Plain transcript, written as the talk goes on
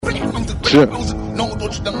You don't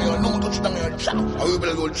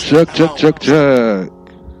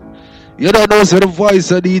know the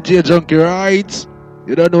voice of DJ Djjunky, right?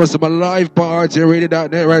 You don't know some live party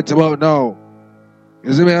radio.net right about now.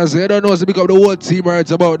 You see me I say, you don't know to pick up the whole team right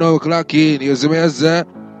about now, clock in. You see me I say,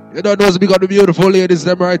 you don't know to pick up the beautiful ladies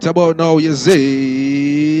them right about now, you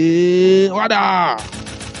see. Wada!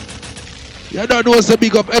 You don't know to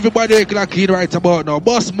pick up everybody clock in right about now.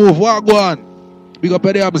 Boss move, what go on? Pick up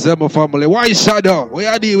any of my family. Why Shadow?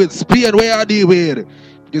 Where you deal with? Spain, where you deal with?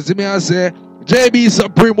 You see me I say, JB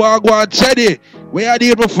Supreme, what go on? Cheddy, where you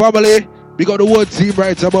deal with my family? Pick up the whole team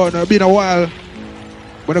right about now. Been a while.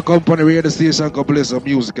 When I come on the radio station, come play some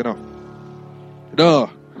music, you know.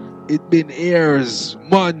 No, it been years,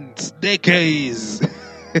 months, decades.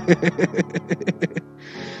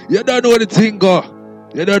 You don't know the thing, go.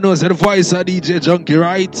 You don't know the voice of DJ Djjunky,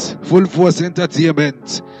 right? Full Force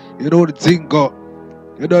Entertainment. You know the thing, go.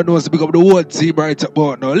 You don't know to pick up the whole team right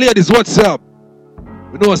about now. Ladies, what's up?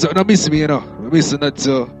 You know something, I miss me, you know. I miss that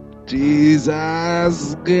too.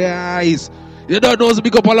 Jesus, guys. You don't know to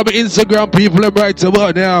pick up all of my Instagram people right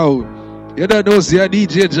about now. You don't know see a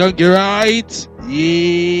DJ Djjunky, right?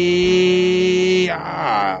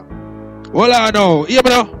 Yeah. Hold on now. Hear me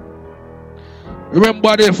now.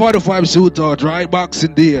 Remember the 45 shootout, right?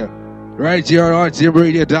 Boxing Day. Right here on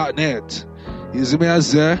RTMRadio.net. You see me I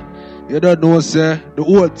say? You don't know say the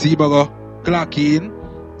whole team are go clock in.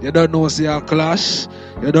 You don't know say a clash.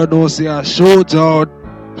 You don't know say a shootout.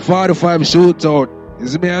 45 shootout. You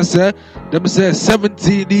see me I say? Them say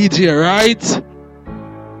 17 DJ, right?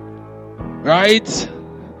 Right?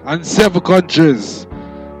 And 7 countries.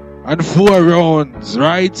 And 4 rounds,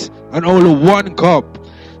 right? And only 1 cup.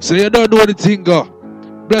 So you don't know the thing, go.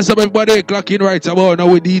 Bless up everybody clocking right about now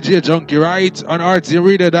with DJ Djjunky, right? On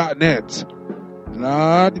RTReader.net.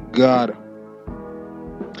 Lord God.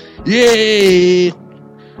 Yay!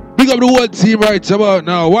 Big up the whole team right about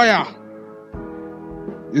now. Why?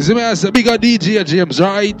 You see me I say, big up DJ James,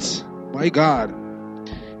 right? My God.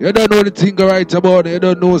 You don't know the thing right about it. You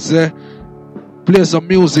don't know, say, play some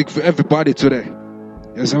music for everybody today.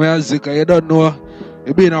 You see me I say, you don't know.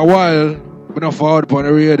 It's been a while. I'm not forward upon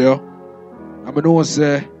the radio. I'm going to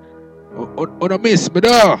say, oh, don't miss me,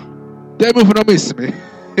 though. Tell me if you don't miss me.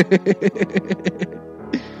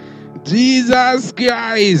 Jesus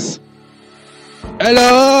Christ.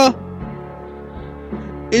 Hello?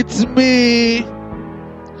 It's me.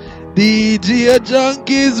 DJ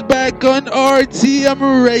Djjunky's back on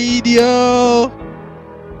RTM Radio.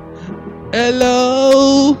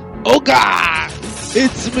 Hello? Oh God,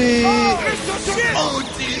 it's me.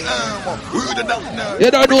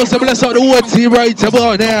 You don't know some bless out the whole team right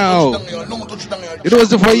about now. You know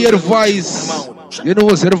what's for your advice. You know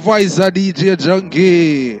what's the advice of DJ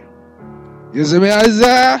Djjunky. You see me as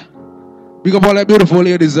big up all the beautiful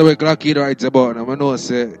ladies that we clocking right about now. I know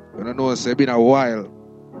say been a while.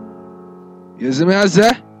 You see me as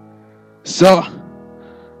so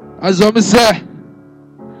as I say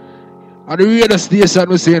on the radio station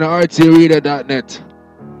we say on RTReader.net.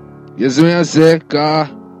 You see me as big up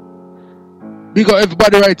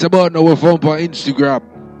everybody right about now we found on Instagram.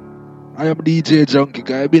 I am DJ Djjunky.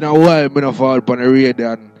 It's been a while I don't fall on the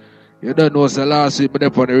radio and you don't know so last week I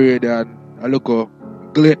on the radio and I look a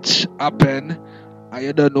glitch happen and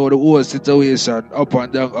you don't know the whole situation up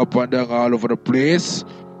and down all over the place.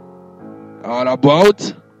 All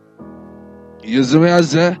about. You see me I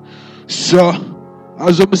say? So,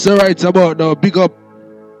 as I say right about now, big up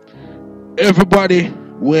everybody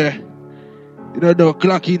where you know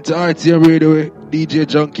clock into RTM Radio with DJ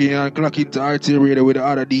Djjunky and clock into RTM Radio with the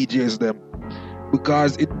other DJs them.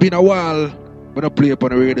 Because it been a while when I play up on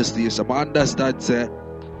the radio station. I understand say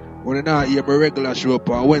when I not hear my regular show up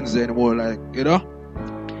on Wednesday anymore, like, you know.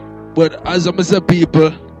 But as I say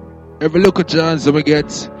people, every little chance I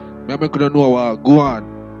get, I couldn't know what go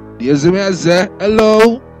on. You see me I say,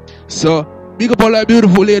 hello. So, big up all the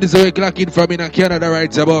beautiful ladies who are clocking from in Canada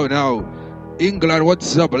right about now. England,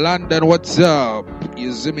 what's up? London, what's up?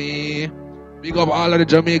 You see me? Big up all of the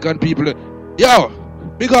Jamaican people. Yo,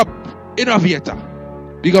 big up Innovator.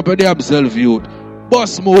 Big up your damn self, youth.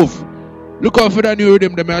 Boss move. Look out for the new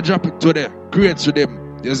rhythm, them I drop it to them. Create to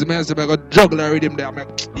them. You see me I say, I got juggler rhythm there.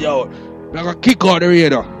 Yo, I got kick out the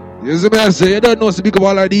radar. You see me I say, you don't know to pick up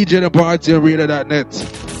all the DJ and party and radio.net.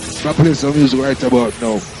 I play some music right about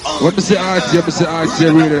now. When I say RTM, I say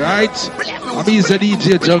RTM Radio, right? I mean, say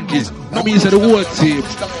DJ Djjunky. I mean, say the whole team.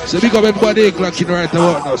 So big up everybody clocking right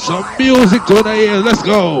about now. Some music to the ears, let's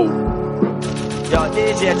go. Yo,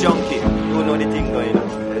 DJ Djjunky, you know the thing going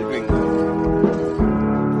on.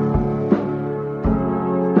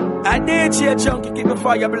 I Djjunky, keep the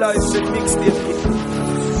fire blazing, mixtape.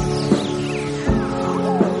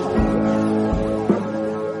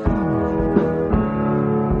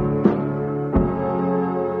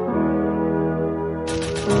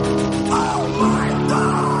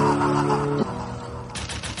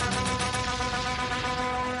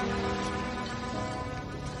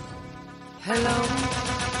 Hello,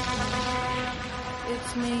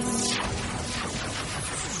 it's me.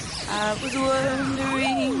 I was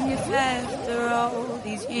wondering if after all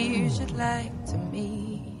these years you'd like to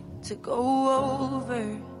meet to go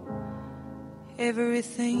over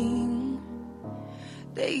everything.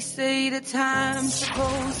 They say the time's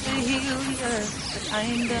supposed to heal you, but I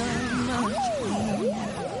ain't done much.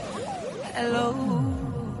 Hello,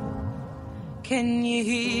 can you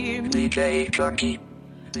hear me? Djjunky.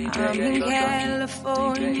 I'm in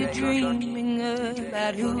California dreaming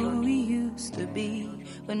about who we used to be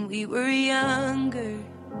when we were younger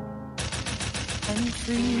and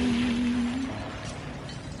free.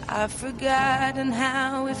 I've forgotten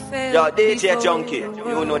how it felt. Yo, Djjunky,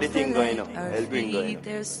 you know the thing going on. El Bring going on.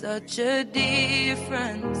 There's such a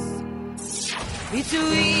difference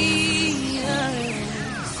between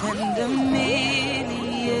us and a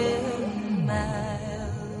million miles.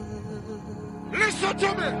 Listen to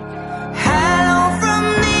me. Hello from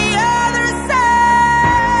the other side.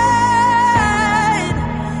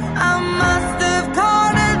 I must have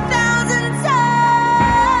called 1,000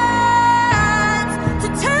 times to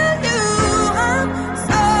tell you I'm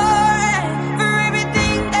sorry for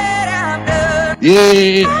everything that I've done.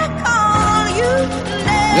 Yeah. I call you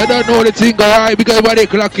now. You don't know the thing, alright? Because everybody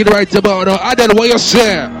clocking right about now. I don't know what you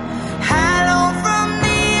say. Hello from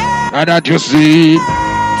the other And I just see.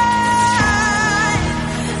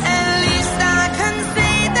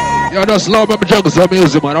 Yo, just love me juggle some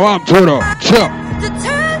music, man. I want to know. Sure.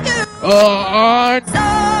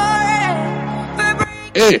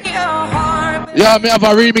 Hey. Yeah, me have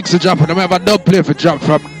a remix to drop, and I have a dub play for drop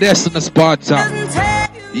from Destiny Sparta.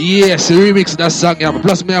 Yes, remix that song, yeah.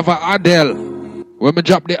 Plus, me have a Adele. When me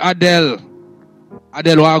drop the Adele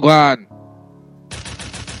Wagwan.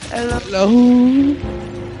 Hello.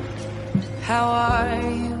 How are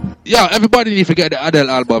you? Yeah, everybody need to get the Adele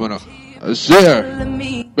album, you know. Sure.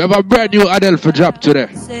 We have a brand new Adele for drop today.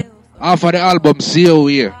 Half of the album, see you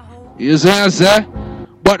here. You see what I say?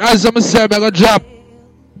 But as I'm saying, I'm going to drop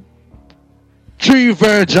 3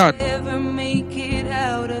 versions.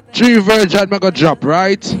 3 versions I'm going to drop,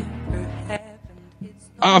 right?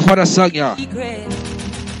 Half of the song, yeah. We're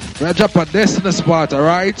going to drop a Destiny Sparta,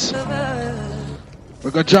 right?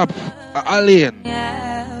 We're going to drop an Alien.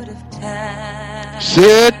 See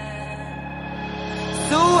it?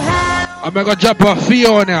 I'm going to drop a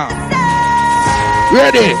Fiona.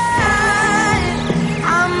 Ready?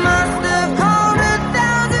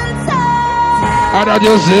 And I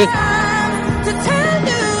just say,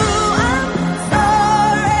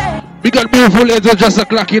 because beautiful ladies just a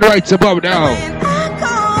clocking right above now.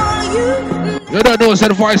 You don't know,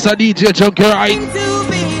 said voice of Djjunky, right?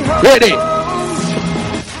 Ready?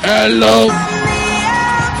 Hello.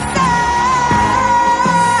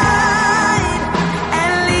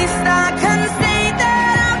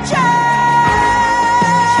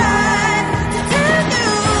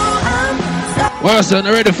 Well, son,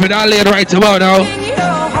 ready for that alien right about now?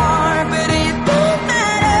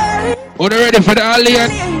 Are you ready for the alien?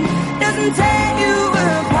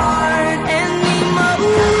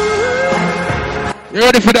 You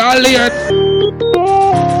ready for the alien?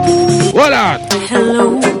 Hold on.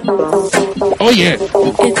 Hello. Oh, yeah.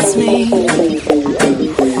 It's me.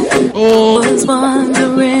 Oh. Was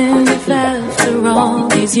wondering if after all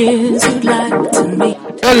these years you'd like to meet.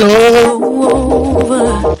 Hello.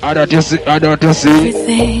 Over I don't see.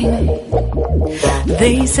 everything.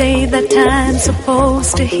 They say that time's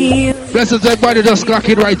supposed to heal. Blessings, everybody just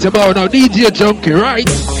clocking right about now. Djjunky, right?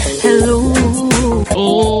 Hello.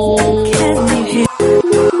 Oh. Can you hear?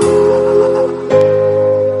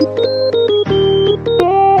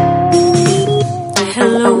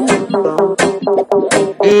 Hello.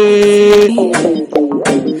 Hey.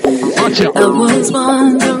 Watch out. I was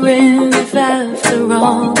wondering if after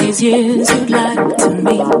all these years you'd like to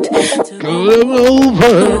meet to Come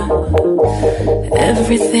over.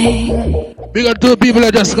 everything. We got 2 people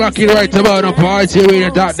that just clocking right about on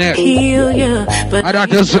partyradio.net. Heal you, but I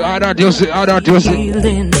don't just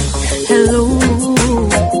healing. Hello.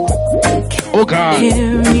 Oh God.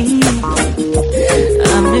 Hear me.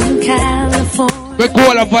 I'm in California. We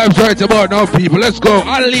call the vibes right about now, people. Let's go.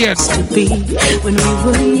 Alien. To be when we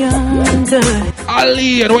were younger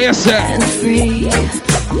Alien, what you say? and free.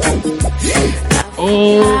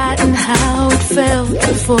 And how it felt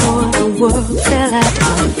before the world fell at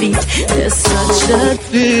our feet. There's such a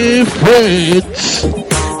difference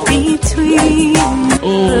between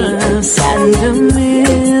us and a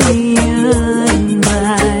million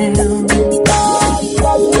miles.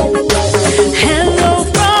 Hello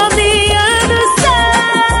from the other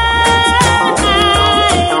side.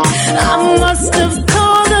 I must have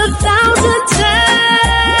called 1,000 times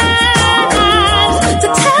to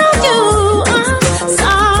tell you I'm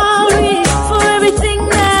sorry for everything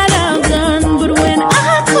that I've done. But when I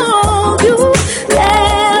call, you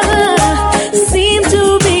never seem to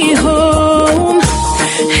be home.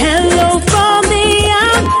 Hello from the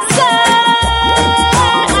outside.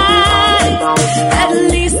 At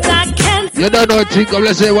least I can. You don't know, think of,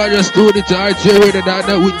 let's say, what just do the charge here with that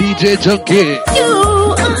with DJ Djjunky. You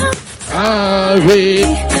Sorry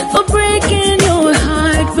for breaking your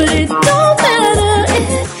heart, but it don't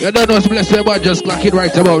matter. You don't know, let's say, what just clock it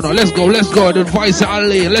right about now. Let's go, the voice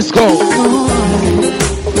Ali, let's go.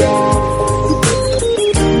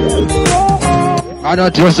 I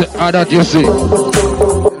don't you see.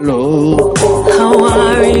 Hello. How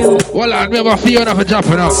are you? Well, I never feel enough for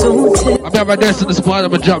dropping now. I never destined the spot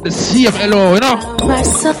of a drop the same hello, you know?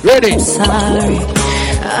 Ready? I'm sorry.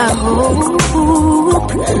 I hope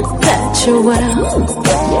that you're well.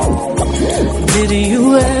 Did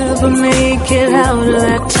you ever make it out of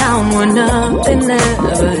that town where nothing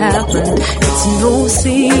ever happened? It's no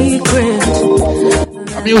secret.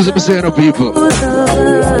 I'm using the saying of people.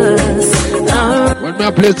 When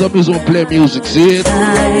I play some music, I play music, see it?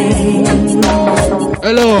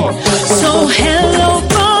 Hello. So hello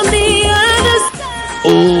from the other side.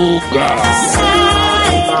 Oh God.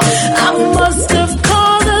 I must have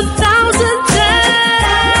called 1,000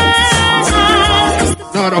 times.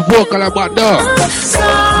 No, the vocal about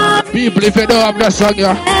that. People, if you don't have that song,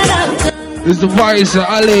 yeah, it's the voice of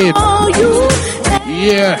Ali.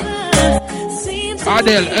 Yeah.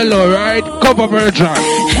 Adele, hello, right? Cover version.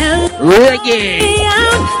 Reggae.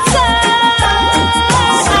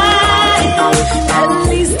 At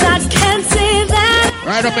least I can say that.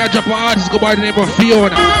 Right up here, drop an artist go by the name of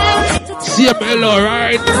Fiona. See him, hello,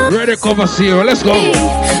 right? Ready, cover, see you. Let's go.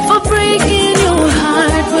 For breaking your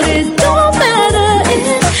heart, but it don't matter.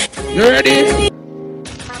 You ready?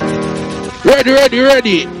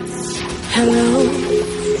 Ready. Hello.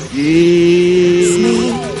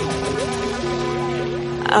 Yeah.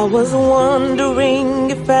 I was wondering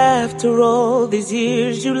if after all these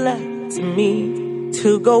years you like to me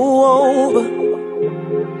to go over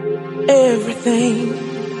everything.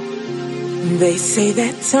 They say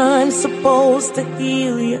that time's supposed to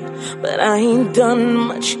heal you, but I ain't done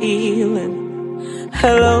much healing.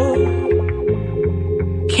 Hello,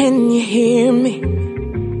 can you hear me?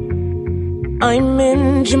 I'm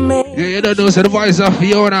in Jamaica. Yeah, you don't know, it's the voice of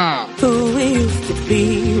Fiona. Who we used to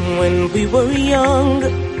be when we were young.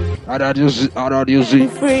 How do you see?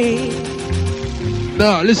 Free.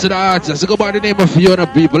 No, listen to artists. Go by the name of Fiona,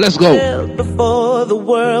 people. Let's go. Before the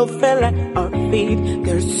world fell at our feet,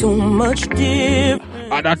 there's so much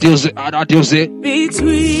difference. How do you see?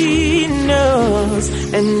 Between us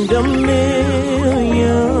and a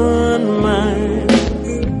million miles.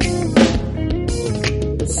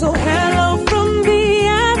 So hello from the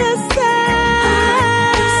other side.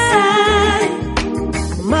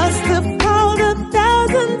 Must have called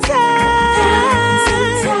 1,000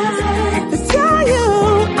 times to tell you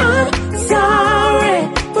I'm sorry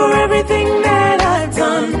for everything that I've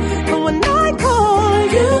done. But when I call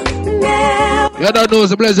you now, you don't know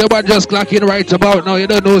the place everyone just clocking right about now. You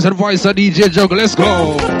don't know the voice of DJ Djjunky. Let's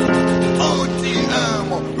go.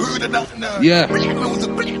 Yeah.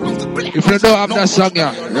 If you don't have that song,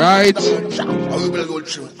 yeah, right?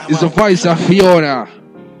 It's the voice of Fiona.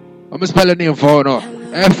 I'm gonna spell the name for her.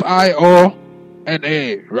 Fiona,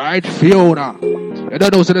 right? Fiona. You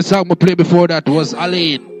don't know, so the song we played before that was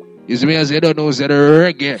Aline. It means you don't know, so the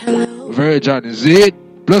reggae version, is it?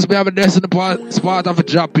 Plus, we have a destiny spot of a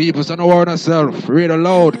job, people, so no worry yourself. Read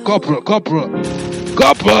aloud. Couple.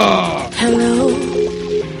 hello,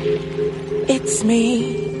 it's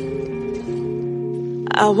me.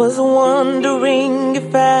 I was wondering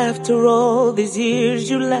if after all these years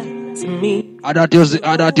you lied to me. I don't you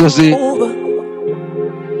see.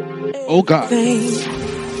 Oh God. They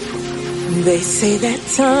say that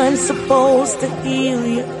time's supposed to heal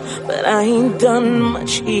you, but I ain't done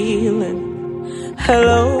much healing.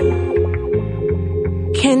 Hello,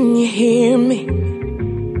 can you hear me?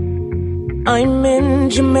 I'm in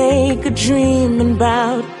Jamaica dreaming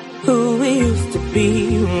about who we used to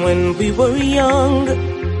be when we were young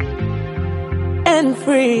and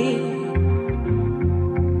free.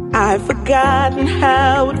 I've forgotten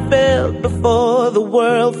how it felt before the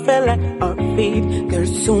world fell at our feet.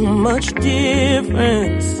 There's so much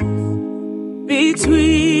difference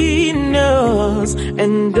between us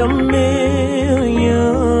and a million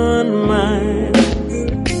miles.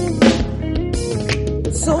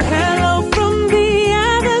 So hello from the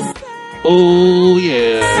other side. Oh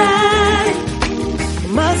yeah.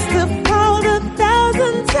 Must have called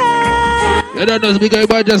 1,000 times. You don't know, big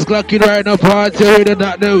guy just clocking right now, party radio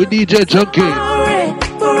that there with DJ Djjunky. Sorry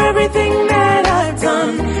for everything that I've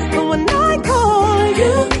done, but when I call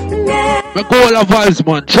you, never call a voice,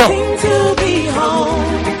 man, chop. seem to be home.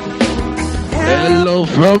 Hello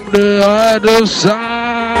from the other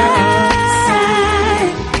side.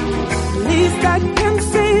 At least I can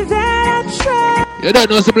say that I tried. You don't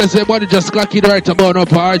know, simply say, buddy, just clocking right about now,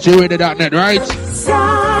 party radio that net, right?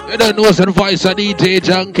 You don't know, some voice of DJ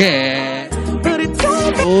Djjunky.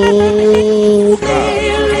 Oh, God.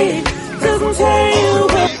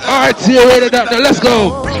 Alright, see you ready now. Let's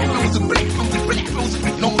go.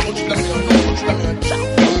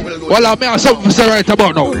 Well, I may have something to say right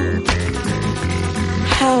about now.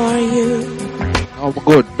 How are you? I'm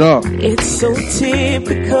good, dog. It's so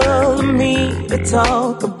typical of me to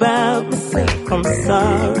talk about myself. I'm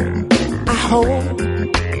sorry. I hope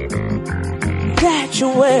that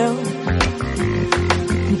you're well.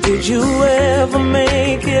 Did you ever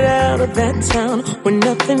make it out of that town where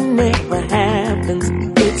nothing ever happens?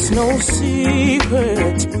 It's no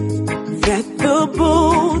secret that the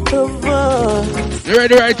both of us. You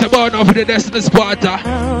ready right about now for the Destiny Sparta?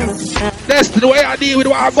 Destiny, where I deal with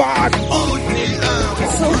what I got?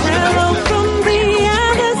 So hello from the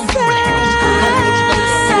other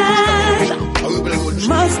side.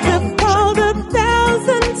 Must have called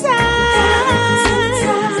 1,000 times.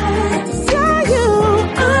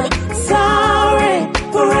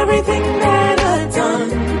 Everything that I've done,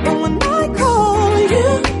 but when I call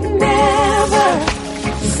you, never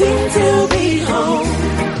seem to be home.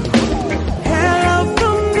 Hello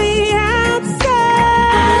from the outside.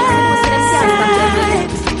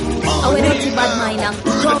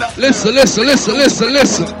 Listen.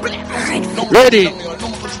 Ready?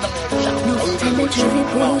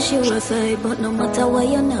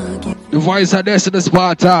 The voice of Destiny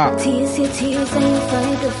Sparta. Tears and you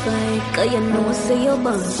fight the fight, 'cause you know say your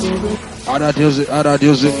boss will. Other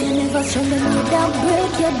music. You never strong enough that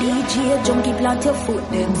break your DJ Djjunky, plant your foot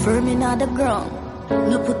then firm in the ground.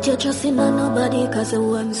 No put your trust in nobody, 'cause the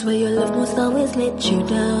ones where you love must always let you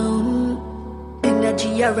down.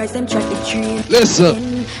 Energy arise, them track the train.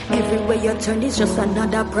 Listen. Everywhere you turn is just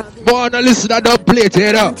another problem. Boy, now listen to that play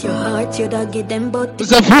here now. Your heart, you don't get them, but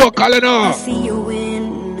it's a vocal, you know. I see you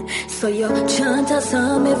win. So you chant a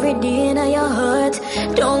psalm every day in your heart.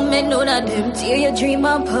 Don't make none of them tear your dream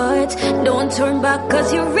apart. Don't turn back,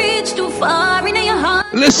 'cause you reach too far in your heart.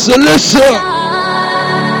 Listen. Hello,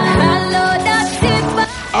 that's it.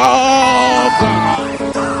 Oh, God.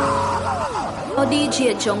 Oh,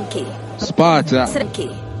 DJ Djjunky. Sparta.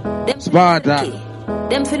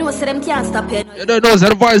 Them finna say them can't stop it. You don't know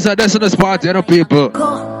the voice of Destiny Sparta, you know, people.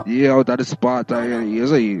 Yeah, out of the Sparta, yeah.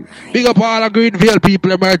 Big up all the Greenville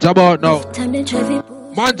people emerge about now.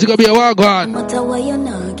 Man, to go be a wagwan. No matter why you're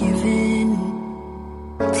not giving.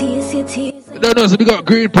 Tears. You don't know, so big up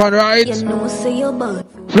Green Pan, right? You know, say you're bad.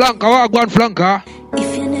 Flanker, wagwan, flanker.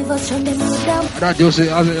 If you never strong them down. I don't say.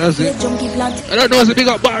 I don't know, so big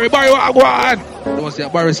up Barry wagwan. I don't say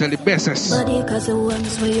Barry sell the bestest. I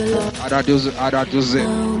don't say.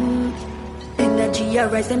 Energy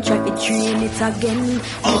arise, them try to train it again.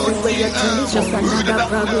 Everywhere you turn is just another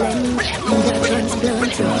problem. You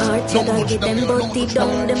transplant your heart, you don't get them, but they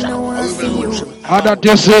don't, them no one see you. I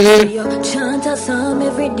don't say. You chant a psalm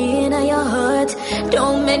every day in your heart.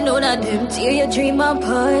 Don't make none of them tear your dream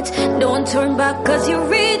apart. Don't turn back, 'cause you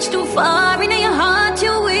reach too far in your heart,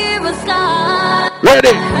 you wear a scar.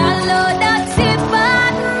 Ready? Hello, that's it,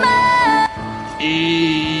 bad man.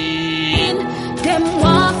 Them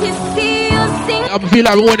want to see. I feel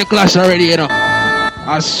like we win the clash already, you know.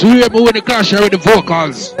 I swear we win the clash already, the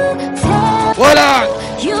vocals. Hold on.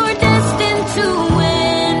 You're destined to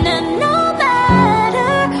win, and no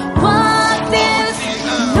matter what, there's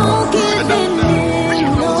no giving in,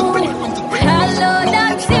 no. Hello,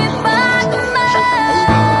 that's it, bad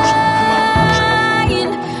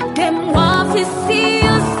mind. Them want to see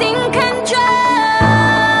you sink and drown,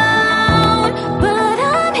 but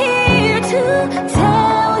I'm here to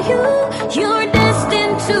tell you, you're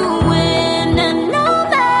destined to win, and no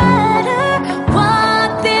matter what,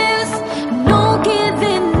 there's no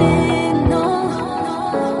giving in, no.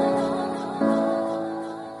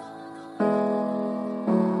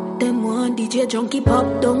 Djjunky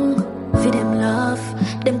pop down. For them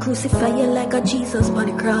laugh, them crucify you like a Jesus on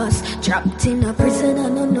the cross. Trapped in a prison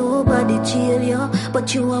and no nobody jail you,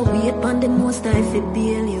 but you are wait on the most I fi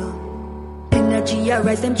bail you. Energy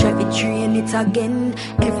arise, them try to train it again.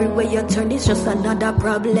 Everywhere you turn, it's just another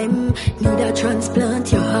problem. Need a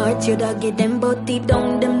transplant, your heart, you da get them, but deep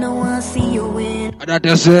down, them no one see you win.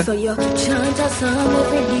 So you chant a song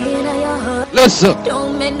every day in your heart. Listen.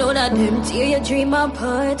 Don't make none of them tear your dream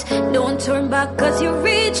apart. Don't turn back, cause you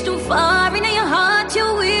reach too far. In your heart, you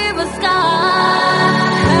wear a scar.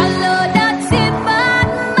 Hello, that's it, bad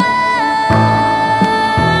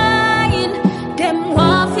mind. Them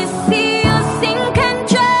want to see sink and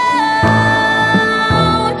drown,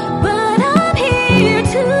 but I'm here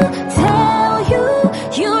to tell you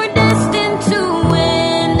you're destined to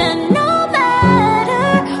win, and no matter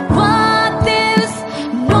what, there's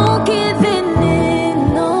no giving in.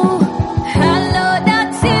 No, hello,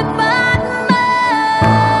 that's it, bad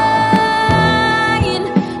mind.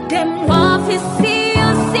 Them want to see you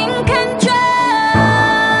sink and drown,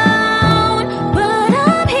 but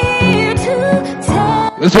I'm here to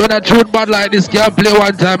tell. This one a tune bad like this can't play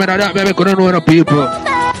one time and that maybe couldn't know the people.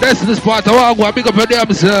 That's this part I want to go big up for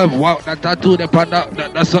themselves. Wow, that tattoo,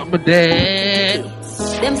 that's something there.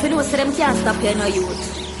 Them for know so them can't stop here no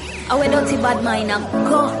youth. Our dirty bad mind and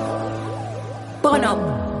gone. Burn up.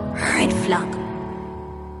 Red flag.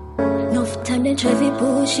 Enough time they try to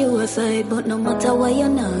push you aside, but no matter why you're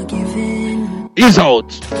not giving. He's out.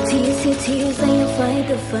 Tears your tears and you fight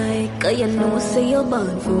the fight, cause you know say you're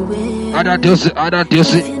born for win. I don't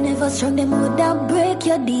see. If you never strong them would that break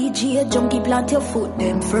your Djjunky, plant your foot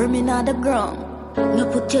them firm in the ground. No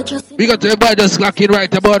put your trust in. We got to everybody just clocking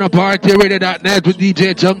right about the party radio.net with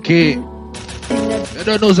Djjunky. I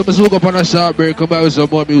don't know, so I'm going up on a short break, come out with some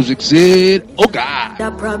more music, see? Oh God! The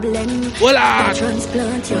problem, Voila!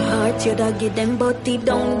 Transplant your heart, you da get them, but deep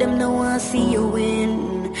down them no one see you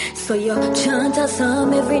win. So you chant a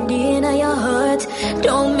psalm every day in your heart.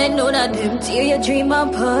 Don't make none of them tear your dream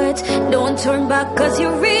apart. Don't turn back, cause you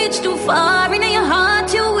reach too far. In your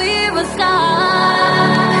heart you wear a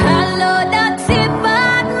scar. Hello, that's it,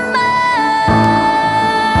 bad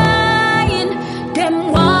mind.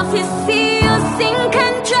 Them want to see you sink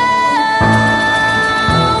and drown,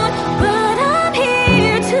 but I'm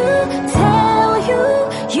here to tell you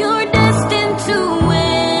you're destined to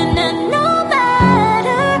win, and no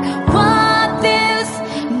matter what, there's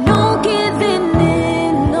no giving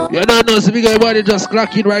in. No. You don't know, so we got everybody just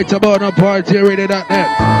clocking right about the party radio.net.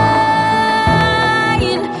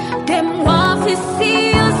 Them want to see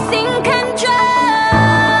you sink and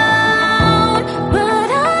drown, but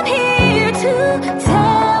I'm here to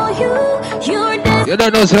tell you you're destined. You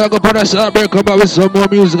don't know, so I go for a short break, come out with some more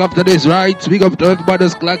music after this, right? Speak up to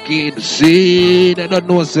everybody's clocking. See, they don't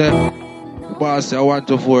know, sir. The boss say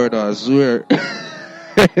 1-4, I swear.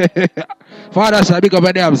 Father say, big up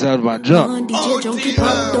on themselves, man. Jump. Djjunky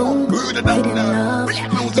pop down, hidden love.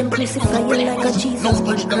 Them crucify you like a Jesus on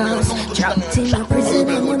the cross. Trapped in a prison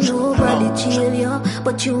and nobody jail you,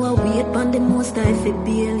 but you are wait on the most I fi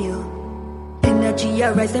bail you. Energy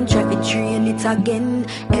arise, them try to train it again.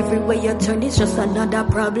 Everywhere you turn, it's just another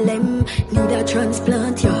problem. Need a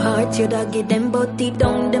transplant, your heart, you da get them, but deep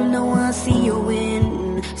down, them no one see you win.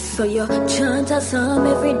 So you chant a psalm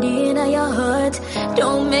every day in your heart.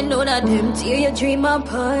 Don't make none of them tear your dream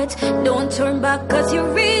apart. Don't turn back, cause you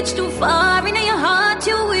reach too far. In your heart,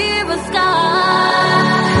 you wear a scar.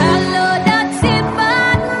 Hello, that's it,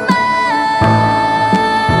 bad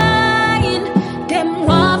mind. Them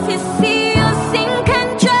want to see you sink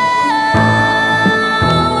and drown,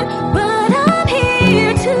 but I'm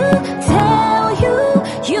here to tell you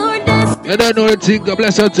you're destined. You don't know the thing, God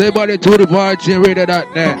bless out to everybody to the party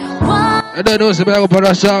radio.net. I don't know, so I go for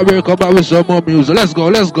a short break, come back with some more music. Let's go.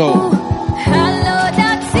 Hello,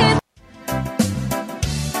 that's it.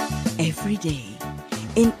 Every day,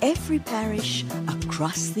 in every parish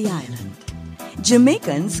across the island,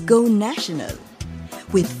 Jamaicans go national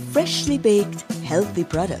with freshly baked, healthy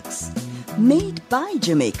products made by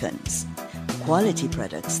Jamaicans. Quality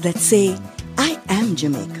products that say, I am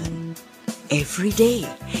Jamaican. Every day,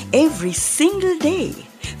 every single day,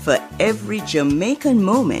 for every Jamaican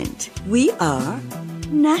moment, we are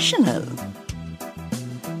national.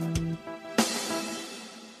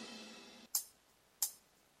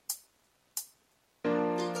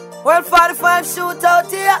 Well, 45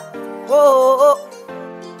 shootout here. Whoa,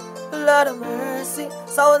 Lord of mercy.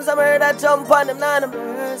 Sounds of murder jump on them, not a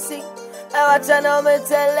mercy. I watch and now me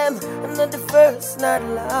tell them I'm not the first, not the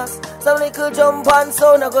last. Some little jump on,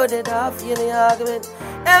 so no go dead off in the argument.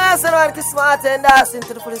 And I said one smart and ass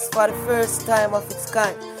into the police for the first time of its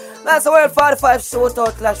kind. That's the World 45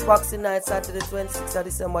 Shootout Clash Boxing Night, Saturday 26th of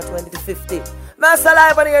December 2015. Master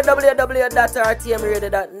live on here,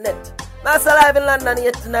 www.rtmradio.net. Master live in London,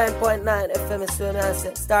 89.9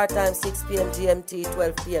 FM, start time 6 p.m. GMT,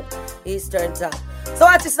 12 p.m. Eastern time. So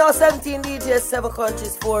artists now 17 DJs, 7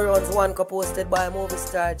 countries, 4 rounds, 1 cup hosted by movie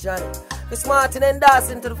star Johnny. Chris Martin and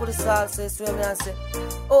dancing to the full salsa, so I say,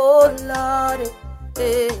 oh Lord,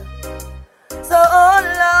 hey. So oh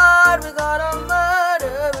Lord, we gonna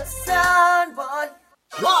murder a sound boy.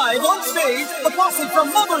 Live on stage, the posse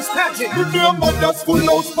from Mother's Pageant. The damn mother's full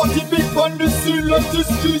house, party big on the seal. Let this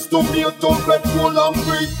cheese, tomato, red, roll and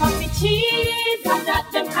bread. Party cheese, I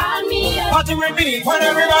got them call me. Party with beef when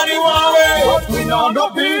everybody want it. But we know no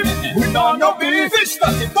beef, we know no beef. Fish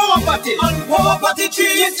party, power party, and power party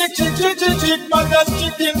cheese. Chick, mother's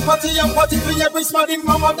chicken party and party for every smarty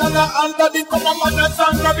mama, dada, and daddy, come on, mother's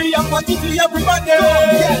and grabby and party for everybody.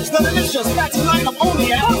 Yes, the delicious party lineup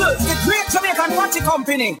only at others. The great Jamaican party company.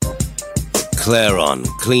 Claron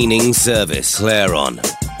Cleaning Service. Claron.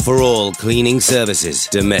 For all cleaning services,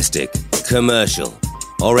 domestic, commercial,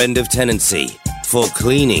 or end of tenancy. For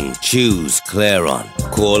cleaning, choose Claron.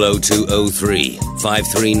 Call 0203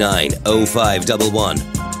 539 0511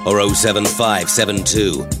 or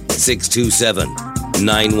 07572 627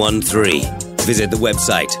 913. Visit the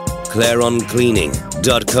website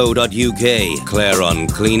claroncleaning.co.uk. Claron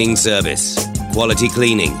Cleaning Service. Quality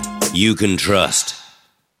cleaning you can trust.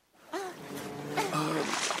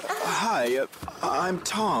 Hi, I'm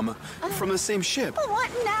Tom, from the same ship. What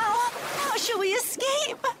now? How shall we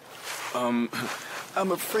escape? I'm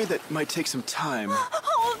afraid that might take some time.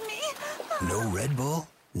 Hold me. No Red Bull,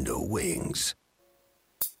 no wings.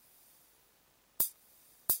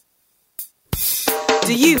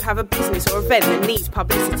 Do you have a business or event that needs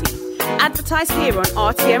publicity? Advertise here on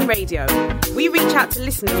RTM Radio. We reach out to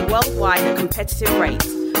listeners worldwide at competitive rates.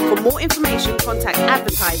 For more information, contact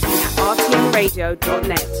advertising at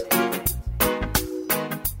rtmradio.net.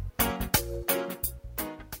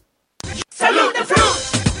 Salute the fruit!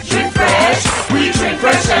 Drink fresh, we drink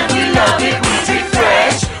fresh and we love it. We drink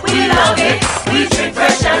fresh, we love it. We drink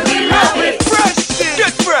fresh and we love it. Fresh,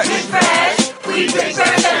 get fresh. Drink fresh, we drink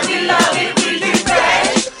fresh and we love it. We drink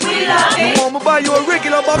fresh, we love it. You want me to buy you a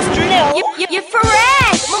regular box drink? No, you're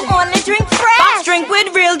fresh. We only drink fresh. Box drink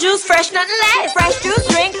with real juice, fresh, nothing less. Fresh juice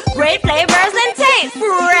drink, great flavors and taste.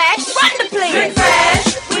 Fresh, run the place. Drink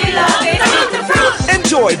fresh, we love it. Salute the fruit!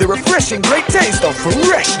 Enjoy the refreshing great taste of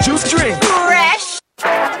fresh juice drink. Fresh.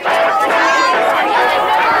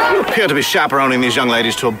 You appear to be chaperoning these young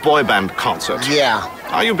ladies to a boy band concert. Yeah.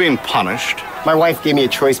 Are you being punished? My wife gave me a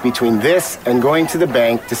choice between this and going to the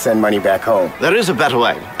bank to send money back home. There is a better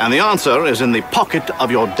way, and the answer is in the pocket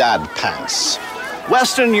of your dad pants.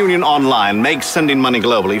 Western Union Online makes sending money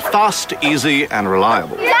globally fast, easy, and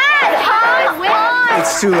reliable. Dad, home,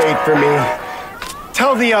 It's too late for me.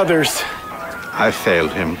 Tell the others. I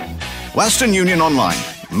failed him. Western Union Online,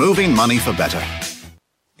 moving money for better.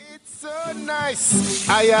 Nice.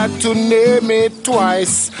 I had to name it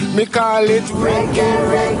twice. Me call it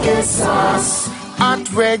reggae sauce. Hot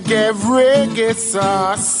reggae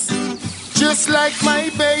sauce. Just like my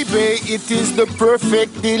baby, it is the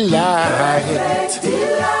perfect delight.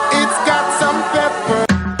 It's got some pepper.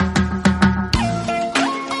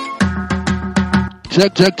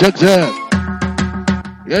 Check.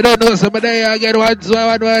 You don't know somebody again one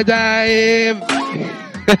more time.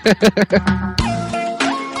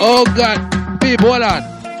 Oh God, people, hold on.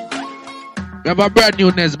 We have a brand new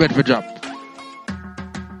Nesbet for drop.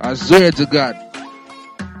 I swear to God.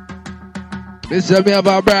 Listen, we have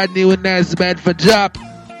a brand new Nesbet for drop.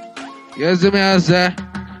 You see me, I say?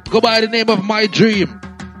 Go by the name of My Dream.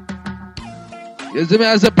 You see me,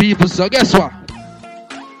 I say, people, so guess what?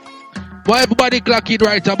 Boy, everybody clock it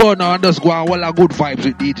right about now and just go on all the good vibes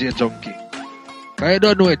with DJ Djjunky. I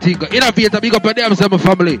don't know a thing. Innovator, big up on them, my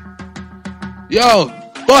family. Yo.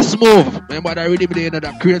 Boss move. Remember that rhythm there,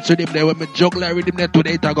 that creates rhythm there. When me juggle that rhythm there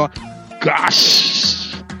today, I go,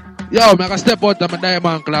 gosh. Yo, I can step out of my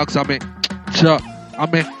diamond clocks. I'm a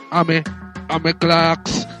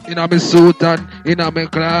clocks. In a me suit and in a me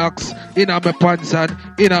clocks. In a me pants and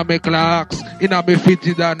in a me clocks. In a me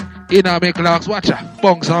fitted and in a me clocks. Watch ya.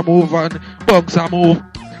 Bunks a move and bunks a move.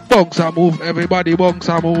 Bunks a move. Everybody bunks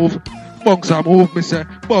a move. Bunks a move, me say.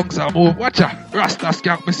 Bunks a move. Watch ya. Rasta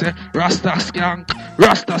skank, me say. Rasta skank.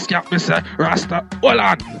 Rasta skank, me say. Rasta. Hold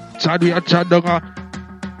on. Chad we a chad dunga.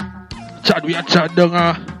 Chad we a chad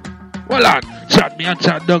dunga. Hold on. Chad me a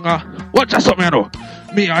chad dunga. Watch ya something, you know.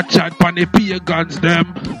 Me a chad pan the pagans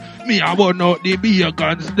them. Me a burn out the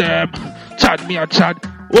pagans them. Chad me a chad.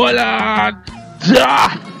 Hold on. Ja.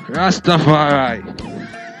 Rastafari.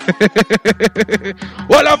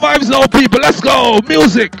 All our vibes now, people. Let's go.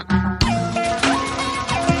 Music.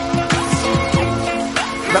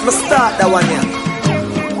 Let me start that one here.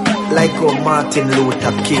 Like how Martin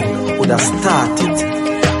Luther King would have started.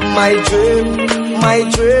 My dream, my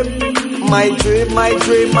dream, my dream, my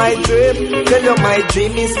dream, my dream. Tell you my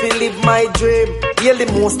dream is to live my dream. Hear the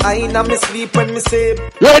most I in me sleep when me say.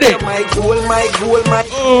 Ready? My goal, my goal, my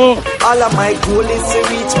all of my goal is to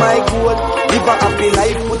reach my goal. Live a happy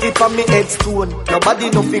life, put it on me headstone. Nobody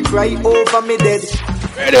no fi cry over me dead.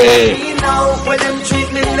 Ready? Me now when them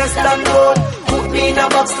treat me less than gold. Put me in a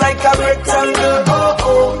box like a rectangle. Oh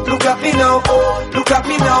oh, look at me now. Oh, look at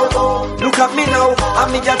me now. Oh, look at me now.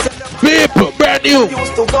 I'm in just people, brand new.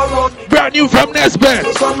 Brand new from Nesbet.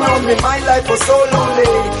 Come around me, my life was so lonely.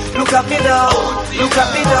 Look at me now. Look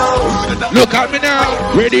at me now. Look at me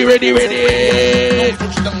now. Ready, ready, ready.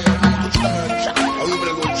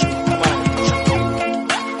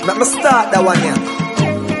 Let me start that one here.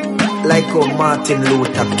 Like how Martin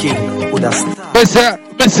Luther King would have started. Mister.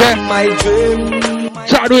 My dream.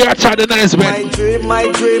 Chad, we are Chad the nice man. My dream, my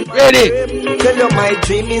dream. Ready? Tell you my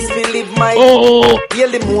dream is to live my oh. Hear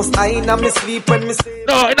the most I in me sleep when me say.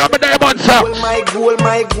 No, in my diamond, sir. My goal,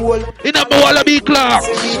 my goal. In my wallaby clock.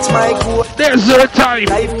 Reach my goal. There's no time.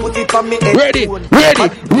 Life put it on me head. Ready, ready,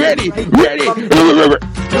 ready, ready.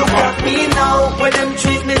 Look at me now when them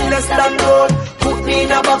treat me less than gold. Put me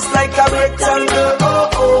in a box like a rectangle. Oh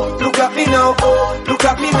oh, look at me now. Oh, look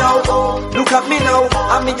at me now. Oh, look at me now.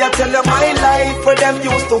 I mean, just tell you my life where them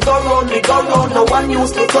used to go round me, go round. No one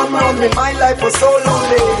used to come round me. My life was so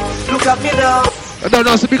lonely. Look at me now. I don't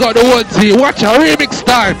know, so we got the onesie. Watch a remix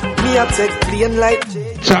time. Me a take plain like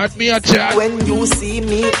chat, me a chat. When you see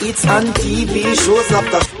me, it's on TV shows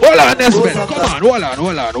after. Hold on, Nesbit. Come on,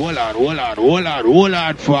 hold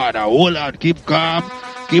on, father. Hold on, keep calm.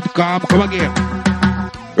 Come again.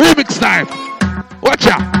 Remix time. Watch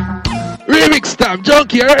out. Remix time.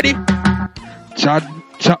 Djjunky, you ready? Chad.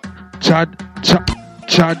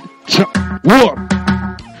 Whoa.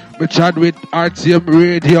 We chat with RTM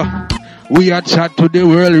Radio. We are chat to the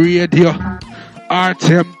world radio.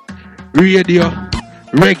 RTM Radio.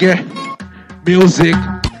 Reggae. Music.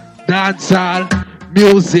 Dancehall.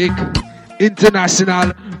 Music.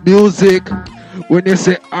 International music. When you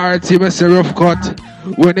say RTM, it's a rough cut.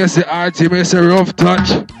 When you say RTM, it's a rough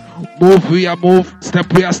touch. Move, we a move.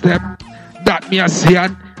 Step, we a step. That me a see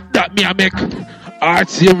and that me a make.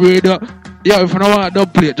 RTM Radio. Yeah, if you don't want to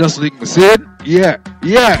play it, just link me. See it? Yeah.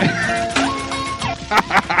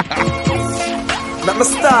 Let me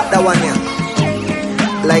start that one here.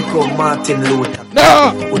 Like how Martin Luther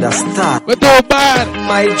would have started. But too bad.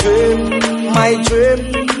 My dream.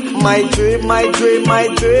 Tell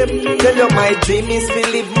you my dream is to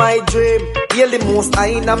live my dream. Hear the most I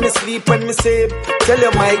in me sleep when me say. Tell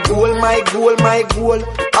you my goal.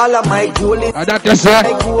 All of my goal is that is my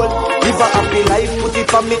goal. Live a happy life, put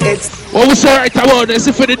it on me head. What we say right about this?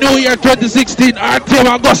 For the new year 2016, RTM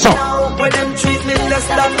and go so. Now when them treat me less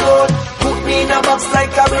than gold, put me in a box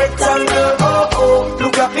like a rectangle. Oh oh,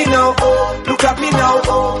 look at me now. Oh, look at me now.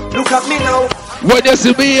 Oh, look at me now. When you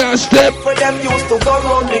see me a step, for them used to go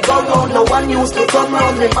round me, go round. No one used to come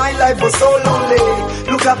round me. My life was so lonely.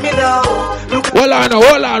 Look at me now. Hold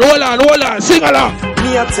on. Sing along.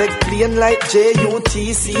 Me a take plain like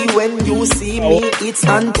JUTC. When you see me, it's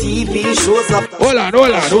on TV shows up. Hold on.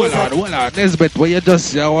 Nesbet, what you just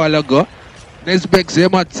said a while ago. Nesbet say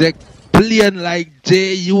me take plain like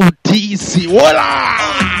JUTC. Hold on.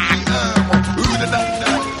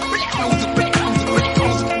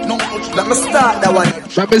 Let me start that one.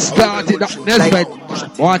 Let me start it. Nesbet,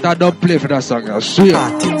 what I don't play for that song, I swear.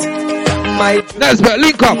 Nesbet,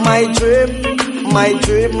 link up. My dream. What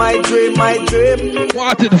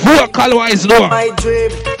in vocal wise, no? My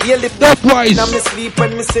dream. That wise. Now me sleep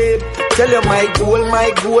when me say. Tell you my goal.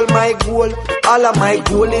 All of my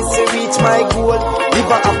goal is to reach my goal.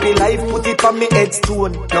 Live a happy life, put it on me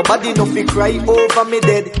headstone. Nobody no fi cry over me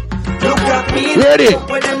dead. Look at me. Ready.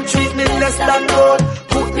 When them treat me less than gold.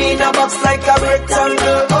 Put me in a box like a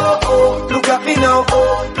rectangle. Oh oh, look at me now.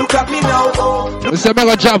 Oh, look at me now. Oh. Mr.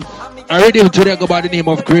 Mega Jump. I ready today go by the name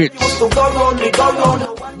of Great.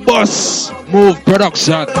 Boss Move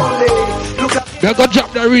Production. They go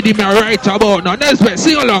drop the rhythm right about now. Nesbet,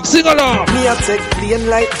 sing along. Me a take plain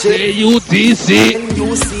like JUTC. When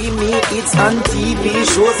you see me, it's on TV.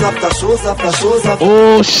 Shows after shows.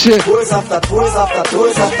 Oh shit. Tours after tours.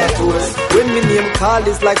 When me name call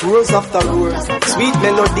is like roars after roars. Sweet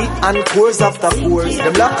melody and chords after chords.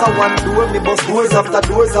 Them lock a one door, me bust doors after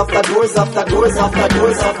doors. Look at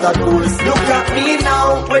me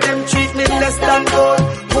now, when them treat me less than gold.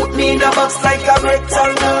 Put put me in a box like a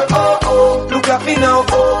rectangle. Oh, oh, look at me now.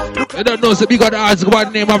 Oh, look. I don't know, so we got to ask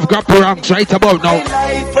what name of Grapperanks right about now.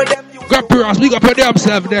 Grapperanks, we got to put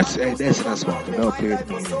themselves. That's not smart. You know, play with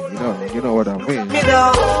me. You know what I mean.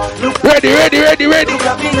 Ready. Look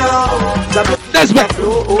at me now. That's what.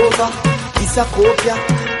 It's a copia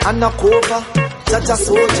and a cover. Jaja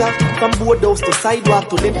soldier from boardhouse to sidewalk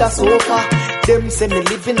to leather sofa. Them say me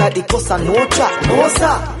living at the Cosa Nostra. No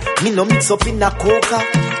sir, me no mix up in a coca.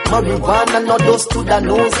 Marijuana no dust to the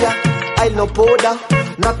nose ya. I no powder,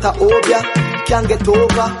 not a obia. Can't get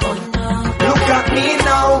over. Look at me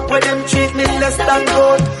now, when them treat me less than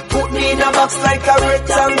gold. Put me in a box like a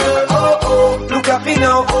rectangle. Oh, oh, look at me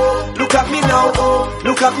now. Oh, look at me now. Oh,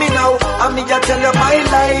 look at me now. And me just tell you my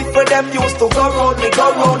life, where them used to go round me,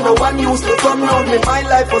 go round. No one used to come round me. My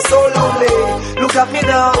life was so lonely. Look at me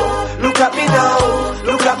now. Look at me now.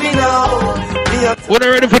 Look at me now. What are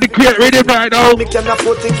ready for the create rhythm right now? Me can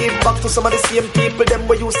afford to give back to some of the same people. Them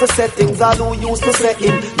we used to set things, all who used to set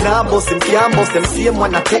him. Now boss him, can't boss them. Same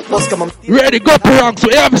one I take boss, come on. Ready, go Grapperanks. So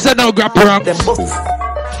you have said now Grapperanks.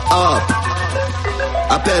 Up,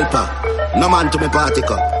 a pelpa, no man to me party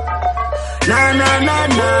cup. Na na na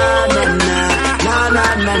na na na na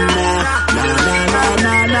na na na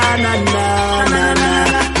na na na na na.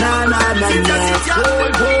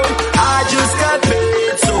 I just got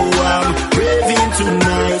paid, so I'm raving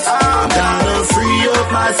tonight. I'm gonna free up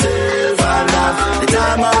myself and have the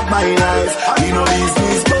time of my life. You know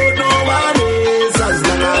business, but no one is as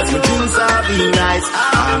long as my dreams are be nice.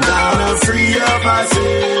 I'm gonna free up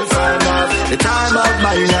myself and have the time of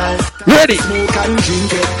my life. Ready? Smoke and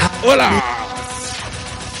drink it. Hola.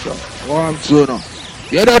 1, 2 now.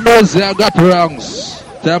 You don't know say I got Grapperanks.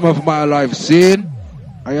 Time of my life scene.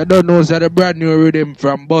 And you don't know say the brand new rhythm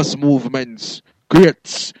from Bus Movements.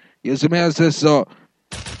 Greats. You see me I say so.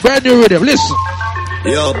 Brand new rhythm, listen.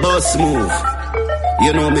 Yo, Bus Move.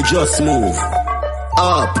 You know me just move.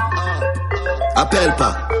 Up. A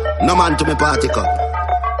pelpa. No man to me party cup.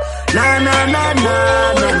 Na na na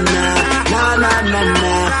na na na na na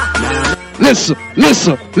na. Listen.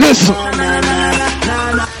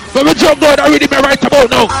 But we jump down, I read me right about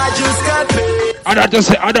now. I just got paid. I don't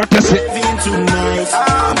just say. Tonight,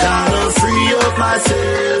 I'm gonna free up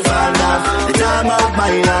myself and have the time of my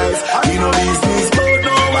life. You know business, but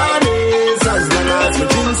no one is as long as my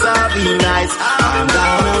dreams are be nice. I'm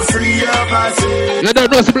gonna free up myself. You don't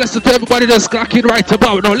know, so blessed to everybody that's clocking right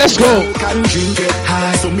about now. Let's go. Can drink it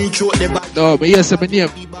high, so me throw the back. No, but yes, my name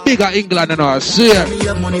bigger England and I swear.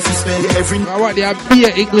 I want the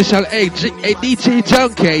beer English and hey, DJ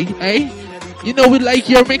Djjunky, eh? You know we like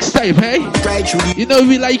your mixtape, hey? You know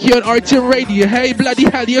we like you on RTM Radio, hey? Bloody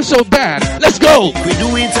hell, you're so bad. Let's go. We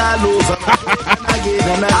do it all over.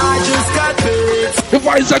 I just got paid. The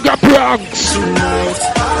voice of Grapperanks. Tonight,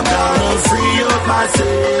 I'm gonna free up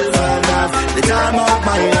myself and have the time of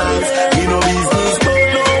my life. You know business,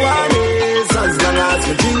 but no one is as long as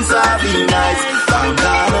my dreams are be nice. I'm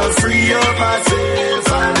gonna free up myself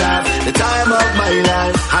and have the time of my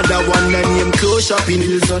life. Had a one name close shop in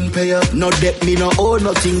Hills on pay up. No debt, me no owe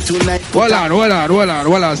nothing tonight. Hold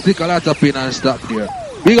on. Stick a lot up in and stop there.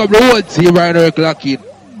 Big up the whole team right now, clocking.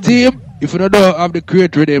 Team, if you don't have the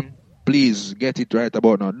create rhythm, please get it right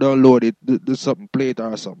about now. Download it, do something, play it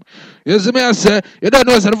or something. You see me I say, you don't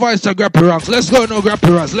know it's the voice of Grapperanks. Let's go now,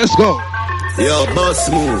 Grapperanks, let's go. Yo, Bus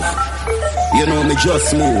Move. You know me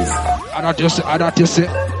just move. I don't just say.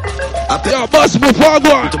 Yo, Bus Move,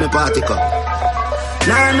 forward. To me party cup.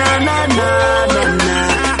 Na na na na na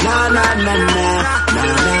na na na na.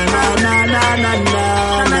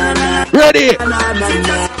 Ready?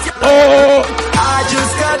 Oh, I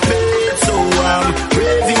just got paid, so I'm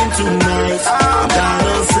raving tonight. I'm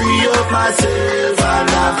gonna free up myself and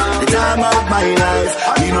have the time of my life.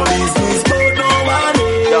 You know business, but no one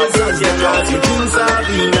is as long as your dreams are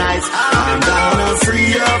be nice. I'm gonna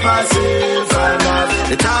free up myself and have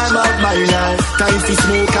the time of my life. Time to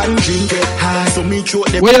smoke and drink it high, so me throw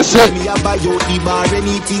the where you say? Me a buy out the bar,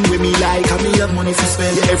 anything with me like. And me have money to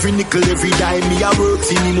spend. Yeah, every nickel, every dime, me a work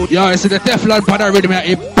see me. Yo, I see the Teflon pan already, man.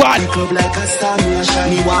 A bad club like a star, me a shine.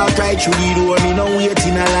 Me walk right through the door, me no wait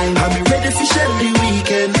in a line. I'm ready for every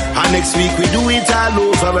weekend. And next week we do it all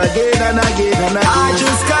over again and again and again. I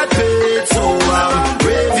just got paid, so I'm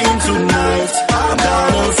raving tonight. I'm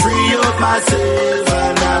gonna free up myself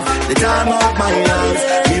and have the time of my life.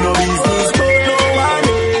 You know business, but no one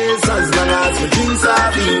is as long as my dreams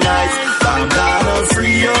are be nice. I'm gonna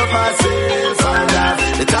free up myself and have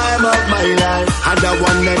the time of my life. Other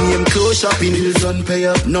one that name close shopping. Bills on pay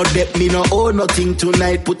up. No debt, me no owe nothing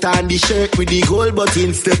tonight. Put on the shirt with the gold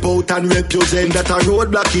button. Step out and represent that a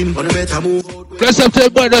road blocking. On a better move. Let's have to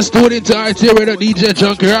everybody that's tuned into RTA Radio DJ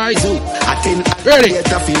Djjunky, right? Ready?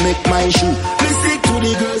 If you make my shoe. Me stick to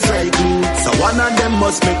the girls like you. So one of them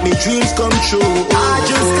must make me dreams come true. I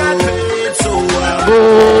just got paid, so I'm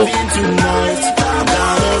moving tonight. I'm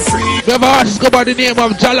down free. We have an artist go by the name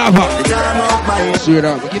of Jalava. Swear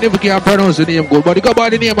that. You never can pronounce the name good, but he go by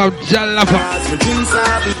the name of Jalava.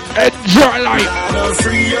 Enjoy life.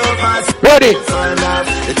 Ready?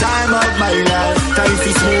 The time of my life. Time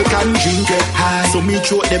to smoke and drink it high. So me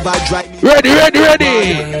throat never dry. Ready.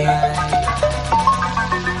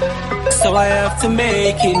 So I have to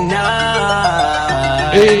make it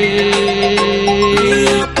now. Hey.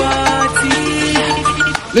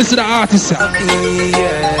 Listen to the artist.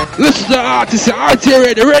 Listen to the artist. RTA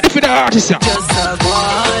Radio. Ready for the artist. Just have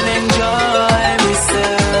one, enjoy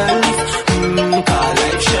myself. Call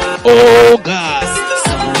life short. Oh God.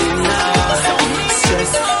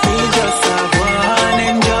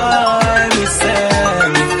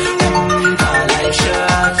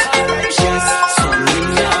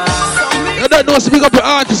 No, speak up the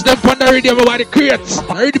artists, them on the radio, everybody creates.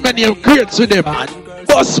 I read many of creates with them.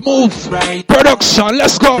 Boss move, production,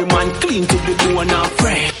 let's go. Man clean to the bone and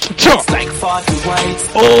fresh. Just like 40 whites.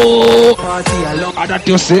 Oh, party alone. I that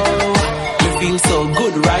you see. Me feel so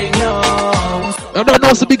good right now. I don't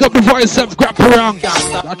know, speak up the voice of grab around.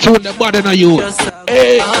 That tune the body on you.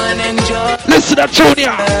 Hey, listen to that tune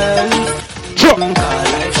here.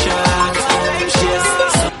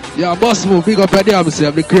 Yeah, boss move, big up your damn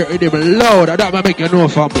self. The create rhythm loud, and that might make you know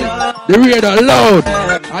family. The radio loud,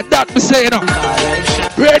 and that me say no.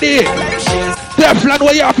 Ready? Teflon,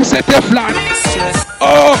 what you have to say, Teflon?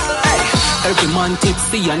 Oh! Every man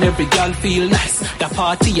tipsy and every girl feel nice. The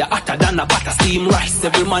party hotter than a butter steam rice.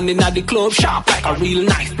 Every man in the club sharp like a real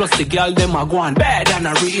knife. Plus the girl them are going bad and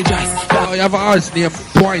a real dice. Oh, you have an artist name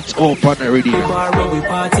Point Up on the radio. We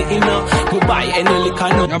party in a goodbye any liquor.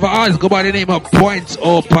 You have an artist go by the name of Point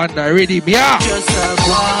Up on the radio. Yeah. Just have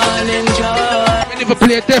one enjoy. I never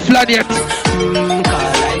play Teflon yet. Call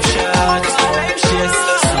life short.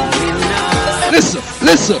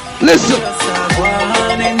 Listen. Just have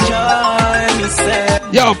one enjoy.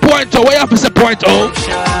 Yo, Point O, what you have to say, Point O?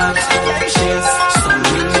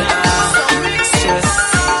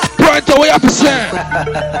 Point O, what you have to say?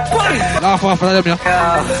 Laugh off of them,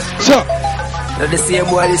 yeah. So, now the same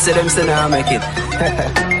boy they say them say now make it.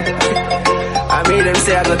 I made them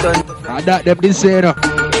say I got done. I that them didn't say no.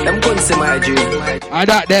 Them couldn't say my dream. I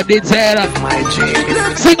that them didn't say that. My dream.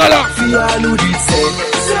 Sing along. Feel did say.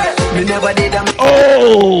 Me never did them.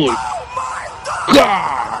 Oh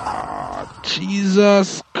God.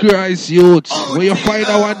 Jesus Christ, youth. Where you find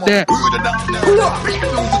that one there?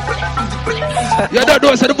 You don't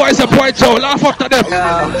know, so the voice of Point O. Laugh after them.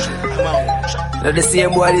 Now the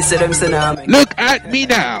same boy they say them say now. Look at me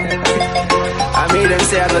now. I made them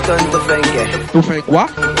say I got done to think. To think what?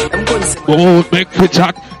 I'm going to say. Oh, make for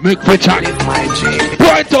chat. Live my dream.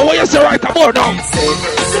 Point O, what you say right about now?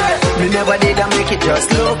 Me never did I make it, just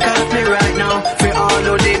look at me right now. For all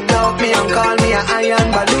who did love me and call me an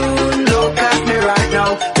iron balloon. Look at me right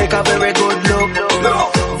now. Take a very good look.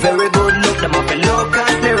 Very good look. Them have to look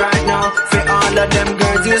at me right now. For all of them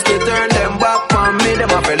girls used to turn them back on me. Them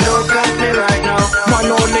have to look at me right now. Man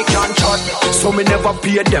only can chat, so me never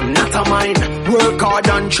pay them, not a mine. Work hard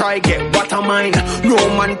and try get what a mine. No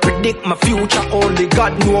man predict my future, only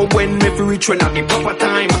God know when me fi reach when at the proper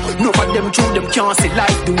time. None of them true, them can't see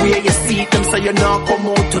life the way you see it. Them say you not come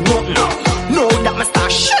out to nothing. Know that me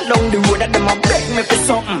start shut down the road, that them a beg me for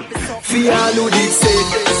something. For all who did say,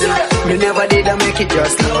 me never did I make it,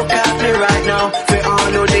 just look at me right now. For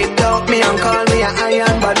all who did doubt me and call me an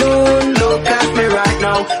iron balloon. Look at me right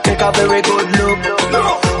now, take a very good look.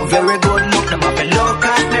 Very good look, them have to look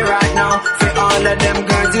at me right now. For all of them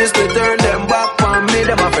girls used to turn them back on me,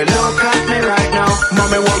 them have to look at me right now.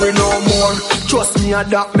 Mommy worry no more, trust me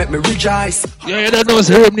and that make me rejoice. Yeah, you don't know his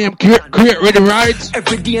name, create ready right?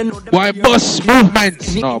 Every day why Boss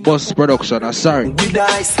Movement? No, Boss Production, I'm sorry. We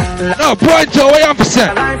dice. No, Point O, what you have to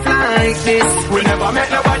say? Life like this, we never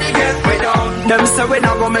make nobody get me down. Them say we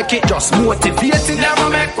never make it, just motivated, never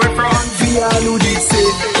make we front. For all who did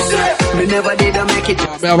say, me never did I make it.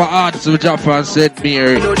 Me have an artist who jump and said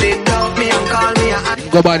Mary. No, they doubt me and call me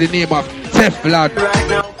a go by the name of Teflon. Right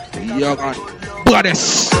now. Young and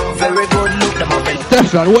goddess. Very good look, them up.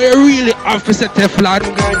 Teflon, what you really have to say, Teflon?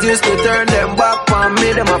 Girls used to turn them back on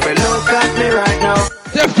me, them up and look at me right now.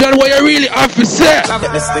 Teflon, what you really have to say?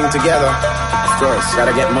 Get this thing together. Of course,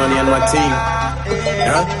 gotta get money on my team.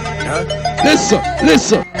 Huh? Listen.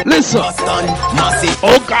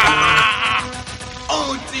 Oh God.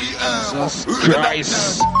 Jesus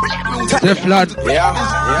Christ. Teflon.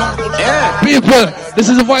 Yeah. People, this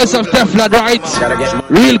is the voice of Teflon, right?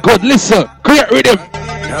 Real good. Listen. Great rhythm.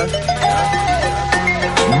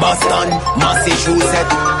 Boston,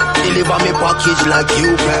 Massachusetts. Deliver me package like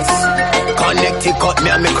UPS. Connecticut, me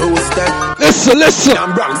and me cruise there. Listen.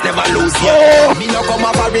 And Bronx never lose yet. Me no come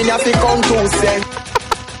up a ring if it come to say.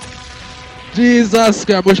 Jesus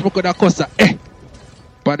Christ, I wish I could have cussed that.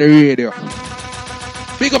 On the radio.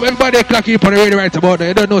 Big up everybody clocking on the radio right about now.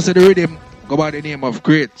 You don't know, so the rhythm go by the name of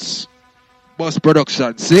Greats Boss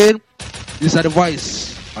Production. See? This is the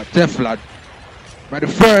voice of Teflon. By the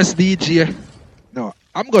first DJ. No,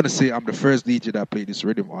 I'm going to say I'm the first DJ that played this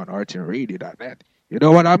rhythm on RTNRadio.net. You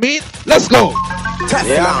know what I mean? Let's go.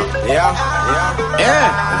 Yeah.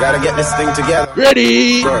 I gotta get this thing together.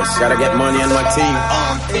 Ready? First, gotta get money on my team.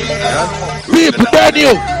 People, brand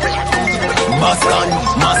new. Boston,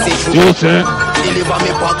 Massachusetts. Deliver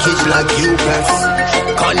me package like UPS.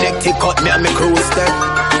 Connecticut, me and me cruise there.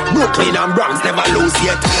 Brooklyn and Bronx never lose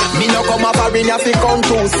yet. Me no come up a ring if it come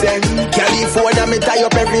to send. California me tie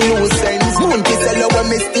up every loose ends. Monkey sell when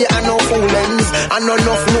me stay and no fool ends. And no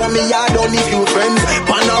enough know me yard only few friends.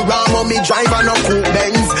 Panorama me drive and no coupe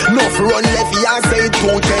Benz. Enough run left yard say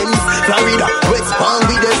 210s. Florida, West Palm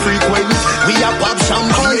with the frequent. We a pop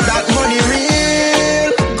champagne that money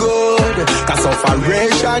real good. Cause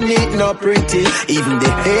operation it not pretty. Even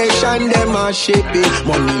the Haitian them are shipping.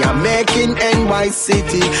 Money I'm making NY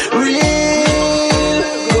City real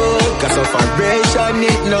good. Cause operation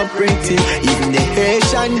it not pretty. Even the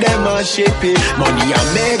Haitian them are shipping. Money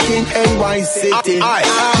I'm making NY City.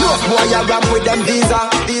 No boy I rap with them visa.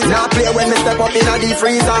 Now play when me step up in a deep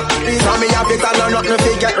freezer. From me a fix and nothing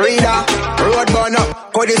to get reader. Road burn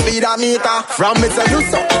up, cause the speed a meter. From me to do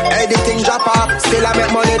so, everything drop off. Still I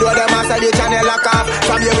make money, do the master the channel lock off.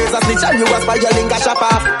 From your ways a snitch and you was by your link a shop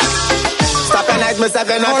off. Stop and nice myself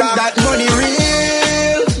and I got that money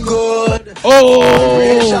real good.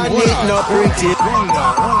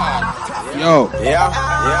 Yo.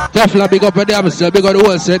 Yeah. Teflon, big up on them, sir. Big up the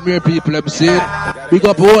whole St. Mary people, I'm saying. Big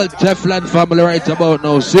up the whole Teflon family right about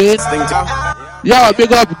now, see? Yo,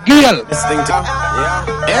 big up Gail.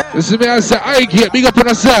 You see me, I say, I get big up on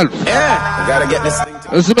yourself. Yeah, gotta get this thing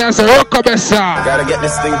You see me, I say, rock up, sir. Gotta get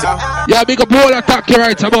this thing Yeah, big up the whole attack you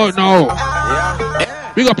right about now.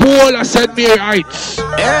 Big up the whole of St. Mary Heights. The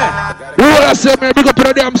whole of St. Mary, big up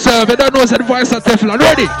on themselves. They don't know the voice of Teflon.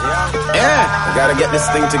 Ready? Yeah, gotta get this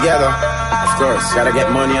thing together. Of course, gotta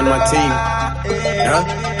get money on my team.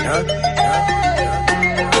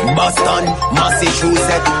 Boston,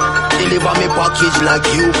 Massachusetts. Deliver me package like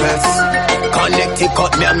UPS.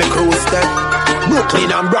 Connecticut, me and me cruise there.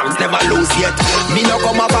 Brooklyn and Bronx never lose yet. Me no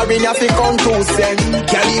come up a ring if it come to send.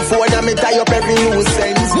 California me tie up every loose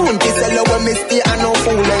ends. Monkey sell when me stay and no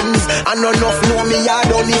fool ends. And no enough know me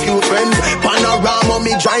yard only few friends. Panorama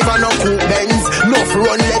me drive and no coupe Benz. Enough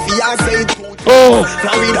run left yard say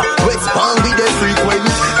Florida, West Palm with the frequent.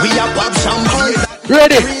 We a pop champagne.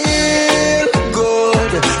 Ready?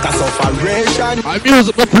 My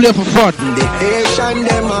music I play for fun. The Haitian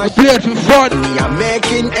them I play it for fun. I'm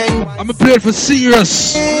making I'm play it for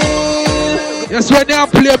serious. Yes, when you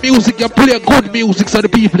play music, you play good music so the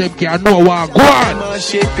people them can know what go on.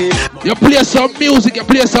 You play some music, you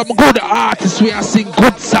play some good artists where you sing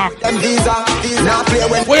good song.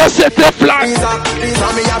 Where you say Teflon?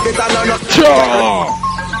 Sure.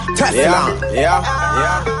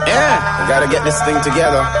 Yeah. Gotta get this thing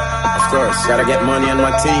together. Of course, gotta get money on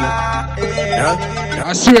my team.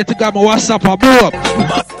 I swear to God, my WhatsApp a blow up.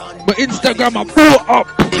 My Instagram a blow up.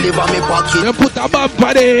 Then put a bump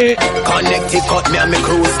on it. Connecticut, me and me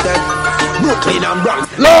cruise there. Brooklyn and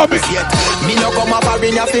Bronx. Love me. Me no come up a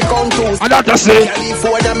ring if it come to. I don't say.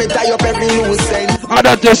 California me tie up every loose end. I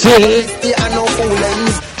don't say. I no fool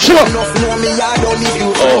ends. Sure. Enough know me yard only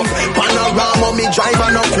few friends. Panorama me drive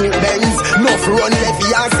and no coupe Benz. Enough run left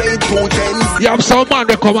yard say 210s. You have some man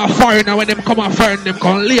that come a foreign and when them come a foreign, them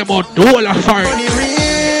can lay out the whole of foreign.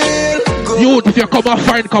 Youth, if you come a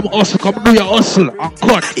foreign, come hustle, come do your hustle and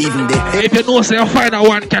cut. Even if you know say you find a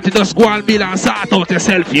one cat, you just go and mill and sort out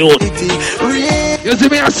yourself, youth. You see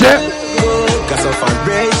me I say?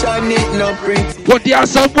 But there are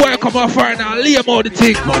some boy come a foreign and lay out the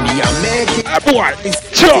thing. Money I'm making. Hey boy,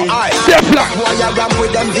 sure, Teflon. Boy I rap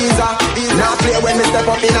with them visa. Now play when me step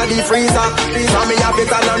up in a deep freezer. From me have it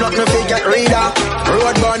and nothing to get reader.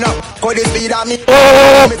 Road burn up, cause the speed of me.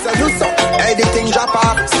 Me say do so, everything drop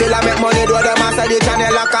off. Still I make money, do the master the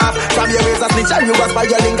channel lock off. From your ways a snitch and you was by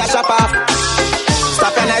your link a shop off.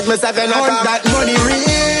 stop and night, myself and hunt that money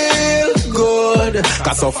real good.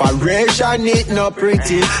 Cause operation it not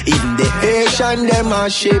pretty. Even the Haitian them are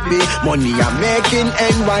shapey. Money I'm making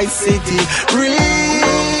NY City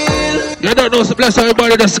real. You don't know, so bless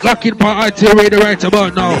everybody that's clocking for RT Radio right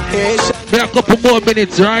about now. Be a couple more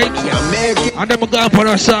minutes, right? And then we're going for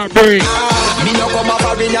a short break.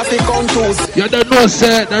 You don't know,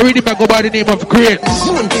 sir, the rhythm I go by the name of Great.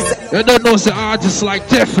 You don't know, sir, artists like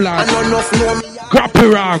Teflon, Crappy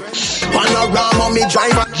Rocks,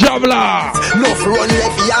 Javla,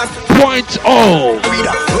 Point O.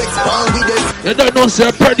 You don't know,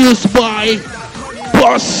 sir, produced by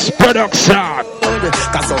Boss Production.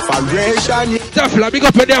 Teflon, big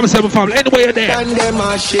up your damn seven family. Anyway you're there.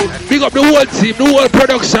 Big up the whole team, the whole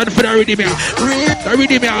production for the rhythm here. The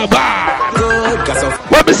rhythm here,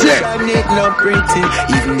 what me say?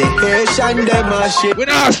 We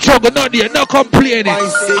not struggle, not there, not complaining.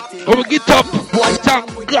 When we get up,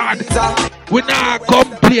 thank God. We not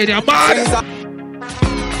complaining, man.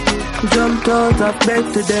 Jumped out of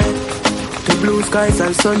bed today to blue skies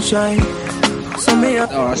and sunshine. So me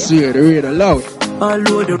I swear, the radio loud.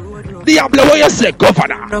 All over the Diablo, what you say,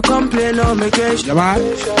 governor? No complain on my cash. Yeah, man.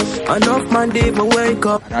 Enough man, they will wake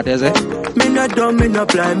up. That is it. Me not dumb, me not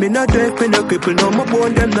blind, me not deaf, me not cripple. No more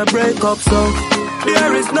bone, them not break up. So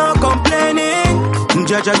there is no complaining.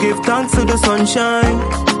 Judge, I give thanks to the sunshine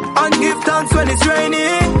and give thanks when it's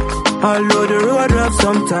raining. All over the road rough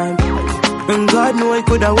sometime. And God know it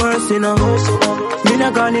could have worse, you know. Me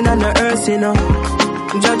not gone in on the earth, you know.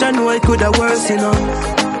 Judge, I know it could have worse, you know.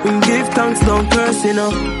 And give thanks, don't curse, you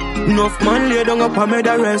know. Enough man lay down up and made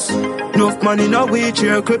a rest. Enough man in a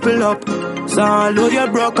wheelchair cripple up. So although you're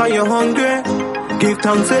broke and you're hungry, give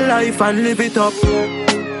thanks to life and live it up.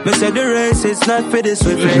 Me say the race is not for the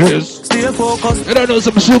swift. Stay focused. I don't know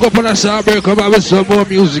some sugar up on a short break. Come out with some more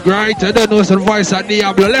music, right? I don't know some voice at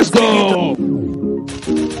Diablo. Let's go.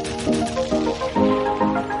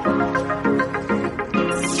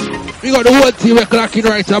 We got the whole team we're clocking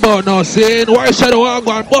right about now, saying, why should I go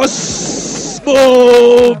on bus?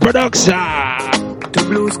 Boom production. To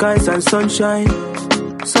blue skies and sunshine.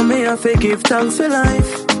 So me have to give thanks for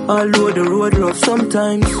life. All over the road rough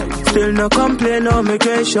sometimes. Still no complain or me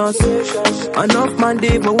gracious. Enough man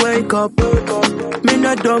they will wake up. Me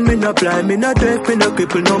not dumb, me not blind, me not deaf, me not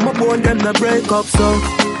cripple. No more bone, them not break up. So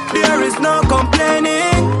there is no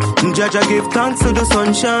complaining. Judge, I give thanks to the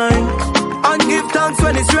sunshine and give thanks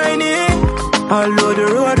when it's raining. All over the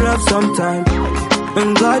road rough sometimes.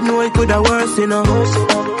 And God know it could have worse, you know.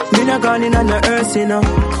 Me not gone in on the earth, you know.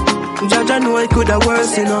 Judge, I know it could have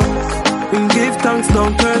worse, you know. And give thanks,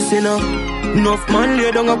 don't curse, you know. Enough man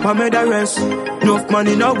lay down up and made a rest. Enough man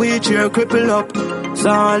in a wheelchair cripple up. So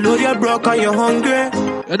although you're broke and you're hungry,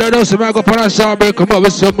 you don't know, so I go for a short break. Come up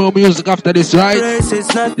with some more music after this, right?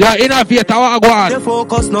 Yeah, innovate, I want. The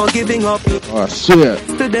focus, no giving up. Oh, swear.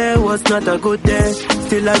 Today was not a good day.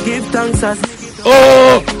 Still I give thanks as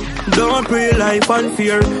don't pray life and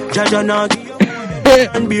fear. Judge and not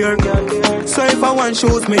and beer. So if I want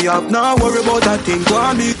shows me up, now worry about that thing. Go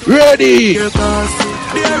on be ready.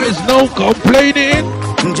 There is no complaining.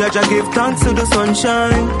 Judge, I give thanks to the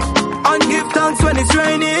sunshine and give thanks when it's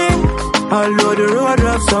raining. All over the road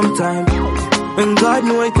rough sometime. And God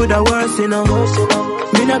know it could have worse, you know.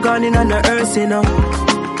 Me not gone in on the earth, you know.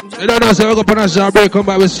 You don't know, so we're going to put on a short break, come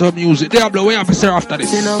back with some music. Diablo, what you have to say after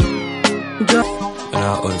this? You know. And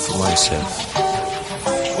I own for myself.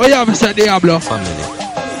 What you have to say, Diablo? Family.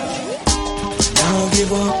 Don't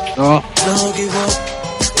give up. No. Don't give up.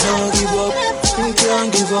 Don't give up. You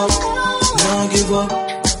can't give up. Don't give up.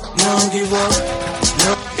 Don't give up.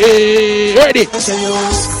 No. Hey, ready?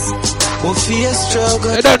 We'll face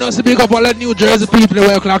struggle. You don't know, so big up all the New Jersey people who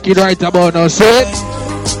are clocking right about now, say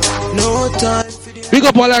no time. Big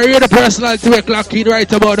up all the radio personality who are clocking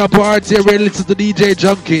right about now, party and listen to DJ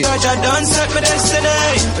Djjunky.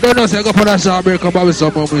 I don't know, so I go for that short break, come back with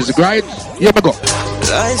some more music, right? Here we go.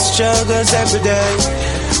 Life struggles every day,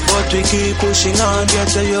 but we keep pushing on, get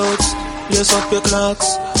the youths. Lace up your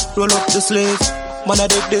clocks, roll up the sleeves. Man, I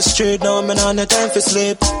dig this street now, man, on the time for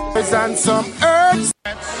sleep. And some herbs.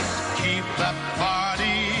 Keep that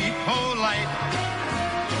party polite.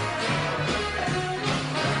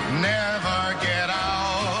 Never get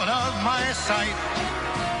out of my sight.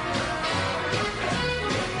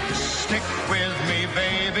 Stick with me,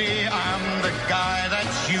 baby. I'm the guy that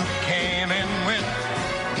you came in with.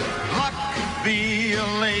 Luck be a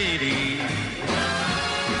lady.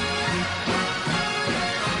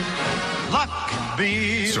 Luck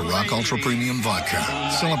be Ciroc Ultra Premium Vodka.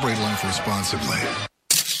 Celebrate life responsibly.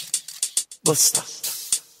 Buster.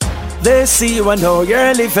 They see you and how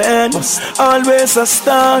you're living. Always a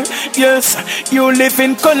star. Yes, you live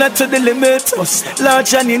in color to the limit.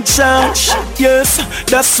 Large and in charge. Yes,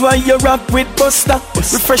 that's why you rock with Buster.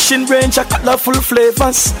 Refreshing range of colorful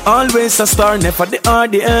flavors. Always a star, never the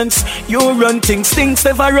audience. You run things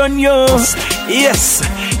never run you. Yes,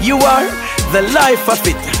 you are the life of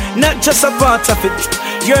it, not just a part of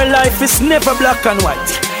it. Your life is never black and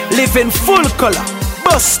white. Live in full color.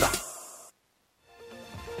 Buster.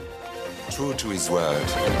 True to his word,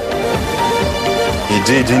 he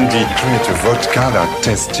did indeed create a vodka that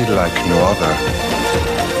tasted like no other.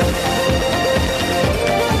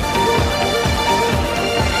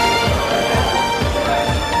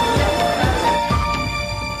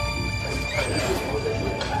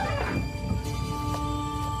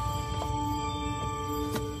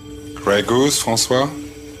 Grey Goose, François?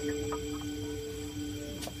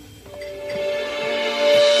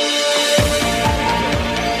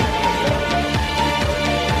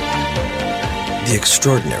 The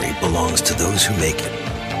extraordinary belongs to those who make it.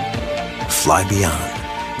 Fly beyond.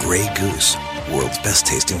 Grey Goose, world's best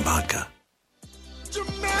tasting vodka.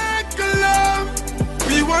 Jamaica love,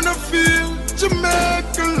 we wanna feel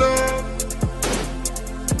Jamaica love.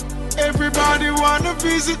 Everybody wanna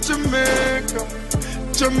visit Jamaica.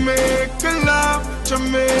 Jamaica love,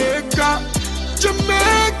 Jamaica.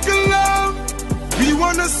 Jamaica love, we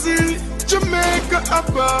wanna see Jamaica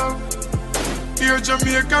above. Here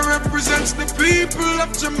Jamaica represents the people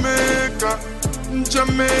of Jamaica.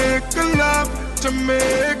 Jamaica love,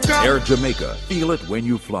 Jamaica. Air Jamaica, feel it when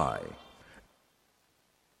you fly.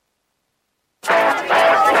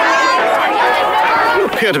 You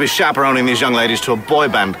appear to be chaperoning these young ladies to a boy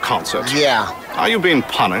band concert. Yeah. Are you being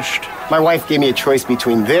punished? My wife gave me a choice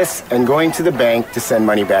between this and going to the bank to send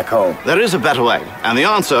money back home. There is a better way, and the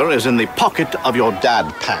answer is in the pocket of your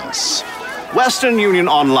dad pants. Western Union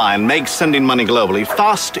Online makes sending money globally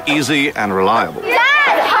fast, easy, and reliable.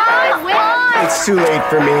 Dad, it's too late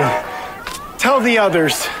for me. Tell the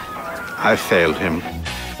others. I failed him.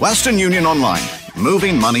 Western Union Online,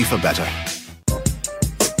 moving money for better.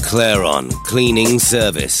 Claron Cleaning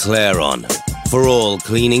Service. Claron. For all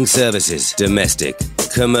cleaning services, domestic,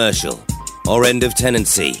 commercial, or end of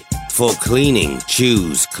tenancy. For cleaning,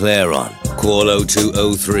 choose Claron. Call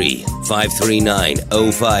 0203 539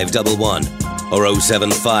 0511 or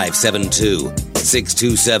 07572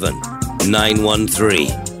 627 913.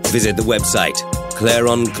 Visit the website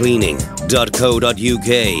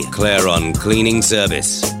claroncleaning.co.uk. Claron Cleaning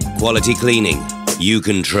Service. Quality cleaning you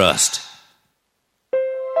can trust.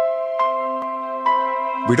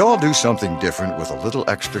 We'd all do something different with a little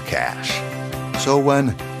extra cash. So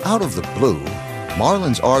when, out of the blue,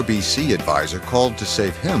 Marlon's RBC advisor called to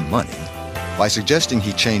save him money by suggesting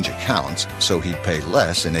he change accounts so he'd pay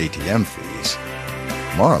less in ATM fees,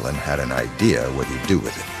 Marlon had an idea what he'd do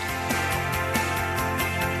with it.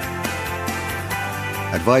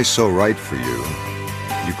 Advice so right for you,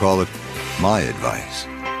 you call it my advice.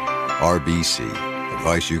 RBC,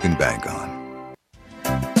 advice you can bank on.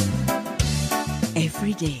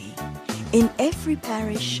 Every day, in every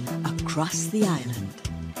parish across the island,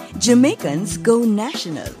 Jamaicans go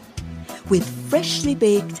national with freshly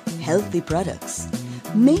baked, healthy products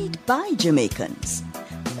made by Jamaicans.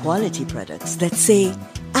 Quality products that say,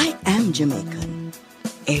 I am Jamaican.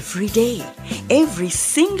 Every day, every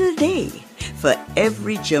single day, for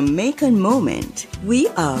every Jamaican moment, we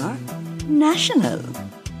are national.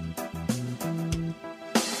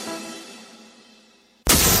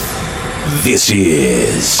 This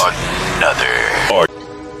is another.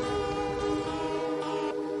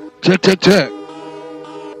 Check.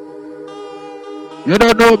 You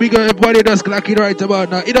don't know, big everybody that's clocking right about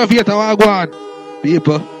now. Innovator, wagwan.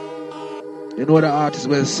 People, you know the artists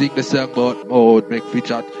will sing the song about mode, make free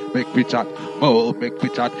chat, mode, make free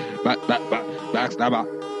chat, backstabber.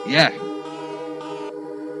 Yeah.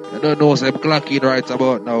 You don't know, so I'm clocking right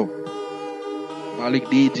about now. Malik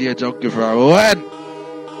Djjunky from when?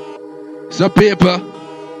 So people,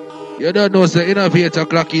 you don't know, so Innovator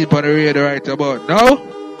clocking on the radio right about now.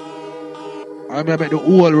 I'm gonna make the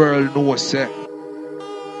whole world know, say,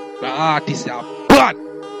 the artists are bad.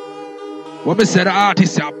 What me say, the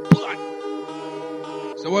artists are bad.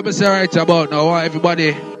 So what me say right about now, I want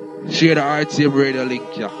everybody share the RTM radio link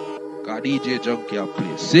here. Cause Djjunky here,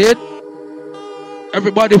 please. See it?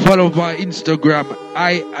 Everybody follow my Instagram.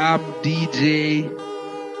 I am Djjunky.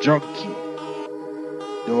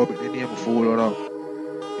 Don't make the name fool now.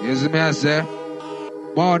 You see me I say? I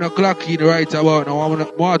want to clock in right about now. I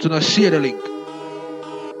want to share the link.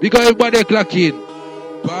 Because everybody clock in.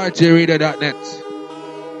 PartyRadio.net.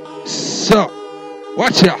 So,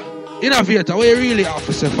 watch ya. Innovator, what you really have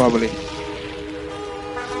to say, family?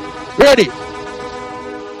 Ready?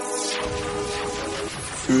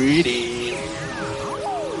 Ready.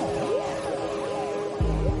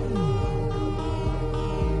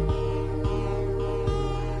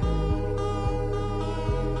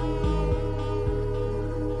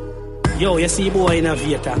 Yo, you see boy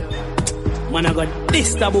Innovator. Man, I got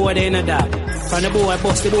this the boy there in a dog. From the boy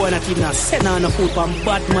bust the boy in a team now. Send on the foot from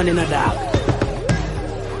bad man in a dog.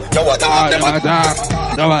 Yo, what are them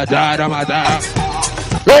attack?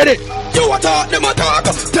 Ready? Yo, what are them attack?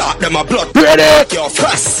 Talk them a blood. Ready? Your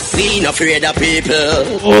press. We ain't afraid of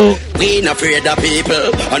people. We ain't afraid of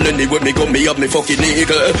people. And anyway, me go me up me fucking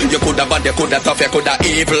eagle. You coulda bad, you coulda tough, you coulda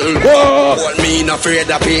evil. Well, me ain't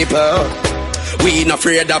afraid of people. We ain't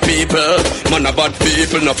afraid of people. Man a bad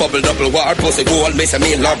people, no fubble double war. Pussy gold, me say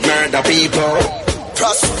me love murder people.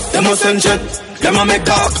 Trust, them a send jet, them a make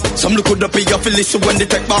talk. Some look coulda pay your listen when they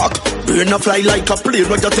take back. Brain a fly like a plane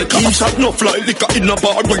when you take off. Shot no fly like a in a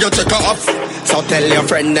bar when you take off. So tell your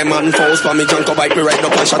friend them and force for me junk a bite me right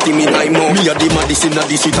up and shot him in my mouth. Me a the maddest in the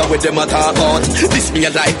street with them a talk out. This me a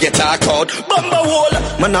life get talk out. Bamba wall,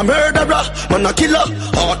 man a murderer, man a killer.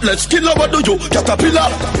 Heartless killer, what do you? Caterpillar.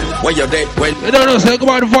 When you're dead, when you don't know, say come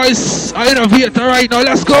on, voice. I Innovator right now,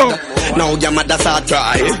 let's go. Now your mother start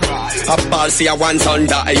try. A ball see a one son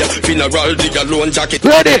die. Funeral dig a lone jacket.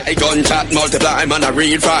 Ready? A gunshot multiply, man a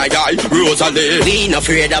real fry guy. Rosalie. We ain't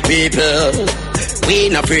afraid of people. We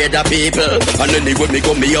ain't afraid of people. And then they would me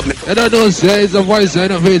go me up. You don't know, say it's a voice of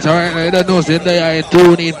Innovator right now. You don't know, say they are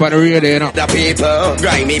tuning in for the radio, you know. The people,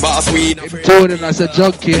 grimy boss, we tuning in as a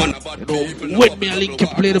junkie. You know, with me a link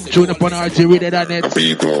and play them tune up on RTRadio.net.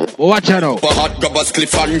 People. Watch out now. But hot grabbers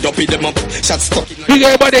cliff and dopey them up. Shots stuck. Big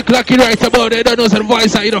everybody clocking right about it. You don't know, some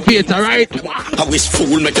voice of Innovator, right? I wish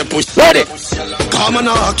fool make a push. Ready? Come on,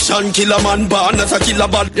 action, kill a man, born as a killer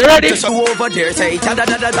bad. You ready? So over there, say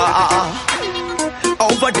da-da-da-da-da.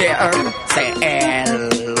 Over there, say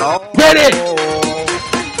hello. Ready?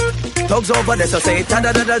 Dogs over there, so say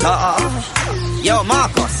da-da-da-da-da. Yo,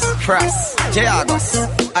 Marcus, Frost,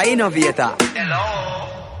 Jagos, I Innovator. Hello.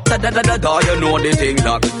 Da-da-da-da-da, you know the thing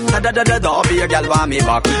that. Da-da-da-da-da, be a gal want me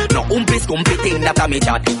back. No umpy-scumpy thing that I me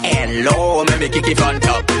chat. Hello, me kick it front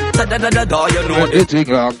up. Da-da-da-da-da, you know the thing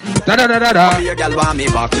that. Da-da-da-da-da, be a gal want me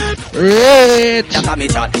back. Rich. That I me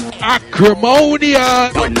chat.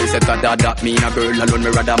 Acrimonious. When me say da-da-da, me a girl alone, me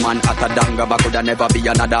rather man at a danga, but coulda never be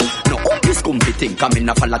another. No umpy-scumpy thing, come in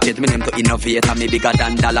a falla change me name to Innovator, me bigger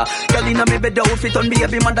than dollar. Girl inna me bed outfit on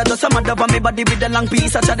baby mother, just a mother for me body with a long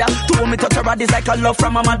piece of cheddar. Two me touch her body like a love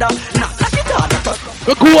from a mother. Nah, like it hard.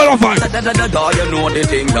 The cool of it. Da-da-da-da-da, you know the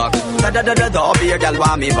thing that. Da-da-da-da-da, be a girl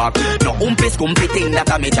want me back. No umpy-scumpy thing that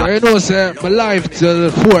I me chat. You know, sir, my life till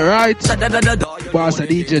 4, right? Da-da-da-da-da. Boss a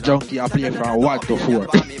Djjunky, I play from 1 to 4.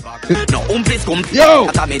 No umpy-scumpy. Yo!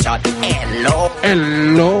 That I me chat. Hello.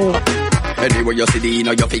 Hello. Anyway, you see the you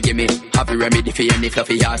know you forgive me. Happy remedy for any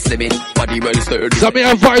fluffy ass slimming. Body well sturdy. So me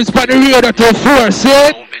have vibes by the radio to 4,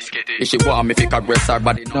 see? If she want me, pick a breast her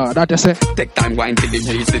body. No, that is it. Take time, wine till it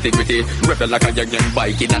reach the integrity. Rebel like a young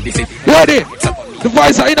bike in the city. Ready? The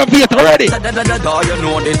voice of Innovator, ready? Da-da-da-da-da, you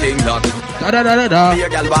know the thing that. Da-da-da-da-da. Be a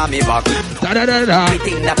girl want me back. Da-da-da-da-da. The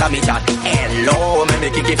thing that I me chat. Hello, me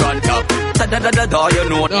kick it front up. Da-da-da-da-da, you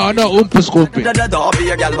know. No, umpy-scumpy. Da-da-da-da, be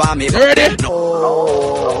a girl want me back. You ready?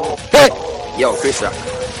 No. Hey. Yo, Chris Rock,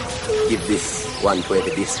 give this 120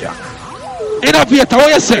 this track. Innovator, what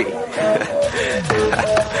you say?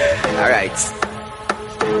 Alright.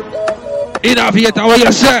 Innovator, what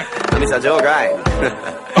you say? Mr. Joe Grind.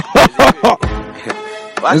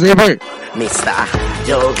 What? Is it for? Mr.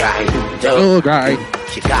 Joe Grind. Joe Grind.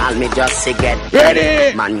 She called me just to get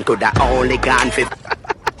ready. Man could have only gone 50.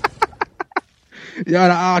 You're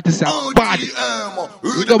the artist are bad.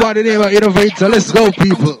 You go by the name of Innovator. Let's go,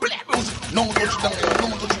 people.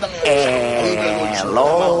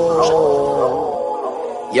 Hello.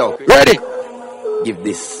 Yo. Ready? Give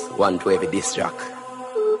this 120 this track.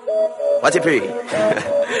 What's it pre?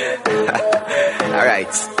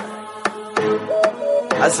 Alright.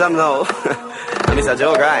 As some know, Mr.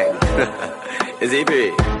 Joe Grind. Is he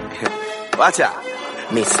pre? Watch out.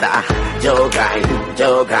 Mr. Joe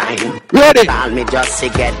Grind. Ready? Call me just to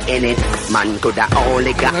get in it. Man coulda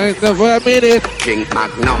only got for a minute. Drink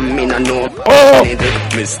Magnum, me no know. Oh.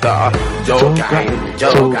 Mr. Joe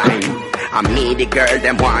Grind. I me the girl,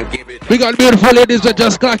 them want give it. We got beautiful ladies that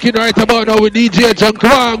just clocking right about now with DJ Djjunky.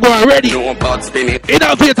 Come on, go on, ready? No about spin it.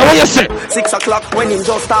 Innovator, what you say? 6 o'clock when him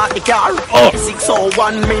just start the car. Oh.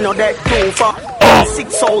 6:01, me no dead too far.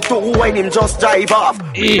 6:02 when him just drive off.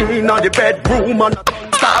 In the bedroom and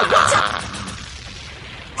start.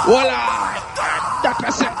 Voila! That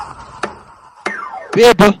was it.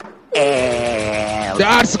 People. The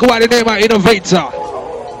artist go by the name of Innovator.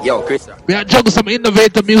 Yo, Chris. We are juggling some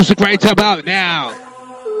innovator music right about now.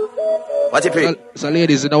 What's it pre? So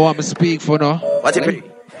ladies, you know what I'm speak for now? What's it pre?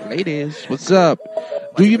 Ladies, what's up?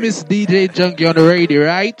 Do you miss DJ Djjunky on the radio,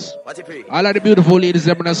 right? What's it pre? All of the beautiful ladies,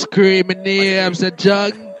 I'm gonna scream my name, say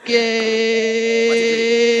Djjunky.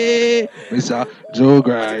 Mr. Joe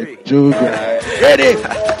Grind. Ready?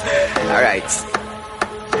 Alright.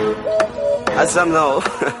 As some know,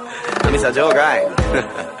 Mr. Joe Grind.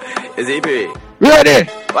 Is he pre? Ready?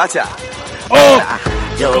 Watch out. Oh!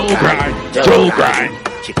 Joe Grind.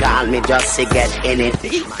 She called me just to get in it.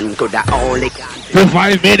 Man coulda only for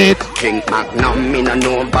 5 minutes. Drink Magnum, me no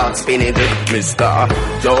know about spinning. Mr.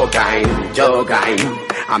 Joe Grind.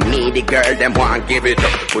 And me the girl, them want give it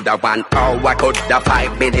up. Coulda 1 hour, coulda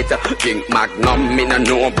 5 minutes. Drink Magnum, me no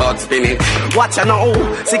know about spinning. Watch ya now,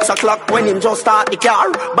 6 o'clock when him just start the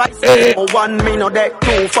car. By 1 me no dead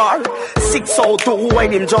too far. 6:02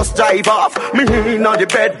 when him just drive off. Me in the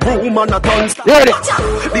bedroom on a turn.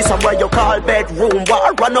 This is what you call bedroom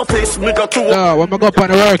war. Run off this me go to. No, when I go up on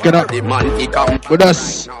the work, you know. The man he come with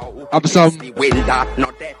us. Have some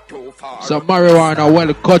marijuana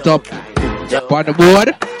well cut up on the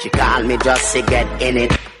board. She called me just to get in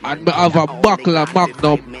it. And I have a buckle of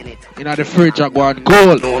Magnum in the fridge and go and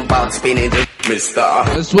gold. Mister.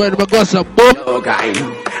 That's when I got some book.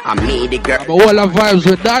 I'm me the girl. I'm all the vibes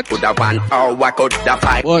with that. Coulda 1 hour, coulda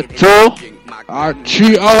 5. But 2 or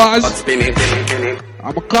 3 hours.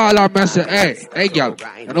 I'm going to call her and say, hey girl,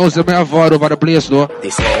 you know some have fun over the place though.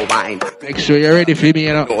 This whole wine. Make sure you're ready for me,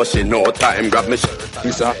 you know. No, she no time, grab me shirt.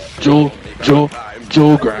 Mr.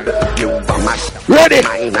 Joe Grind. You are my ready?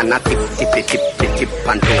 Mine and a tip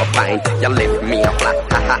onto a pint. You left me a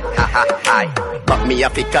flat, ha. But me a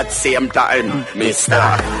pick at same time.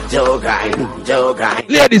 Mr. Joe Grind.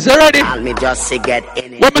 Ladies, you ready? Call me just to get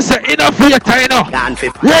in it. What me say, enough for your time now.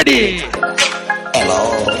 Ready?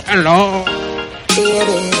 Hello.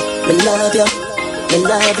 Baby, me love you, baby,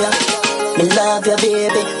 me love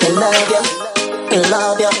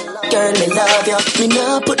you, girl, me love you. Me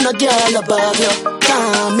no put no girl above you.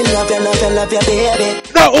 Me love you, baby.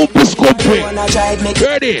 No, Umpis Company.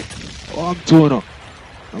 Ready? Oh, I'm torn up.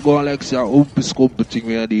 I'm going like say Umpis Company thing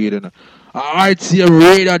we are doing. Alright, see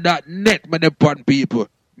radio.net, man, upon people.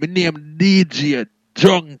 My name DJ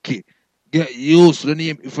Djjunky. Get used to the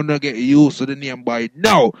name if you don't get used to the name by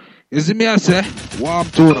now. You see me I say? Warm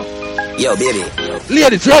tune up. Yo, baby.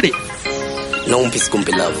 Ladies, ready? No Umpis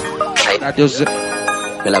Company love. That just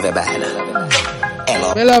me love you bad.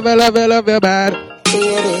 Hello. Me love you bad.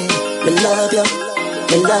 Baby, me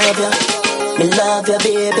love you,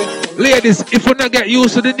 baby. Ladies, if you don't get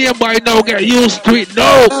used to the name by now, get used to it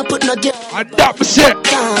now. And that me say.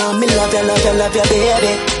 Me love you,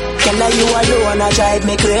 baby. Girl, you alone, I drive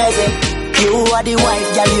me crazy. You are the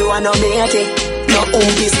wife, girl, you are no matey. No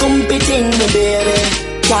Umpis Company thing, me baby.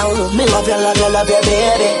 Girl, me love you,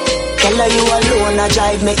 baby. Girl, you alone, I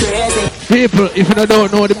drive me crazy. People, if you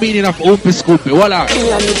don't know the meaning of Umpis Company, hold on.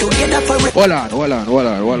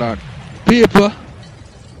 People,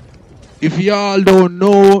 if y'all don't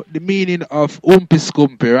know the meaning of Umpis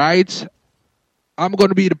Company, right? I'm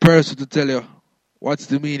gonna be the person to tell you what's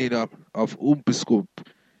the meaning of Umpis Company.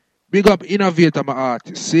 Big up Innovator, my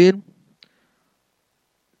artist. See?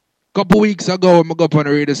 Couple weeks ago, I go up on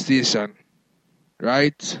a radio station,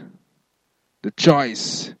 right? The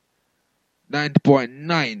Choice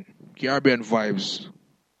 90.9 Caribbean Vibes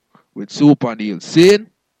with Super Neil. See?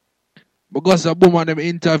 Because a boom on them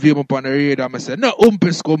interview me on the radio, I said, no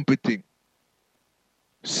Umpis Company thing.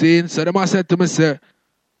 See? So they said to me, say,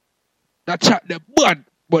 that chat them bad,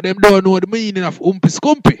 but them don't know the meaning of Umpis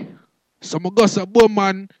Company. So I go a boom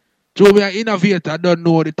man. So we are innovator, don't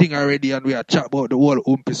know the thing already, and we are chat about the whole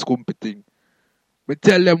Umpis Company thing. We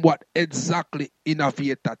tell them what exactly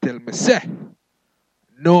innovator tell me. Say,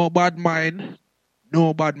 no bad mind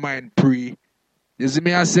pre. You see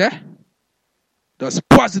me I say? There's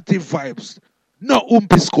positive vibes. No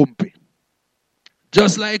Umpis Company.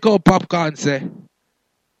 Just like how Popcorn say,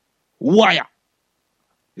 wire.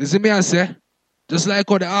 You see me I say? Just like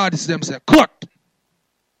how the artists them say, cut.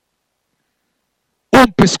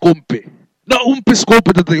 Umpis Company. No Umpis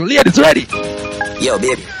Company to thing. Ladies, ready? Yo,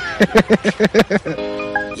 baby.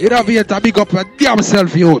 You don't be to big up your damn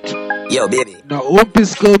self, youth. Yo, baby. No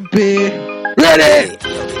Umpis Company. Ready?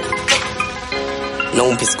 No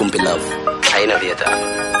Umpis Company love. I innovator.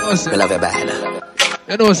 I love you bad.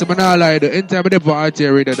 You know, so I'm not lying. Anytime I never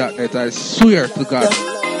RTA Radio.net, I swear to God.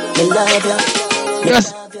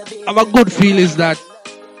 Yes, I have a good feeling is that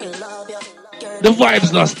The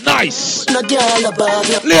vibes lost nice. No girl above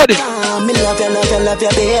you. Lady. Me love you,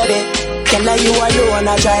 baby. Tell her you alone,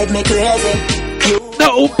 I drive me crazy.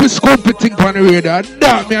 No open scoopy thing on the radar.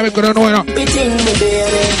 That me, I'm gonna know now. Thing me,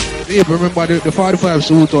 baby. Yeah, remember the 45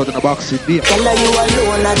 suit out in the box in there. Tell her you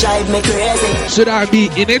alone, I drive me crazy. Should I be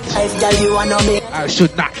in it? Girl, you wanna me. I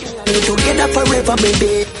should not. Together forever,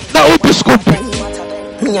 baby. No open scoopy.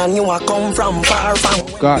 Me and you are come from far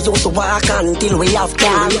from. God. We used to walk until we have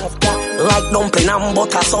car. Like dumpling and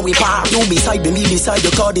butter, so we park. You beside me beside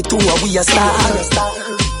you, call the two of we a star.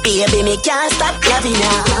 Baby, me can't stop loving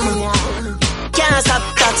you. Can't stop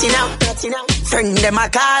touching out. Friend them a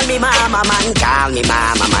call me mama man, call me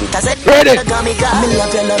mama man. Cause it ready. Me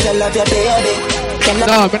love you, baby.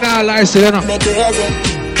 No, me not lie, say you know. Me crazy.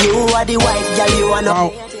 You are the wife, girl, you are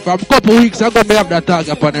no. From a couple weeks ago, me have that tag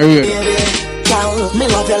up on the radio.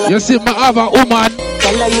 You see, me have a woman.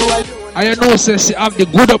 And you know, say she have the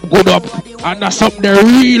good up, and that's something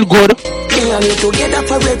real good.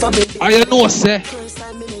 And you know, say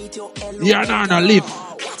you're not gonna live,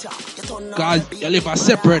 cause you live at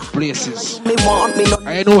separate places.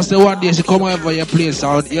 And you know, say one day she come over your place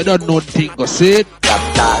and you don't know the thing, go see it.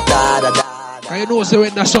 And you know, say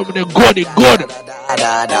when there's something good,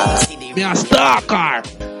 me a stalker.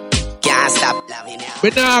 Can't stop loving you. Me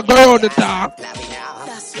nah go around the talk.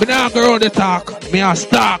 Me a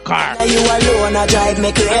stalker. You alone, I drive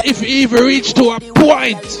me crazy. If you even reach to a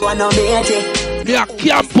point, me a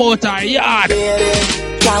camp out a yard.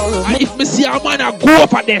 And if me see a man a go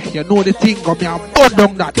over there, you know the thing, me a burn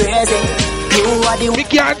down that. Me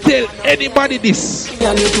can't tell anybody this.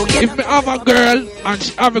 If me have a girl and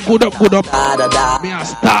she have a good up, me a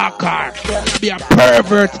stalker. Be a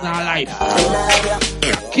pervert in her life.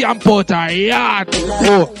 Camp out her yard.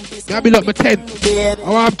 Oh, me a build up my tent. I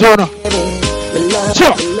want to know.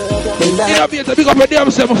 Sure. You know me to big up my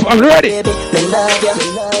damn self. I'm ready.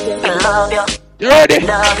 You ready?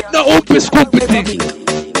 No open scoopy thing.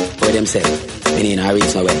 What them say? Me in a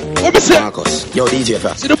reach nowhere. What me say? Marcus, yo DJ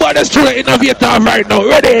first. See the boy that's truly innovator right now.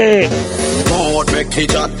 Ready? Make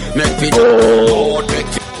it hot, make it hot,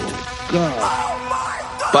 make it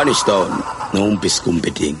Punish down. No umpy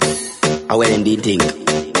scumpy thing. I well indeed think.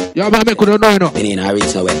 Yo man, me couldn't know, you know. Me in a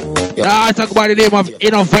reach nowhere. Nah, I talk about the name of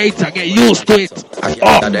innovator. Get used to it.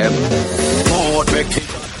 Oh.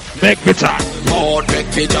 Make me chat. More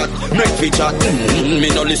make me chat. Make me chat. Me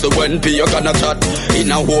no listen when you gonna chat.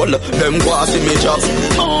 In a hole, them go see me chat.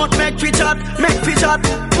 More make me chat. Make me chat.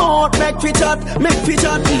 More make me chat. Make me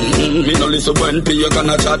chat. Me no listen when you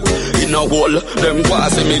gonna chat. In a hole, them go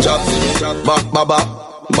see me chat. Back baba,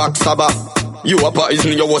 back saba. You a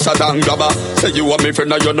poison, you was a damn grabber. Say you want me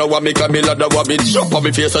friend, and you know what me can be ladder. What me jump on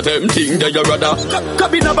me face at them thing that you rather.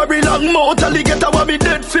 Cabin never be long mouth, alligator what me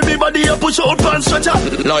dead for me body a push out pan stretcher.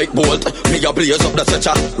 Like bolt, me a blaze up the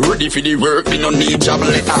stretcher. Ready for the work, me no need job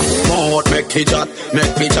letter. Mouth make me chat,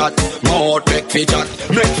 make me chat. Mouth make me chat,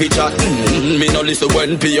 make me chat. Me no listen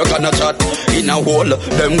when you gonna chat. In a hole,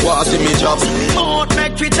 them go see me jobs. Mouth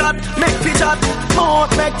make me chat, make me chat.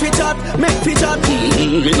 Mouth make me chat, make me chat.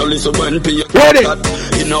 Me no listen when you ready?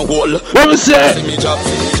 In a hole. What we say?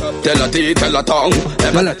 Tell a tea, tell a tongue.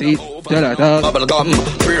 Tell a tea, tell a tongue. Bubble gum.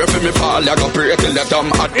 Pray for me fall, I go pray till the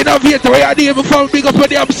dumb. Innovator, where are you even found big up on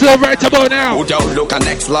the observe right about now? Who don't look at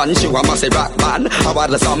next lunch, you a massive rock man. I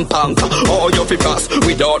want some punk. Oh, you fi pass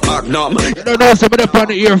without magnum. You don't know somebody up on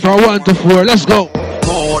the ear from 1 to 4. Let's go.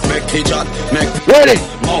 Mouth make me chat, make ready.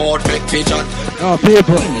 Mouth make me chat. No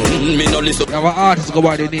people. Me no listen. You have an artist go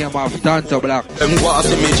by the name of Tanto Black. Them go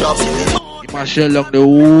see me jobs. I share along the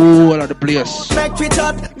whole of the place.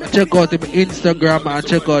 Check out him Instagram and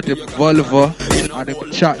check out him Volvo and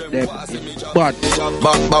him chat them. But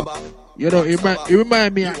you know, he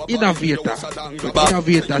remind me of Innovator.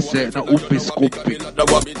 Innovator said no umpi scoopy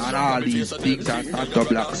and all these things and Tanto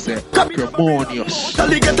Black said acrimonious. All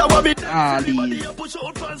these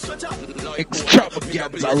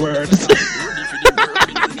extravagant words.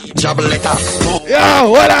 Yo,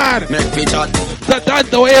 hold on. Make me chat.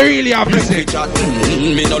 Tanto, what you really have to say?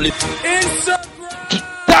 Me no lit.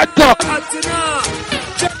 Tanto.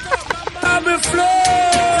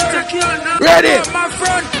 Ready.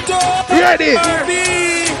 Ready.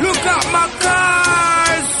 Look at my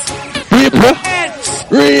cars. People.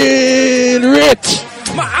 Real rich.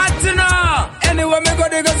 My antenna. Anyway, me go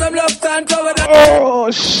there 'cause I'm love Tanto with the.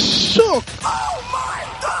 Oh, shook.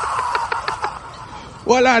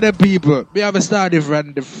 What are the people? We have started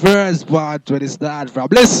from the first part where they start from.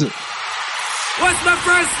 Listen. What's my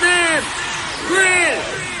first name? Real.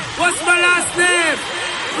 What's my last name?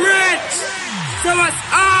 Rich. So what's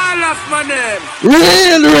all of my name?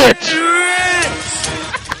 Real rich. Rich.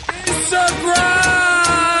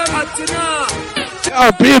 Instagram.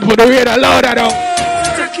 Oh, people, the radio louder now.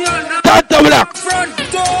 Tanta Black. Front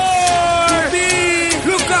door.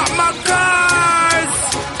 Look at my cars.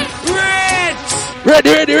 Rich.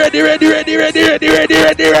 Ready.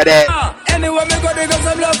 Anyway, me go to get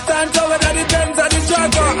some love Tanta, whether the Benz or the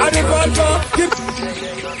Jaguar or the Volvo.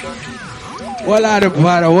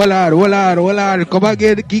 Hold on. Come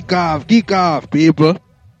again, kick off, people.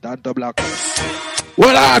 Tanta Black.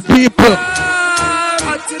 Hold on, people.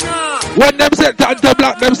 When them say Tanta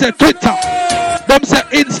Black, them say Twitter. Them say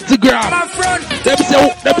Instagram. Them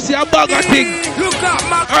say a bag of thing. Look at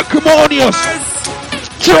my acrimonious.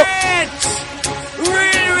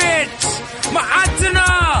 Real rich. My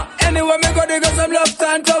antenna. Anyway, me go to get some love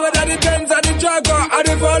Tanta, whether the Benz or the Jaguar or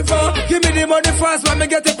the Volvo. Give me the money fast when me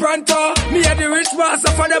get the pronto. Me and the rich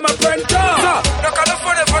master for them a pronto. So, no call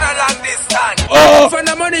for the long distance. For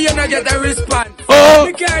the money you not get a response.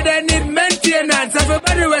 Because they need maintenance.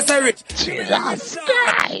 Everybody was a rich. Jesus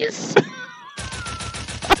Christ.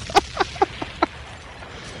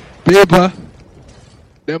 People,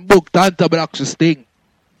 them book Tanta Black's sting.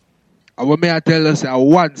 And when I tell us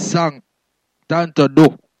one song Tanta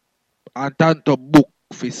do and Tanta book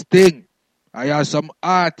for sting. I have some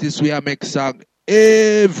artists who make song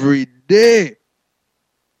every day.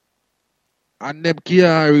 And them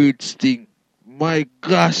can't reach sting. My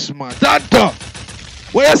gosh, man. Tanta!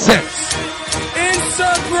 What you say?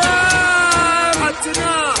 Instagram!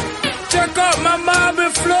 Check out my marble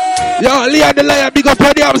floor! Yo, Leon the Lion, big up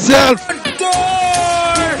on himself!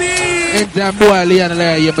 Anytime boy Leon the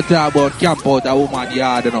Lion, you talk about camp out a woman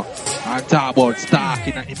yard, you know. And talk about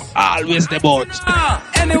stalking and him always the boat.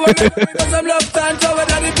 Anyway, because I'm love Tanta,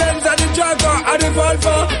 whether the Benz or the Jaguar or the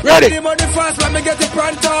Volvo. Ready? The money fast when me get the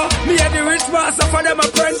pronto. Me and the rich master for them a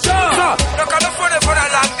pronto. So, no call for the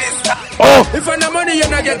long distance. If on the money you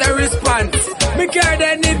not get a response. Me care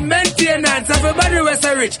they need maintenance. Everybody was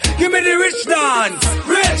a rich. Give me the rich dance.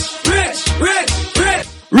 Rich. So rich.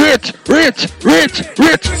 Rich.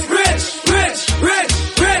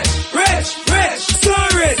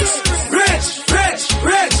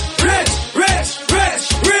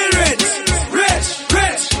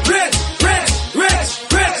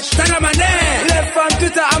 Tell my name. Left on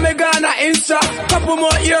Twitter, I'm a Ghana Insta. Couple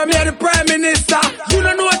more years, me and the Prime Minister. You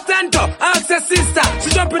don't know what Tanta, ask your sister. She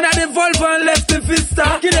jumping at the Volvo and left the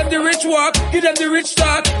Vista. Give them the rich walk, give them the rich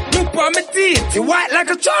talk. Look on my teeth, it white like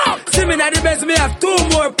a chalk. See me at the best, me have 2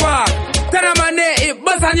 more park. Tell my name, it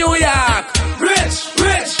buzz on New York. Rich.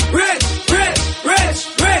 Real rich.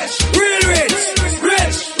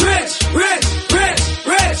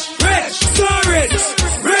 So rich.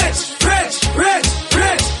 Rich.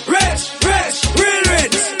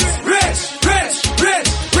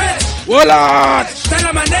 Hold on!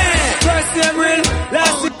 Tell my name. First name real,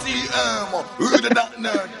 last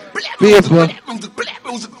People,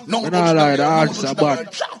 when I like the arts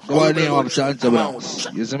about the one name of Tanta Black.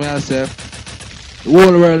 You see me I say? The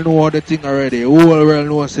whole world know the thing already. The whole world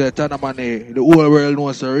knows say Tana Money. The whole world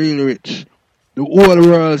knows say real rich. The whole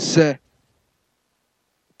world say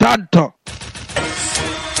Tanta.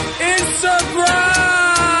 Instagram.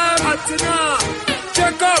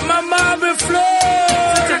 Check out my marble floor.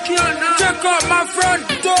 Check out my front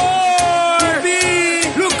door.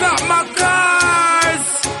 Look at my cars.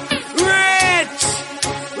 Rich.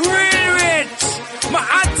 My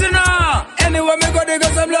antenna. Anyway, me go to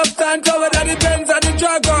get some love Tanta, whether the Benz or the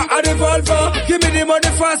Jaguar or the Volvo. Give me the money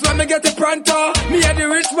fast when me get the pronto. Me and the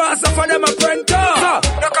rich master for them a pronto. So,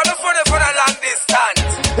 no call for the long distance.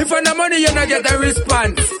 If on the money you not get a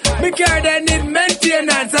response. Me care they need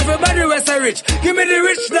maintenance. Everybody was a rich. Give me the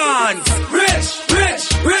rich dance. Rich.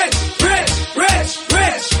 Real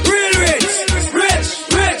rich.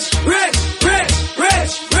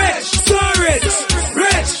 So rich.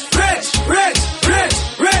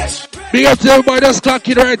 Big up to everybody that's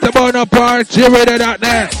clocking right about the party. Ready that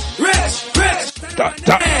there.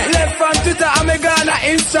 Left on Twitter, I'm a Ghana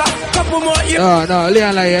Insta. Couple more years. No,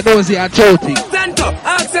 Leon, like, you know, see, I'm choking.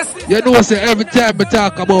 You know, say, every time we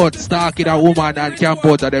talk about stalking a woman and camp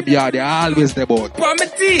out of them yard, they're always the boat. For my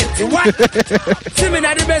teeth, what? See me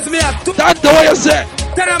now, the best me have to. That's the way you say.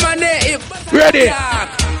 Tell my name. Ready.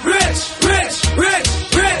 Rich. Real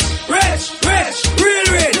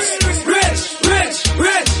rich.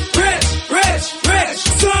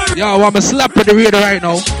 So yo, I'm a slap on the radio right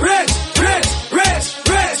now. Rich.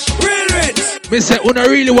 Real rich. Me say, una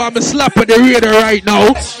really want me slap on the radio right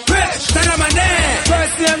now. Tell my name.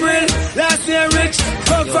 First name real, last name rich.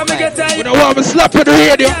 Come from me get tired. You know what, me slap on the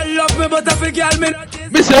radio. Girl love me, but I feel girl me not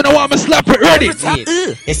Mister, I don't want me slap it. Ready?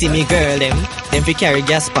 You see me girl them fi carry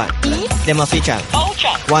gas pan. Them a feature.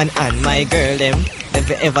 One and my girl them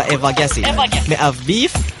fi ever gas it. Me have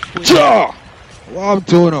beef. Sure. What I'm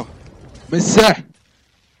doing now? Me say,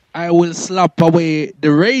 I will slap away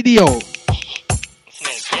the radio.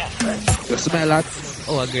 You smell that?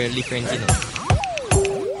 Oh, a girl different, you know.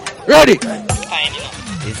 Ready?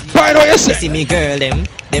 Fine, what you say? You see me girl them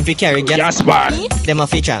fi carry gas pan. Them a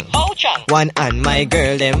feature. One and my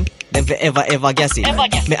girl them fi ever gas it.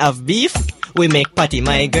 Me have beef. We make party,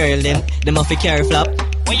 my girl them a fi carry flap.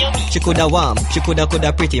 She coulda warm, she coulda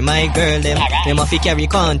pretty, my girl them a fi carry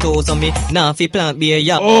contours on me, nah fi plant be a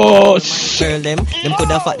yap. Oh shit. Girl them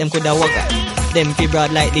coulda fat, them coulda wagga. Them fi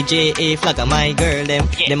broad like the JA flagger, my girl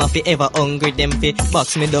them a fi ever hungry, them fi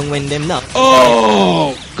box me down when them not.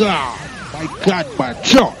 Oh God, my God, man,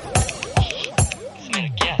 sure.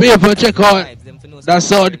 People check out that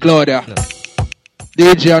SoundCloud there.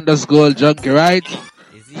 DJ_Djjunky, right?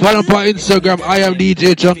 Follow me on Instagram, I am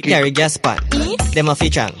DJ Djjunky. Carry gas pan. Them a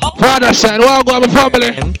feature. Father son, what go on my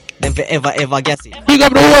family? Them fi ever gas it. Big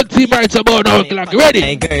up the whole team right about 9 o'clock. Ready?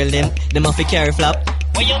 My girl them a fi carry flap.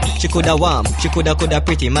 She coulda warm, she coulda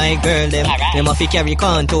pretty, my girl them a fi carry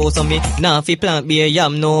contours on me, nah fi plant be a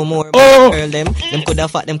yam no more. Oh. Girl them coulda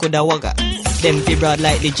fat, them coulda wagga. Them fi broad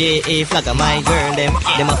like the JA flagger, my girl them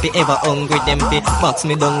a fi ever hungry, them fi box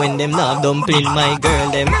me down when them not dumpling, my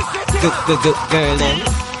girl them. Good girl them.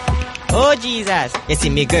 Oh Jesus, you see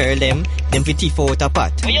me girl them fi teeth out a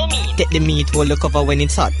pot. What you mean? Take the meat, hold the cover when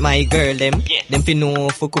it's hot, my girl them fi know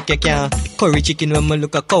for cook you can curry chicken when me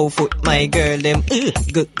look a cow foot, my girl them.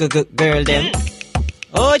 Good girl them.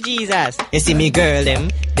 Oh Jesus, you see me girl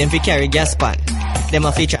them fi carry gas pan. Them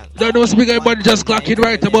a feature. Don't know speak everybody just clock it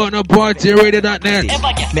right about no party radio.net.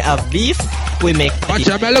 Me have beef, we make watch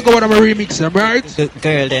out, man, look at what I'm a remix them, right? Good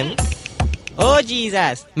girl them. Oh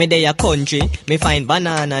Jesus, me dey a country, me find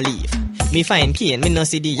banana leaf. Me find cane, me no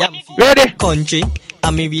see the yam. Ready? Country,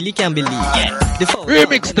 and me really can't believe. The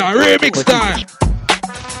remix time.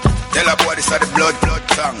 Tell a boy this is the blood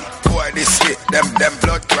tongue. Boy this shit, them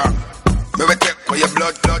blood tongue. Me we take for your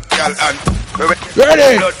blood gal and me we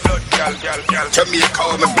ready? Blood gal. Jamaica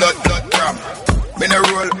with me blood tongue. Me no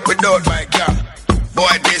roll without my gal.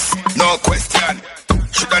 Boy this, no question.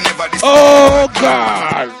 Shoulda never this. Oh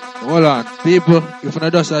God! Hold on, people. If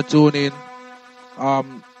you just are tuning in,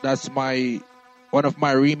 that's one of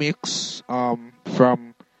my remix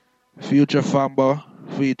from Future Famba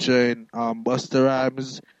featuring Busta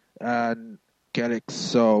Rhymes and Kelix.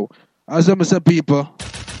 So as I say, people,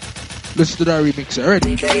 listen to that remix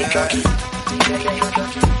already.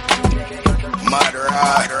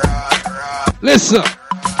 Listen.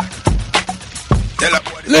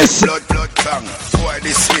 Listen. Blood tongue. Boy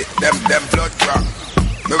this shit, them blood tongue.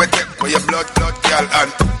 Me we take for your blood gal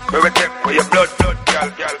and me we take for your blood gal.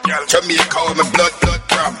 Jamaica with me blood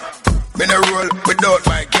from. Me no roll without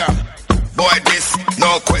my gal. Boy this,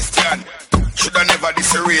 no question. Shoulda never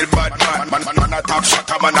this a real bad man. Man a top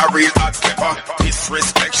shot, man a real hot stepper.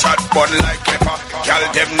 Disrespect shot bun like pepper.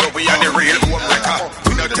 Gal them know we are the real home wrecker.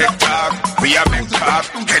 We no take talk, we a make talk.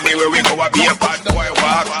 Anywhere we go, I be a bad boy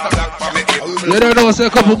walk. Black for me. You don't know, say a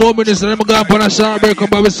couple more minutes and I'm going to go on a short break,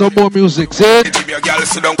 come back with some more music, see? Give me a girl,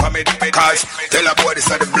 so don't come in, cause tell a boy this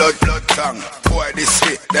is the blood tongue. Boy this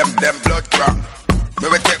shit, them blood tongue. Me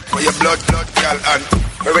we take for your blood girl and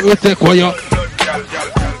me we take for your blood girl.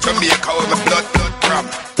 Jamaica with my blood from.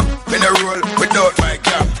 Me no roll without my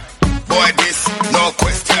girl. Boy this, no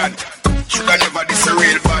question. Shoulda never this a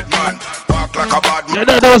real bad man. Walk like a bad man. You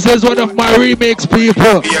don't know, says one of my remix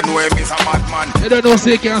people. You know him is a mad man. You don't know,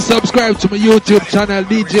 say you can subscribe to my YouTube channel,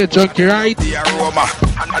 DJ Djjunky, right?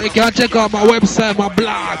 You can check out my website, my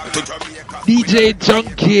blog, DJ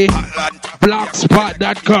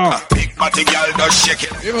Djjunky.blogspot.com.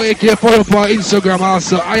 You know, you can follow me on Instagram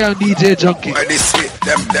also. I am DJ Djjunky.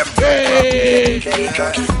 Hey!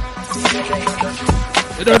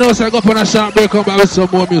 You don't know, so I go up on a short break, come back with some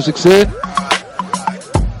more music, see?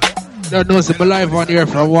 You don't know, so I'm live on here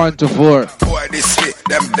from 1 to 4.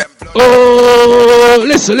 Oh,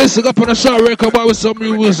 listen, go up on a short break, come back with some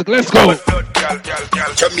new music. Let's go.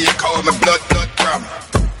 Jamaica with my blood from.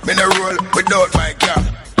 Me no roll without my gal.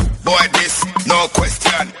 Boy this, no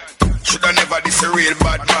question. Shoulda never this a real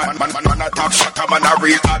bad man. Man a top shot, man a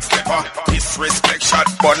real hot stepper. Disrespect shot,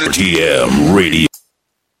 bundle. TM Radio.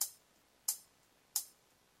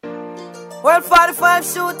 Well, 45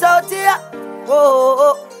 shootout here.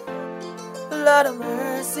 Whoa, Lord of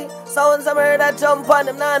mercy. Sounds of murder jump on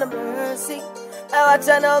them, not a mercy. I watch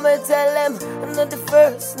and now me tell them I'm not the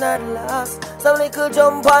first, not the last. Some little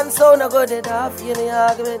jump on, so no go dead off in the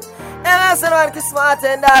argument. And that's one Kiss Smart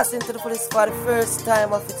and dancing to the police for the first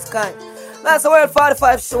time of its kind. That's the World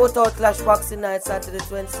 45 Shootout Clash Boxing Night, Saturday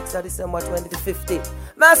 26th of December 2015.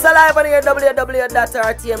 Master live on here,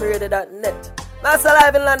 www.rtmradio.net. Master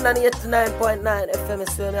live in London, 89.9 FM,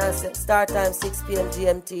 start time 6 p.m.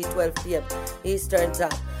 GMT, 12 p.m. Eastern time.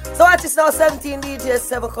 So watch this now, 17 DJs,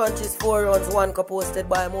 7 countries, 4 rounds, 1 cup hosted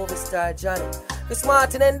by movie star Johnny. Chris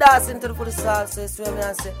Martin and dancing to the full salsa, so me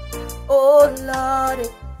and say, oh Lord,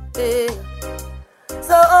 hey.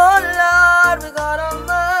 So oh Lord, we gonna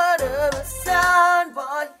murder a sound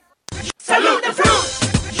boy. Salute the fruit!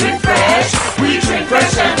 Drink fresh, we drink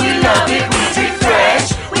fresh and we love it. We drink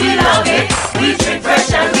fresh, we love it. We drink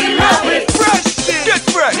fresh and we love it. Fresh, get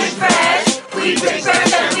fresh. Drink fresh, we drink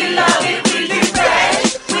fresh and we love it. We drink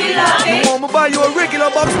fresh, we love it. You want me to buy you a regular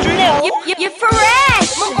box drink? No, you're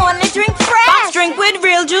fresh. We only drink fresh. Box drink with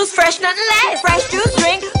real juice, fresh, nothing less. Fresh juice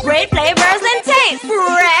drink, great flavors and taste.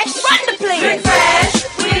 Fresh, run the place. Drink fresh,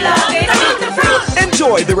 we love it. Salute the fruit.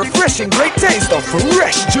 Enjoy the refreshing great taste of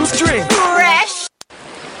fresh juice drink. Fresh.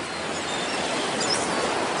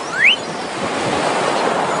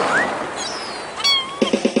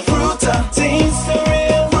 Fruta, taste the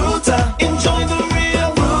real Fruta. Enjoy the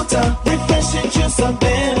real Fruta. Refreshing juice up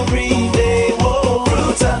every day. Whoa,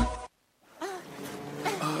 Fruta.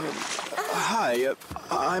 Hi,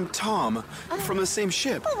 I'm Tom, from the same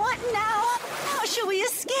ship. What now? How shall we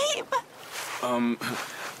escape? I'm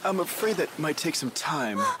afraid that might take some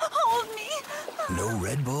time. Hold me. No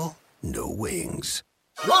Red Bull, no wings.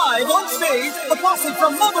 Live on stage, a posse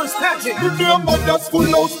from Mother's Pageant. Remember that's full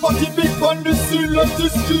house party, big on the seal of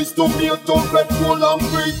this cheese, tomato, Red Bull and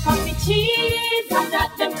green. Party cheese, and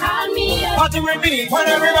that them call me. Party with me, when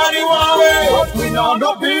everybody want it. But we know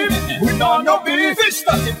no beef, we know no beef. Fish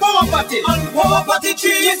party, power party, and power party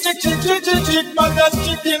cheese. Chick, mother's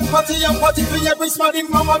chicken party, and party for every smarting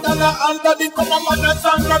mama, dana, and daddy, come on, mother's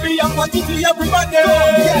and grabby, and party for everybody.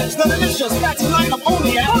 Yes, the delicious party lineup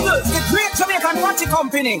only at Mother's, the great Jamaican party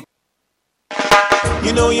company.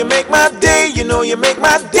 You know you make my day, you know you make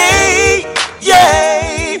my day,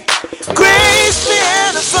 yay! Crispy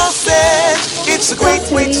and a sausage, it's a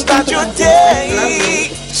great way to start your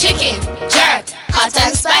day. Chicken, jerk, hot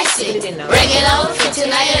and spicy, regular,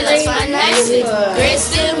 fitting iron, fun nicely. Grace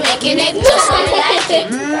still making it just when we like it.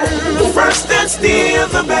 The first and still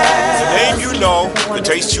the best. The name you know, the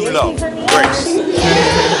taste you love. Grace.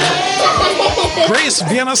 Grace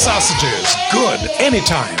Vienna sausages, good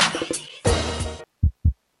anytime.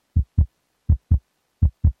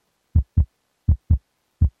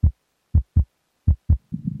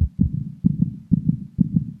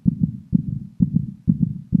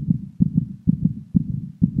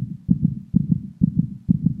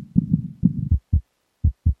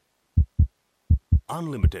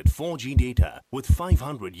 Unlimited 4G data with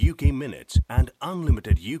 500 UK minutes and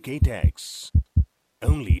unlimited UK texts.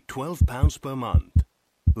 Only £12 per month.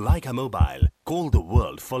 Like a mobile, call the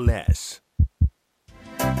world for less.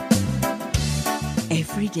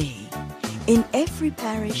 Every day, in every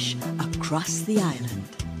parish across the island,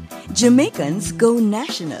 Jamaicans go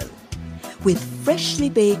national with freshly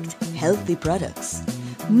baked, healthy products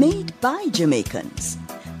made by Jamaicans.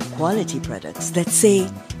 Quality products that say,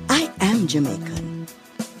 I am Jamaican.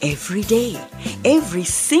 Every day, every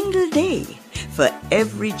single day, for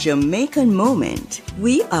every Jamaican moment,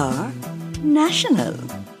 we are national.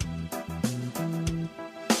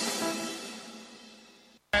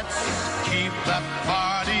 Keep that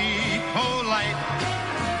party polite.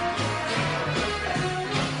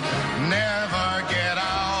 Never get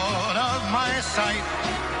out of my sight.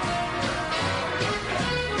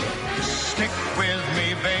 Stick with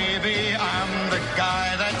me, baby. I'm the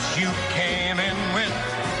guy that you came in with.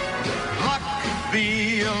 Luck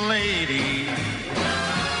be a lady.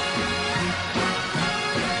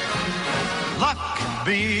 Luck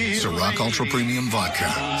be Ciroc Ultra Premium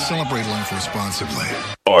Vodka. Celebrate life responsibly.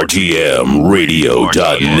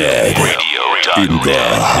 RTMRadio.net. In the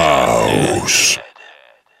house.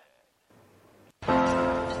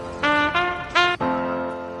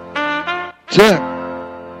 Check.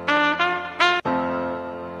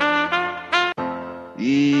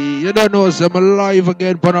 You don't know, so I'm live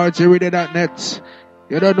again on RTMRadio.net.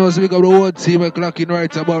 You don't know, so we got the whole team clocking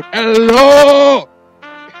right about. Hello!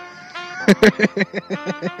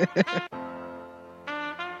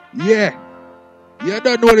 Yeah. You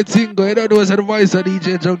don't know the thing, you don't know the voice of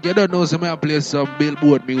DJ Djjunky. You don't know, so I play some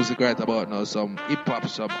Billboard music right about now. Some hip-hop,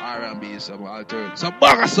 some R&B, some alternative, some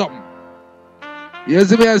bag or something. You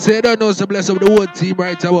see me, I say, you don't know, so bless up the whole team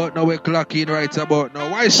right about now. We're clocking right about now.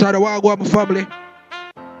 Why should I go on my family?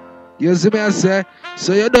 You see me I say?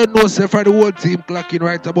 So you don't know, say, for the whole team clocking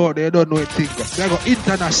right about there, you don't know a thing. They go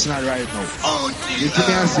international right now. You see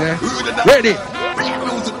me I say? Ready? Black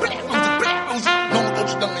music. No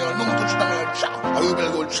touch down here. I will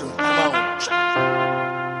go through. Come on.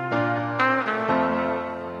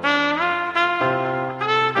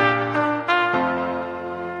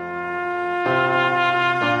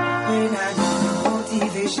 When I need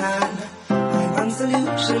motivation, my one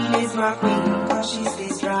solution is my queen, cause she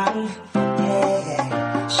stays strong.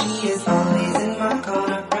 Yeah, she is always in my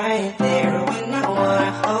corner, right there when I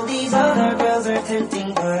want. All these other girls are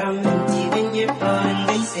tempting, but I'm empty when you're gone. And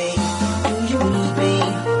they say, do you need me?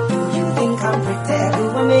 Do you think I'm pretend? Do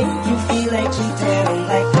I make you feel like cheating? I'm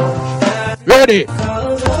like, oh, ready?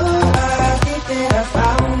 cause I think that I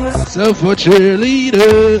found myself. Self a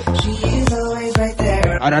cheerleader. She is always right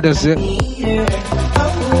there. And that's it. Oh,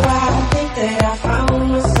 I think that I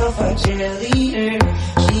found myself a cheerleader.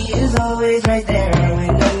 She is always right there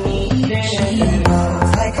when I need her. She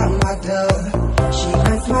knows like a model. She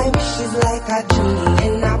grants my wishes like a genie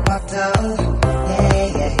in a bottle.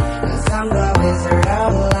 Yeah, cause I'm the wizard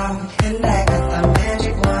of love. And I got the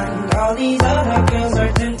magic wand. All these other girls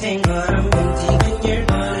are tempting, but I'm empty when you're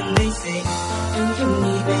gone. And they say, do you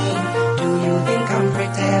need me? Do you think I'm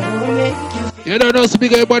pretend? Do I make you? You don't know,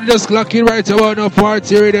 speak everybody just clocking right about now.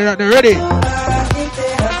 Party ready, not ready.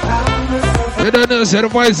 You don't know, say the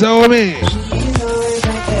voice over me.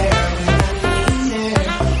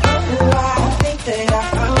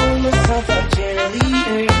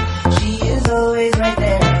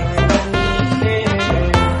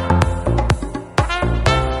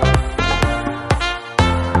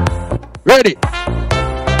 Ready?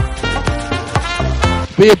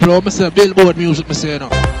 People, I say Billboard music, I say no.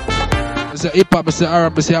 I say hip hop, I say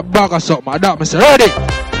R&B, I say a bag of something. I don't, I say ready?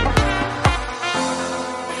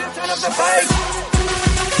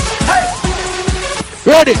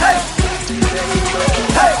 Ready?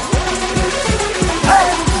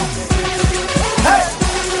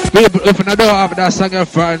 People, if I don't have that song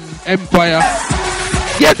from Empire,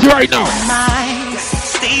 get right now. Mine,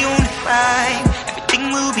 stay on the grind.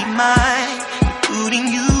 Everything will be mine, including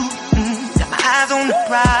you. Got my eyes on the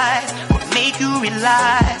prize. Will make you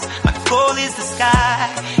realize my goal is the sky.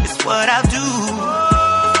 It's what I'll do.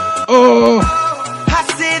 Oh. I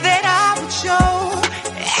say that I would show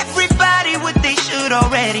everybody what they should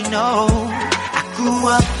already know. I grew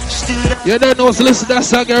up, stood up. You don't know, so listen to that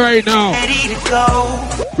song right now. Ready to go.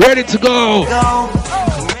 Ready to go.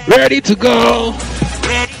 Ready to go.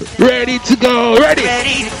 Ready to go. Ready.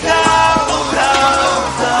 Ready to go.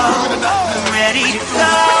 Ready to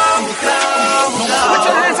go. Put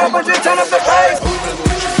your hands up and just turn up the bass.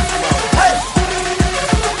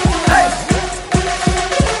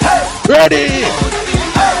 Ready.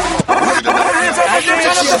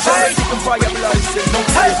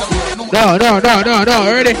 No.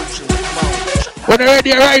 Ready. When they're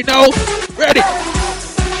ready right now. Ready.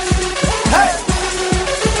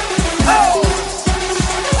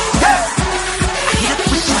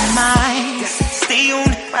 Stay on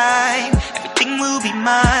the grind. Everything will be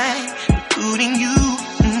mine, including you.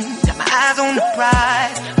 Got my eyes on the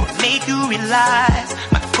prize. Will make you realize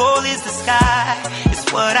my goal is the sky.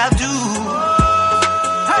 It's what I'll do.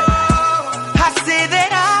 I say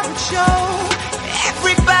that I would show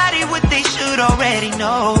everybody what they should already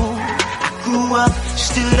know. I grew up,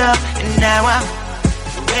 stood up, and now I'm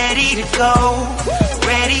ready to go.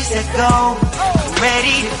 Ready, set, go.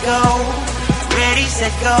 Ready to go. Ready,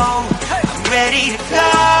 set, go. I'm ready to go.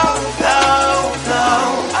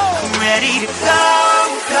 I'm ready to go.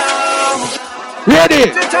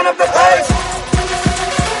 Ready. Just turn up the bass.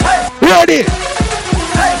 Ready.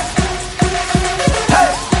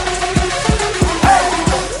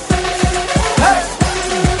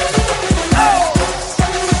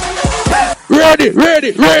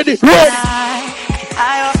 Ready.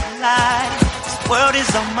 I often lie. This world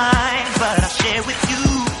is all mine, but I'll share with you.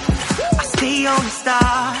 I stay on the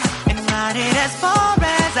star and ride it as far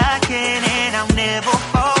as I can, and I'll never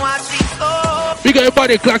fall. Watch me go. Big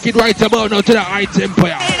everybody clocking right about now to the Heights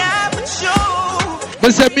Empire. And I would show. I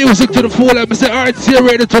say music to the fullest. I say arts here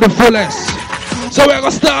ready to the fullest. So we're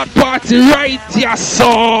gonna start party right here, so.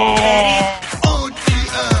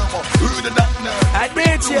 I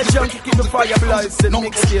made you a junkie, keep the fire blazing. No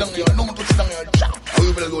touch down here, no touch down here. I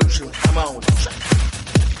will go through. Come on.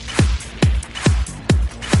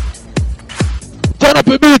 Turn up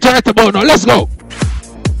the beat right about now. Let's go.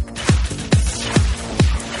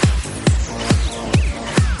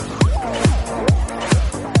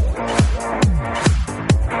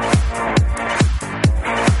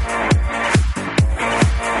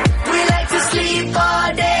 We like to sleep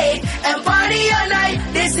all day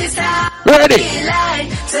Ready?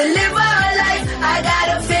 To live our life, I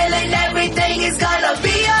got a feeling everything is gonna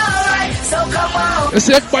be alright. So come on. Let's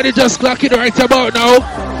everybody just clock it right about now.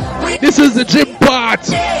 This is the gym part.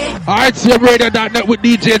 RTMRadio.net with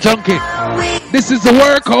DJ Djjunky. This is the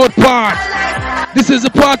workout part. This is the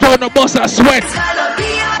part on the bus of sweat.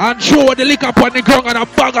 And throw the liquor up on the ground and a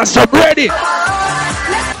bag of some. Ready?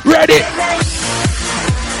 Ready?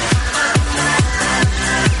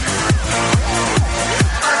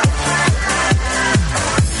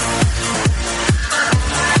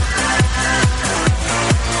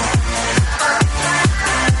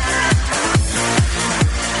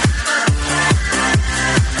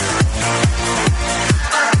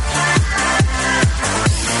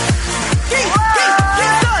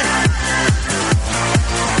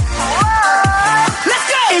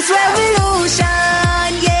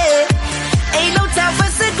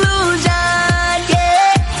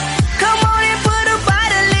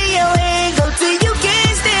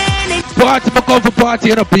 Party, I come for party,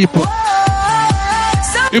 you know, people.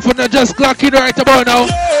 If we're not just clocking right about now.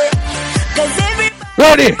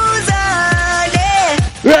 Ready?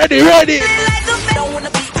 Ready, ready. Don't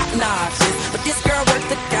wanna be obnoxious, but this girl works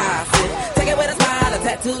the gossip. Take it with a smile, a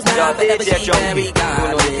tattoos now, but never she very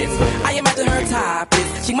godless. I imagine her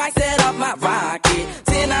topics. She might set up my rocket.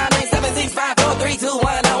 10, 9, 8, 7, 6, 5, 4, 3, 2,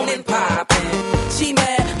 1, on and poppin'. She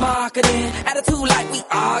mad, marketing, attitude like we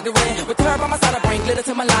arguing. With her by my side, I bring glitter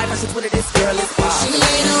to my life. I should Twitter this girl is fine. She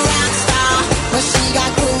ain't a rock star, but she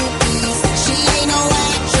got groupies. She ain't no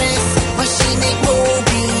actress, but she make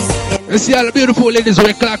movies. You see all the beautiful ladies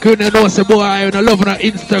when clock you know say boy, I love on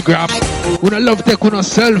Instagram. When I love take on a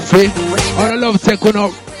selfie. I love take on a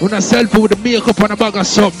selfie with the makeup and a bag of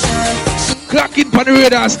something. Clocking for the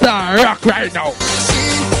radar star rock right now.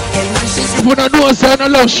 If you don't know, say I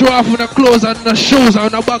love show off with the clothes and the shoes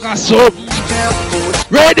and a bag of soap.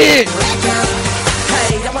 Ready?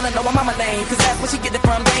 Hey, I wanna know my mama name, cause that's where she get it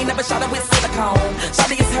from. They ain't never shot her with silicone.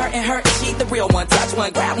 Shawty is her and her, and she the real one. Touch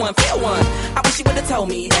one, grab one, feel one. I wish she would've told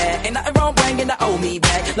me that. Ain't nothing wrong bringing the owe me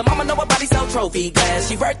back. The mama know her body sell trophy glass.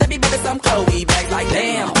 She worth every bit of some Chloe bags. Like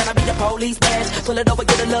damn, can I be the police badge? Pull it over,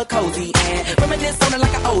 get a little cozy and reminisce on it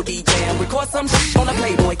like an OD jam. Record some shit on a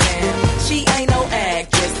Playboy cam. She ain't no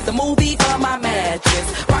actress. The movie for my mattress.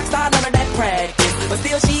 Rockstar, none of that practice, but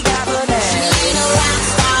still she got her name. She ain't a rock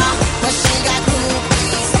star, but she got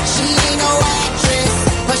groupies. She ain't no actress,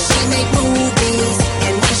 but she make movies.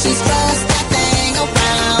 And when she's just that thing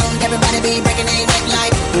around, everybody be breaking their neck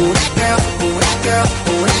like, ooh that girl, ooh that girl,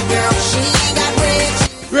 ooh that girl. She ain't got rich.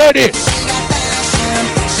 Ready? She got fashion.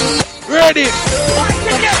 She ready?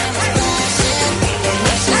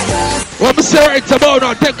 What I'm saying right about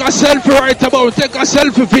now, take a selfie right about, take a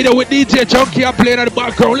selfie video with DJ Djjunky and playing in the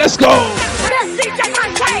background. Let's go. in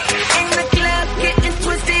the club, getting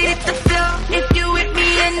twisted at the floor. If you with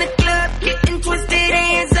me in the club, getting twisted,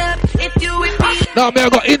 hands up. If you with me. Now, I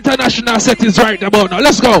got international settings right about now.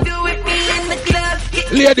 Let's go.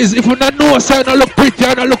 Ladies, if you don't know, say I look pretty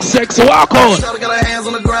and I look sexy, walk out.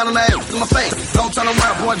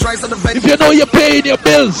 If you know you're paying your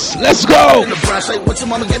bills, let's go.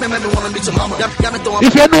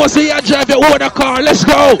 If you know, say you drive your own car, let's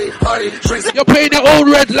go. You're paying your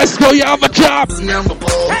own rent, let's go. You have a job.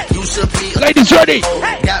 Ladies, ready?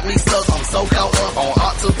 Got me stuck, I'm so caught up on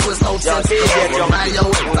octopus, no touch. Remind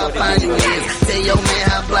yo how fine you is. Tell your man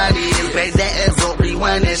how blind he is. Back that ass up,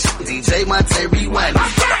 rewind that shit. DJ Monte, rewind it.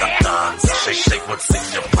 Shake what's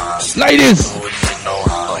in your palm. Ladies,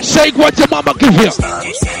 shake what your mama give you.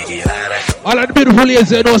 All of the beautiful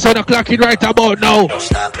ladies, you know, so they're clocking right about now.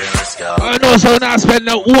 I know, so now spend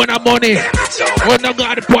no own money. When I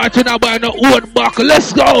got the party, now buy no own buckle.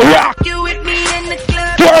 Let's go, rock. You with me in the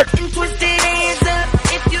club, Twerk. getting twisted, hands up.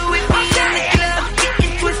 If you with me in the club,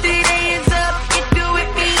 getting twisted, hands up. If you with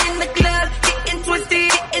me in the club, getting twisted,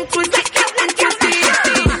 getting twisted, getting twisted.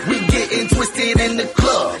 We getting twisted in the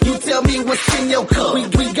club. You tell me what's in your cup.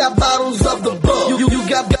 We got bottles of the bug. You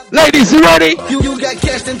got. Ladies, you ready? You got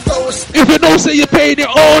cash and throw us. If you know, say you're paying your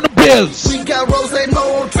own bills. We got rose and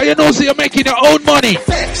no. And you know, say you're making your own money.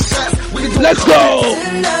 Let's go.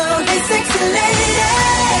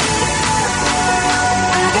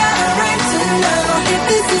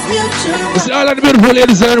 You see all of the beautiful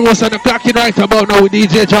ladies and what's on the clocking right about now with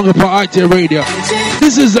DJ Djjunky for RT Radio.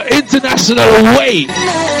 This is the international way.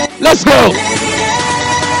 Let's go.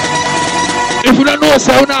 If you don't know,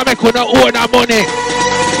 so we not make we not own our money.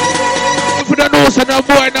 If you don't know, so no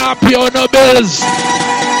boy not pay on no bills.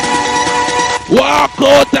 Walk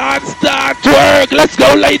out and start work. Let's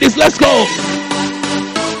go, ladies. Let's go.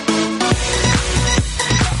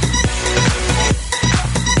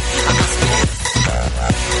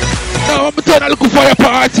 Now I'm turn a look for your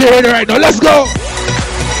party right now. Let's go.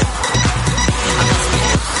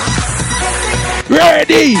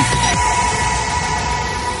 Ready.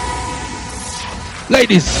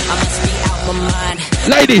 Ladies.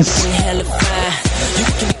 Ladies.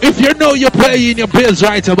 If you know you're paying your bills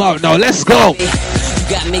right about now, let's go.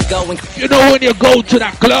 You know when you go to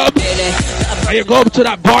that club, and you go up to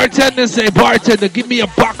that bartender and say, bartender, give me a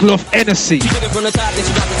bottle of Hennessy.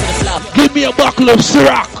 Give me a bottle of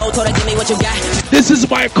Ciroc. This is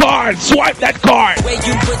my card. Swipe that card.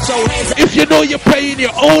 If you know you're paying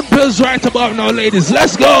your own bills right about now, ladies,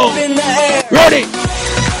 let's go. Ready?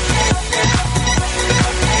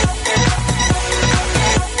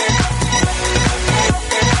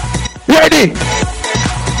 Ready?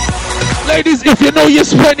 Ladies, if you know you're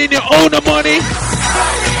spending your own money.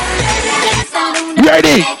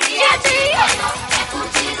 Ready?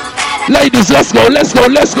 Ladies, let's go, let's go,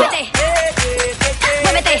 let's go.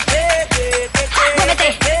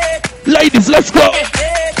 Ladies, let's go.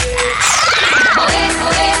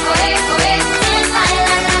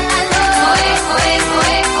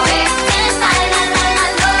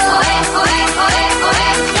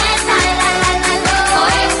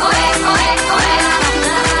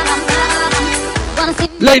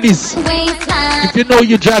 Ladies, if you know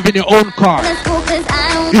you're driving your own car,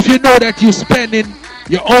 if you know that you're spending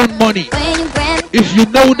your own money, if you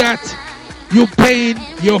know that you're paying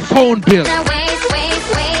your phone bill,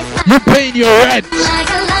 you're paying your rent,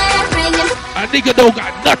 a nigga don't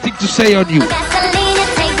got nothing to say on you.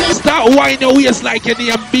 Start whining your waist like your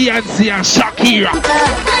name Beyonce and Shakira.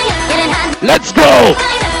 Let's go.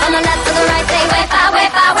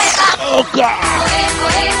 Oh God.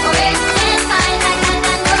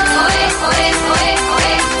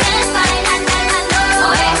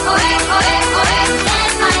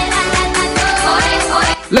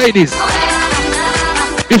 Ladies,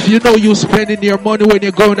 if you know you're spending your money when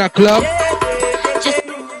you go in that club,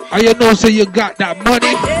 and you know so you got that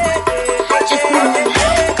money,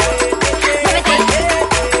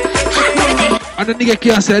 and the nigga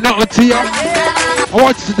can't say nothing to you, I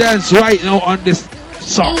want you to dance right now on this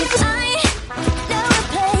song.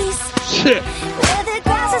 Shit.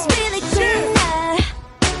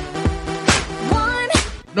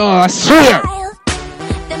 No, I swear.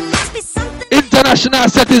 International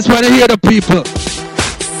settings when you hear the people.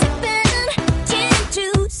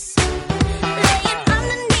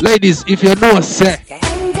 Ladies, if you know say,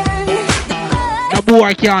 no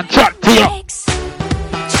boy can't chat to you.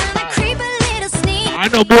 I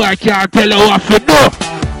know boy can't tell you what you know.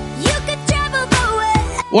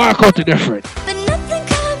 Walk out to the friend.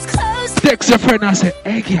 Text your friend and say,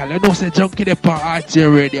 hey girl, I know say Djjunky the party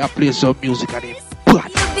ready. I play some music and it's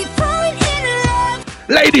bad.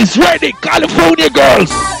 Ladies, ready, California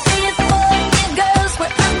girls.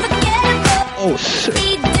 Oh shit.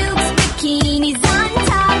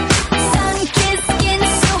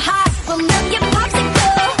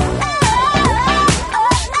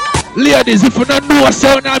 Ladies, if you don't know what's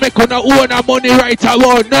on, I make on own our money right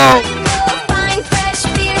about now.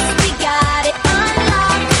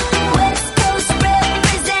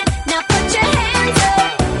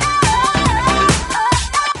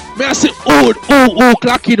 May I say, oh,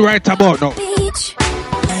 clocking right about now.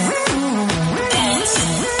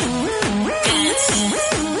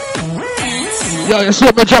 Yo, you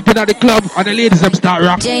saw me dropping at the club and the ladies them start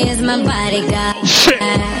rocking. Jay is my bodyguard. Shit.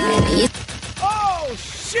 Oh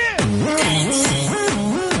shit.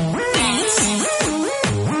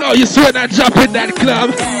 No, you saw that drop in that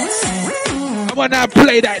club. I wanna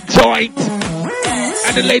play that joint.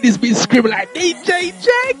 And the ladies be screaming like DJ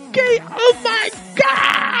Djjunky, oh my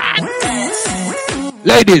God!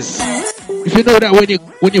 Ladies, if you know that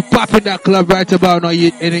when you pop in that club right about now,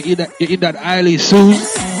 you're in that Eilish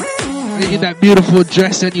shoes, you're in that beautiful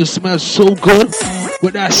dress, and you smell so good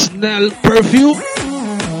with that Chanel perfume.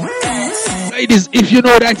 Ladies, if you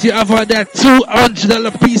know that you have on that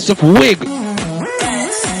 $200 piece of wig,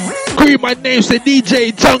 scream my name, say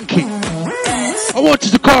DJ Djjunky. I want you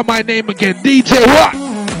to call my name again. DJ what?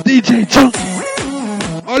 DJ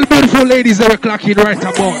Djjunky. All the beautiful ladies that are clocking right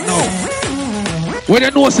about now. When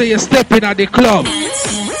you know say you're stepping at the club,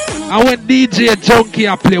 and when DJ Djjunky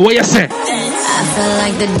I play, what you say? I feel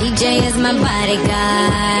like the DJ is my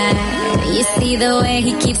bodyguard. You see the way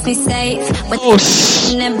he keeps me safe. With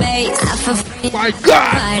the bass, I feel free. My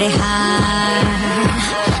God. Party hard.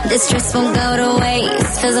 This stress won't go to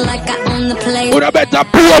waste. Feels like I own the place. What about that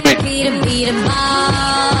poor me? Be the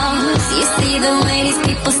boss. You see the way these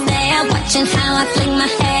people stare, watching how I fling my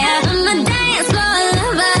hair. I'm a dance floor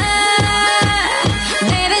lover.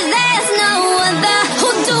 Baby, there's no other who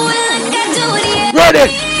do it like I do it. Yeah.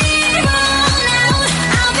 Ready?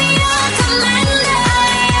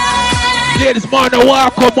 Ladies, man,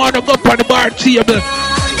 walk up, man, go up on the bar table.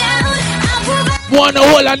 Man,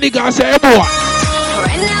 hold a nigga and say, hey, boy.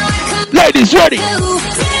 Ladies, ready?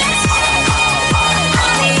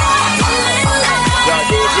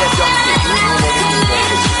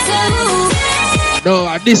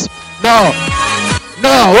 No, this, no,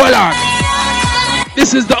 hold on.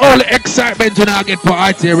 This is the only excitement you now get for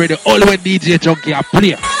RTA Radio, only when DJ Djjunky a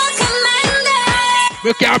play.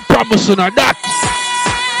 We can't promise you that.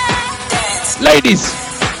 Ladies,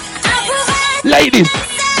 if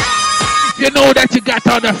you know that you got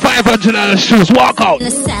on the $500 shoes, walk out.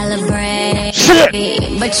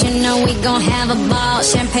 Shit. But you know we gon' have a ball.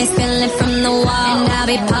 Champagne spilling from the wall, and I'll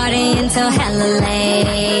be partying till hella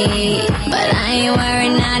late. But I ain't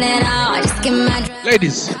worried, not at all. Just get my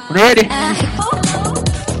ladies, you ready? Is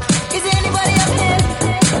there anybody up here?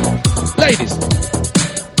 Ladies,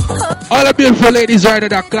 all the beautiful ladies right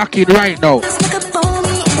there clocking right now.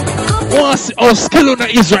 Want to see how skill on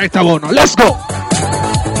is right about now. Let's go.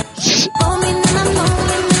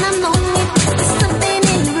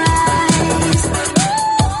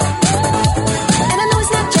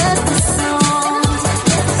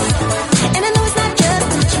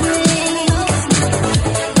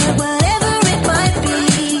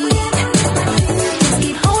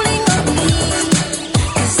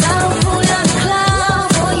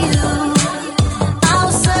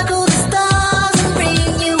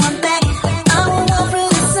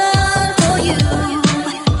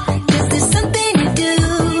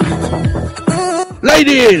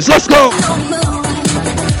 Ladies, let's go.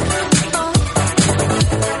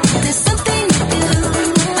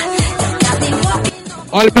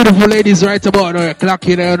 All the beautiful ladies right about now,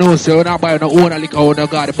 clocking there, you know, so we're not buying no own liquor, we don't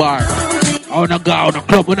got the bar. I wanna go on the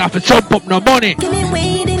club, we don't have to jump up no money.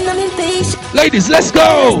 Ladies, let's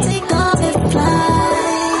go.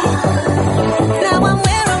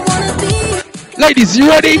 Ladies, you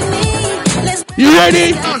ready? You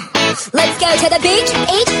ready? Let's go to the beach,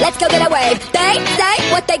 eat, let's go get away. They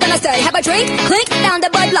say what they gonna say. Have a drink, clink, down the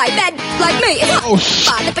Bud Light. Bad like me, it's hot.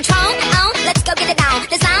 By the Patron, let's go get it down.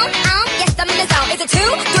 The sound, yes, I'm in the zone. Is it 2,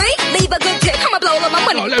 3? Leave a good tip, I'ma blow all my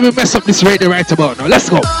money. Oh, let me mess up this radio right about now. Let's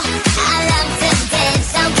go.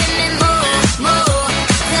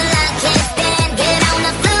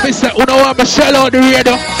 Mr. Uno, I'm a shell out the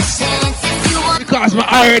radio. Because my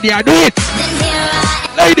already I do it.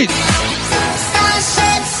 Ladies.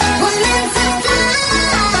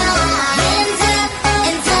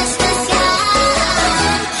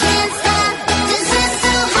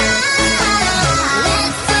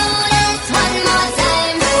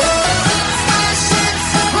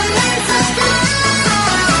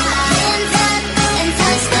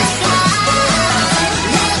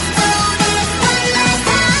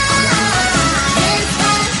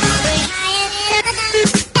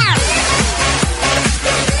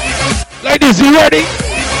 Ladies, you ready?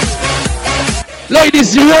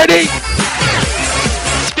 Ladies, you ready?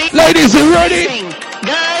 Ladies, you ready?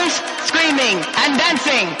 Girls screaming and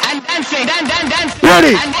dancing and dancing and dancing.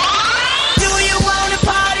 Ready? Do you wanna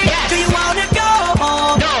party? Yes. Do you wanna go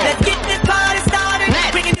home? No. Let's get this party started.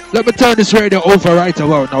 Let me turn this radio over right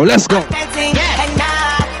about now. Let's go. Dancing and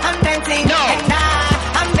I'm dancing. No. And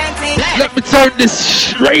I'm dancing. Let me turn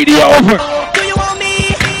this radio over. Do you want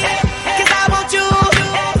me? 'Cause I want you.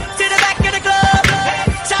 To the back of the club.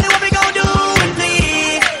 Show me what we gon' do. And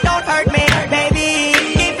please don't hurt me, baby.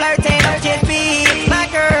 Keep flirting, just be my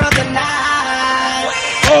girl tonight.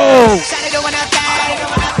 Oh. Shawty going outside.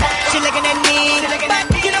 She looking at me.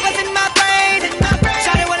 But you know what's in my brain?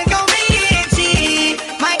 Shawty wanna go me and she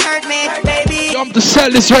might hurt me, baby. I'm to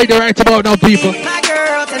sell this radio right about now, people. My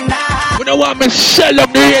girl tonight. You know what? I'm shell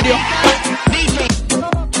up the radio.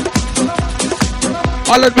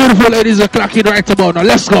 All the beautiful ladies are clocking right about now.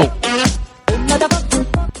 Let's go.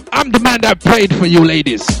 I'm the man that played for you,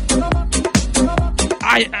 ladies.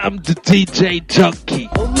 I am the DJ Djjunky.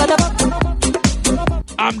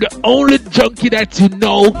 I'm the only junkie that you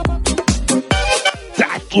know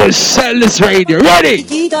that will sell this radio. Ready?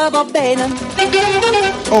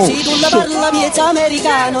 Oh, shit.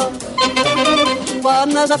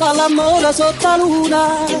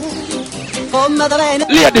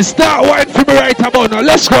 Ladies, start wine for me right about now.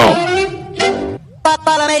 Let's go.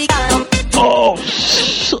 Oh,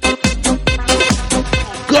 shit.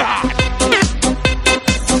 God.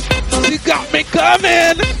 You got me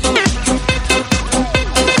coming.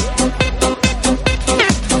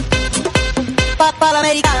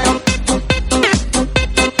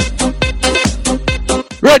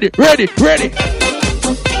 Ready, ready, ready.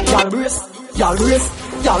 Y'all brace, y'all brace,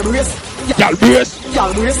 y'all brace, y'all brace,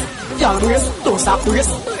 y'all brace, y'all brace. Don't stop brace,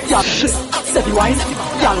 y'all brace. Steady wine,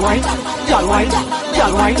 y'all wine, y'all wine,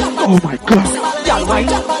 y'all wine. Oh my God. Y'all wine,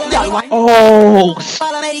 y'all wine. Oh.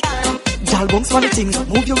 Y'all bounce for the things,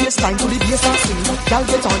 move your waistline to the bass and swing. Y'all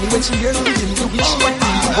get on it when she hears the rhythm, you wish she went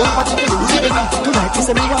me. Won't watch it to lose it. Tonight we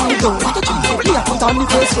say me want it down. Me a put on the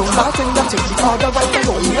first round, bartender take the order right and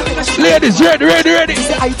roll. Ladies, ready.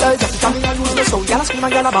 Say I tell Jackie, come in and lose the soul. Y'all scream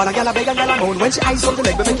and y'all ball and y'all beg and y'all moan. When she ice up the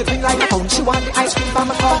leg, we make it ring like a phone. She want the ice cream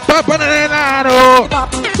from a car. Papa Nanano.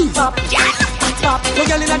 Pop, pop, pop. No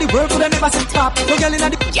girl inna the world could never say pop. No girl inna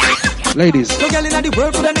the ladies. No girl inna the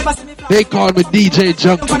world could never see me. They call me DJ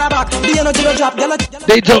Djjunky.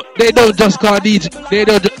 They don't just call DJ.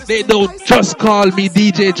 They don't just call me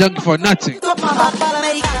DJ Djjunky for nothing.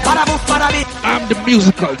 I'm the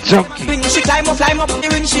musical junkie. She climb up the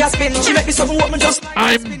ring, she a spin. She make me something what me just.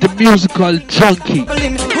 I'm the musical junkie.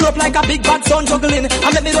 Pull up like a big bad son juggling.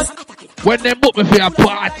 And let me just. When they book me for a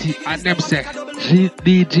party and them say,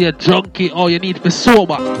 DJ Djjunky, all you need for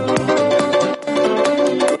sober.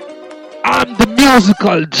 I'm the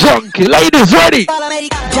musical junkie. Ladies, ready?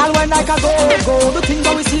 Girl, when like a go, the thing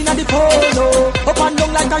that we seen at the polo. Up and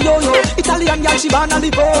down like a yo-yo. Italian girl, she born on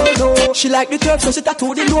the polo. She like the Turks, so she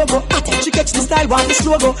tattoo the logo. I think she catch the style, want the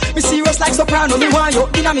slogan. Me serious like soprano, me want yo.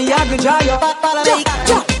 Inna me yard, me dry yo.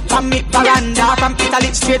 From me veranda, from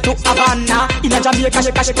Italy straight to Havana. Inna Jamaica,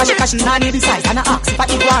 cash, nah need the size. And I ask if I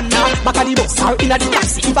iguana. Back at the bus, or inna the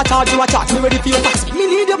taxi. If I charge you a charge, me ready for your taxi. Me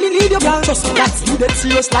need you, girl. Trust me, that's you. Dead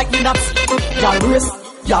serious like me naps. Y'all race.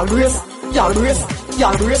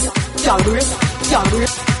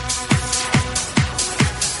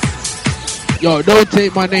 Yo, don't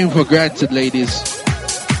take my name for granted, ladies.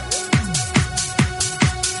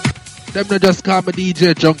 Them not just call me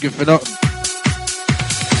DJ Djjunky for nothing.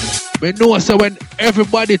 But know so when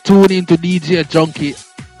everybody tune into DJ Djjunky,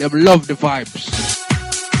 them love the vibes.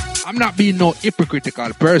 I'm not being no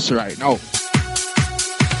hypocritical person right now.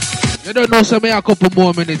 You don't know, so me a couple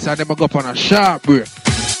more minutes and then I go up on a sharp break.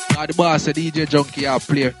 Now the boss said DJ Djjunky I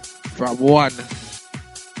play from 1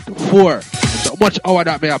 to 4. So much hour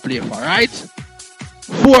that me I play for, right?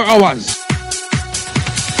 4 hours.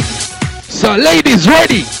 So ladies,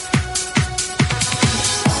 ready?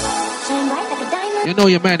 You know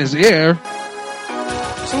your man is here.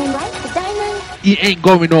 He ain't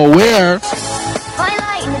going nowhere.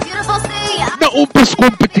 No umpus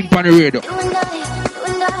competing on the radio.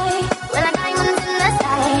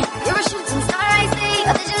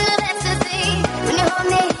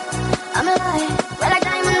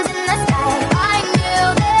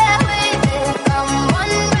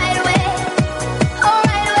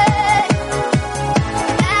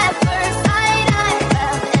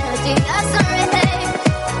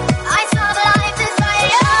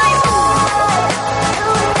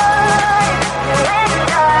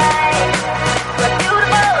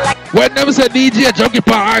 When them say DJ Djjunky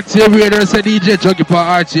for RTM radio, say DJ Djjunky for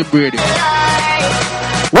RTM radio.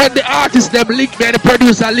 When the artist them link me and the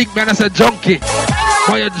producer link me and I say Djjunky,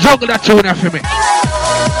 for you juggle that tune for me.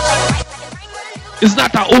 It's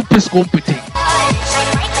not a umpis competing.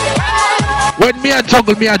 When me a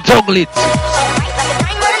juggle it.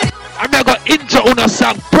 I'm not gonna intro on a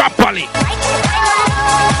song properly.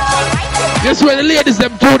 This way the ladies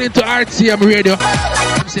them tune into RTM radio.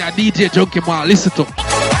 Them say a DJ Djjunky man, listen to.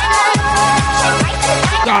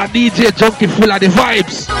 God, DJ Djjunky full of the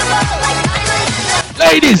vibes.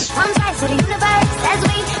 Ladies,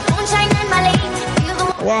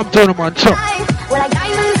 I'm turning on Chuck.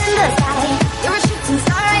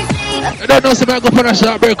 I don't know, so I'm going to put a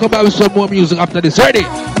short break, come back with some more music after this. Ready?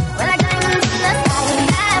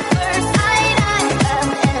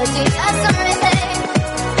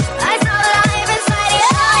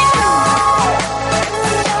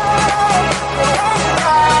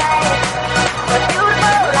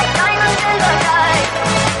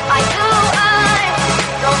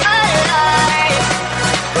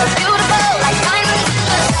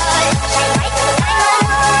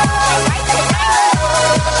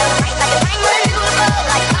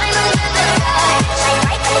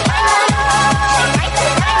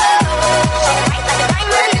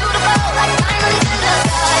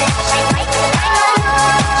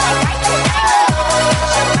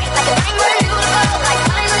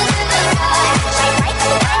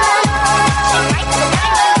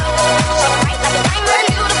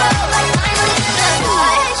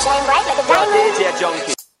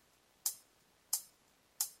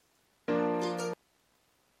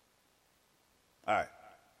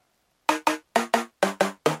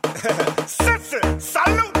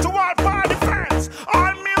 Salute to all party fans,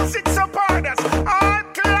 all music supporters, all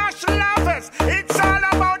Clash lovers. It's all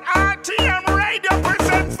about RTM Radio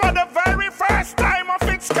presents for the very first time of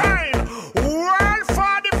its kind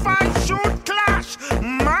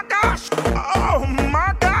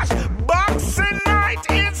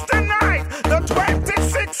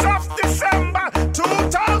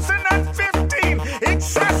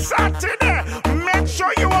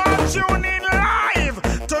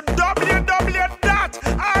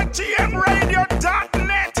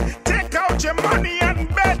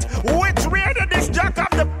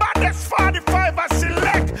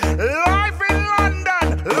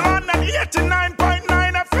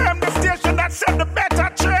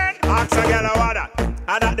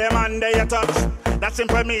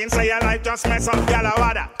simple means say your life just mess up, gal or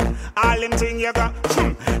what that. All in thing you got,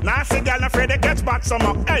 nasty gal afraid to get back some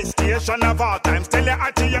up. Hey, station of all times, tell your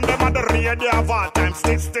RTM them on the radio of all times.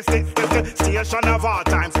 Station of all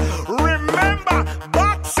times. Remember,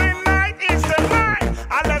 Boxing Night is the night.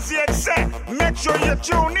 All as you say, make sure you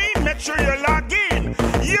tune in, make sure you log in.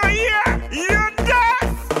 You're here, you're deaf.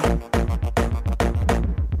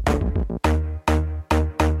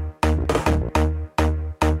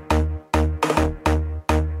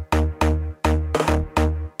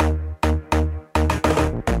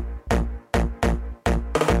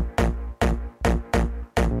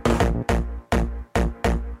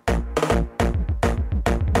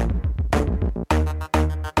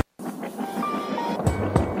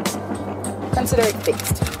 Consider it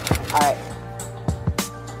fixed. All right.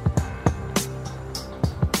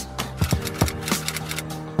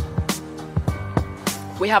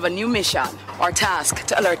 We have a new mission or task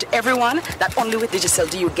to alert everyone that only with Digicel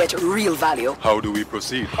do you get real value. How do we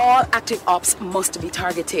proceed? All active ops must be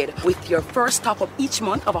targeted. With your first top-up each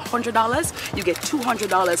month of $100, you get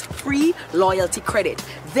 $200 free loyalty credit.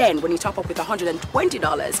 Then, when you top up with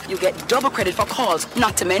 $120, you get double credit for calls.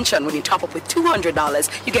 Not to mention, when you top up with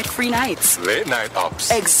 $200, you get free nights. Late night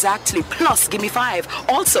ops. Exactly. Plus, give me 5.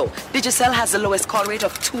 Also, Digicel has the lowest call rate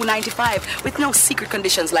of $2.95 with no secret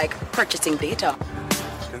conditions like purchasing data.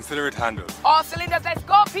 Consider it handled. All cylinders, let's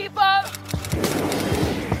go, people!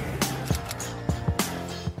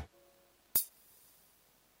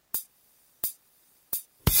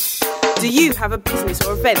 Do you have a business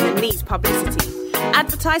or event that needs publicity?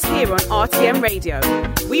 Advertise here on RTM Radio.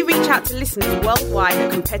 We reach out to listeners worldwide at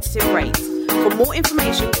competitive rates. For more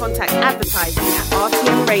information, contact advertising at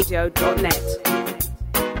rtmradio.net.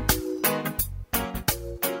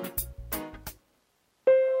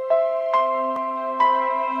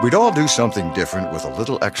 We'd all do something different with a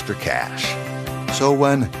little extra cash. So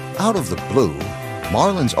when, out of the blue,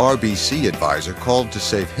 Marlon's RBC advisor called to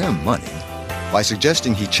save him money by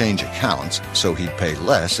suggesting he change accounts so he'd pay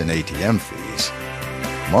less in ATM fees,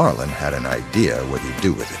 Marlon had an idea what he'd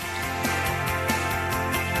do with it.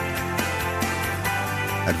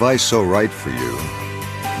 Advice so right for you,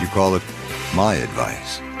 you call it my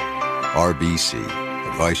advice. RBC,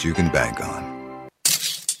 advice you can bank on.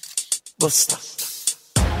 Buster.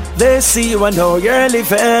 They see you and know you're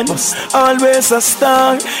living. Always a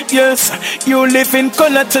star. Yes, you live in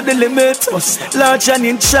color to the limit. Large and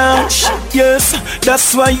in charge. Yes,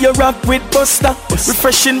 that's why you rock with Buster.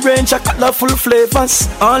 Refreshing range of colorful flavors.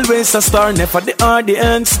 Always a star, never the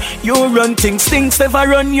audience. You run things, things never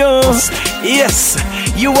run you. Yes,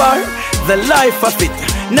 you are the life of it,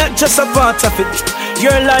 not just a part of it.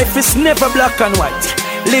 Your life is never black and white.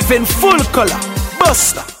 Live in full color.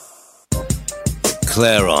 Buster.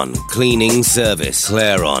 Claron Cleaning Service.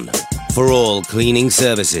 Claron. For all cleaning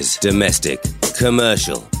services, domestic,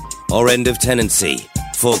 commercial, or end of tenancy.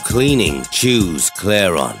 For cleaning, choose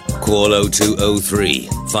Claron. Call 0203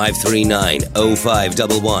 539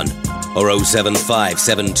 0511 or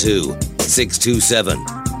 07572 627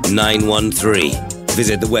 913.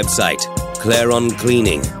 Visit the website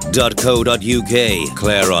claroncleaning.co.uk.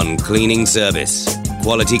 Claron Cleaning Service.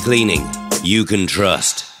 Quality cleaning you can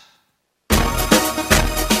trust.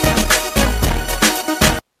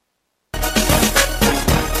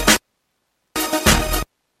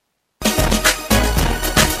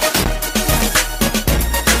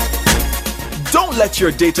 Let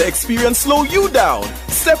your data experience slow you down.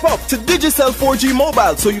 Step up to Digicel 4G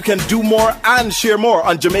Mobile so you can do more and share more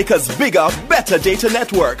on Jamaica's bigger, better data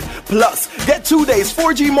network. Plus, get 2 days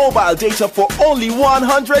 4G mobile data for only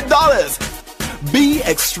 $100. Be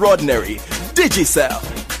extraordinary. Digicel.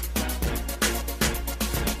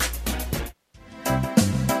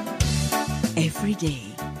 Every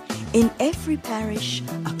day, in every parish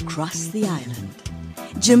across the island,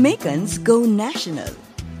 Jamaicans go national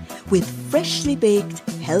with freshly baked,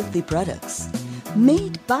 healthy products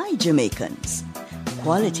made by Jamaicans.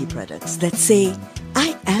 Quality products that say,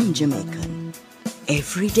 I am Jamaican.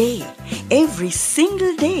 Every day, every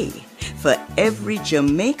single day, for every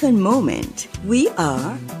Jamaican moment, we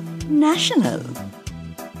are national.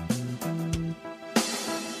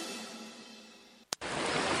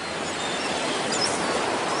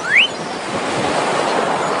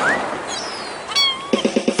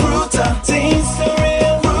 Fruta, taste the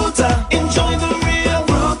real Fruta. Enjoy the real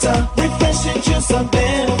Fruta. Refreshing juice of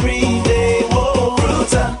every day. Whoa,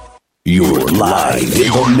 Fruta. You're live in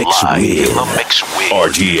the mix with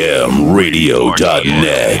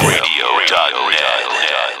RTMRadio.net.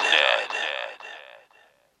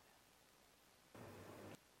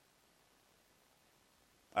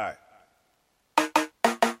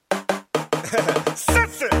 Say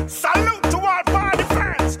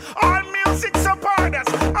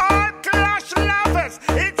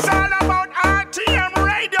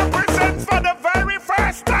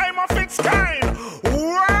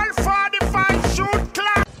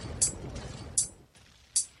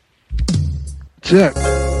Check.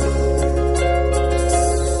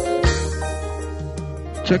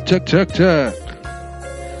 Check.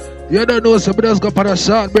 You don't know, somebody else got on a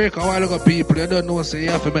short break a while ago, people. You don't know, so you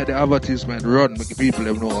have to make the advertisement run, make the people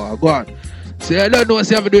them know. Go on. So you don't know, so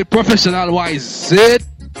you have to do it professional wise. See it?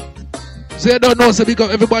 So you don't know, so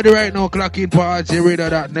because everybody right now clock in for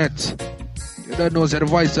RTRadio.net. You don't know, so the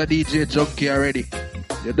voice of DJ Djjunky already.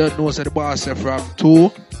 You don't know, so the boss said from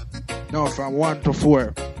 2, no, from 1 to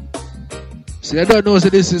 4. So you don't know, so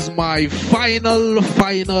this is my final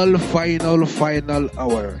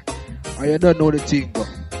hour. And you don't know the thing, though.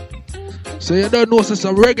 So you don't know, so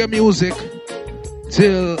some reggae music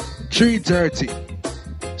till 3:30.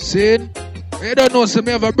 See? You don't know, so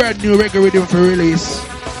me have a brand new reggae rhythm for release.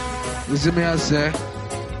 You see me I say?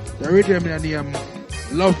 The rhythm is named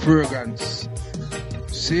Love Fragrance.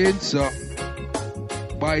 See? So,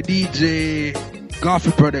 by DJ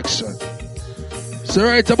Coffee Production. So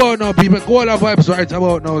right about now, people, go all the vibes right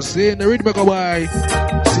about now. See? The rhythm go by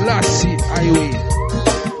Selassie Highway.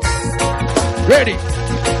 Ready?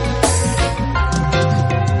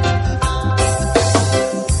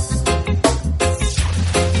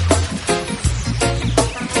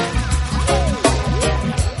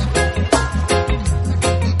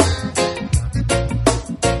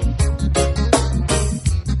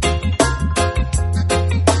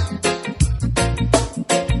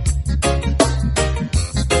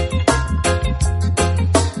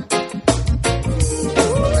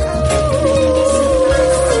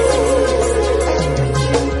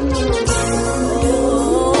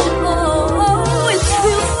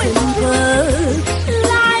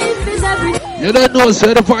 You don't know,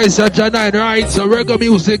 so the voice at Jan 9, right? So reggae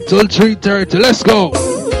music till 3:30. Let's go.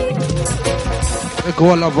 Take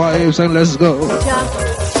all the vibes and let's go.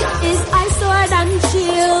 Is I sword and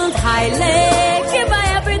shield, highly give I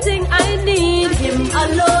everything I need. Him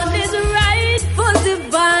alone is right for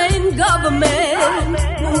divine government.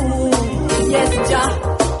 Ooh, yes, Jah,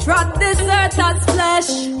 trod this earth as flesh.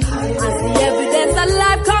 As the evidence that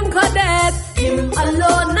life conquer death. Him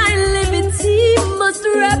alone I liberty must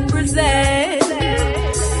represent.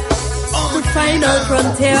 The final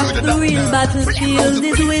frontier, the real battlefield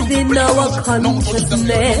is within our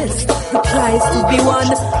consciousness. The prize to be won,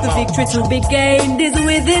 the victory to be gained is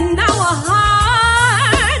within our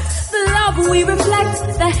hearts. The love we reflect,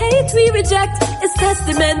 the hate we reject is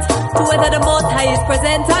testament to whether the Most High is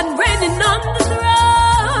present and reigning on the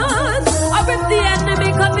throne. Or if the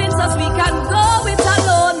enemy convince us we can go it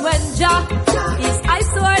alone when Jah is I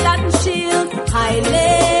sword and shield,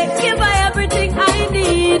 highly give I everything I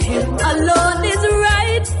need. Him alone is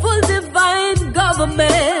rightful divine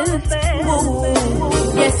government. Ooh,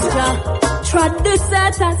 yes, Jah, trod this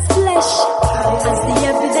earth as flesh, as the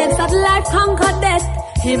evidence that life conquer death.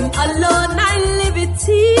 Him alone I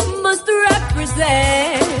liberty must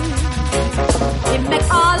represent. Him make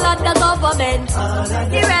all of the government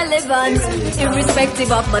irrelevant,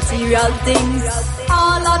 irrespective of material things.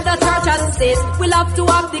 All of the church and state will have to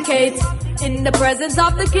abdicate in the presence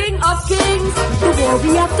of the King of Kings. The war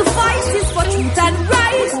we have to fight is for truth and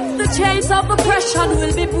right. The chains of oppression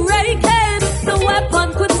will be breaking. The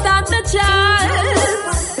weapon could stand the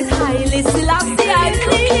chance. With highly Selassie I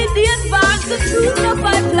plead the advance, the truth of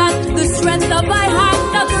my plan, the strength of my heart,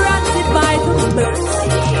 the granted by the mercy.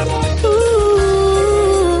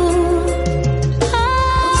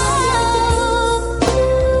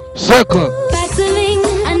 Circle. Battling,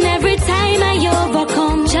 and every time I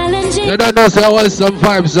overcome challenging. You don't know, so I want some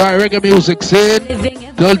vibes, right? Reggae music, scene.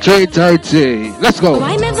 Till 3:30. Let's go. Oh,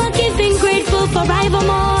 I'm ever giving grateful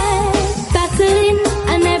forevermore. Battling,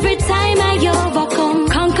 and every time I overcome,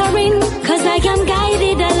 conquering, cause I am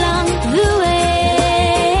guided along the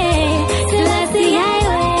way. Selassie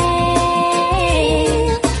Highway.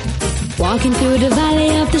 Walking through the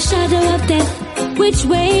valley of the shadow of death. Which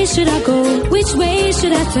way should I go? Which way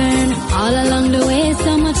should I turn? All along the way,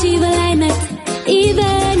 so much evil I met.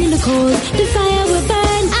 Even in the cold, the fire will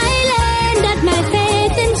burn. I learned that my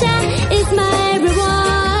faith in Jah is my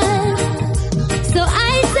reward. So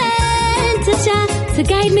I turn to Jah to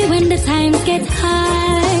guide me when the times get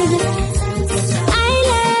hard. I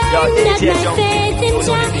learned that my faith in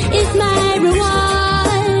Jah is my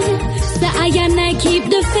reward. So I and I keep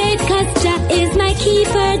the faith, cause Jah is my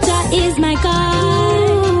keeper, Jah is my God.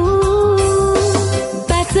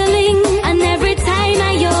 Battling, and every time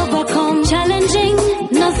I overcome, challenging,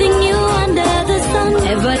 nothing new under the sun.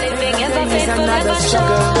 Ever living, ever faithful, ever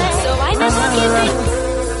sure. So I never give in.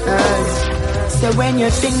 So when you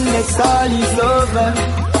think that's all is over,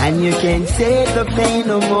 and you can't take the pain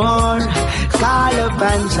no more, call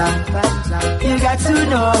upon Jah. You got to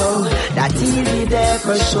know that He'll be there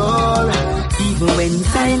for sure. Even when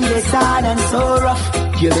time gets hard and so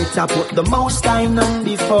rough, you better put the most time on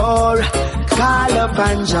before. Call up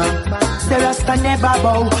and jump, the Rasta never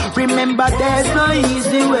bow. Remember there's no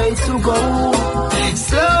easy way to go.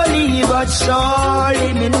 Slowly but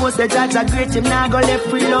surely, me know the judge a great, him now go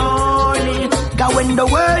left real lonely. Cause when the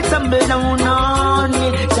world tumble down on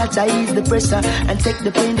me, judge I ease the pressure and take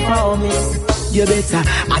the pain from me. You better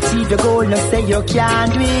achieve your goal, not say you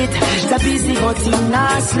can't do it. It's a busy but him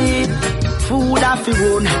not sleep. Food off your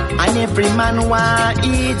own, and every man want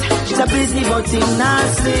eat. It's a busy but him not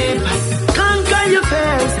sleep. Conquer your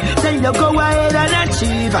fears, tell you go ahead and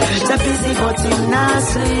achieve. It's a busy but him not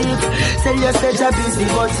sleep. Tell you say it's a busy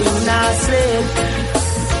but him not sleep.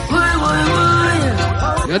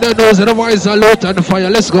 You don't know the voice a lot on the fire,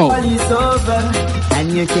 let's go. All is over,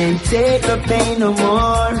 and you can't take the pain no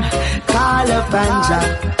more. Call up and Jah,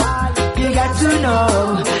 you got to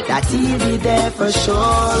know that he'll be there for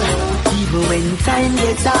sure. Even when time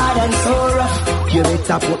gets hard and so rough, you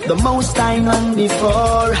better put the most time on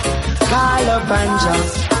before. Call up and Jah,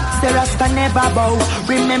 the Rasta never bow.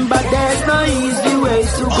 Remember there's no easy way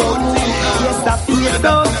to go. Yes, I feel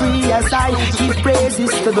so free as I give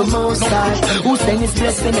praises to the Most High, who send His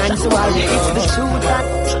blessing and to all. It's the truth that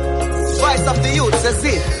Voice of the youth, that's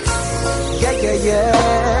it. Yeah, yeah,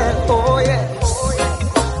 yeah. Oh, yeah.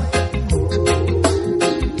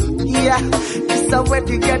 Yeah, it's a way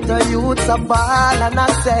to get the youths a ball, and I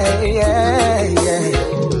say, yeah, yeah.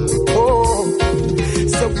 Oh,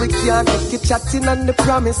 so we can't keep chatting on the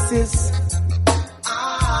promises.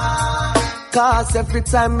 Cause every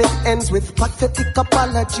time it ends with pathetic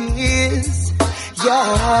apologies.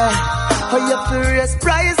 Yeah, for your furious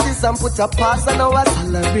prices and put a pause on our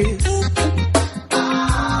salaries.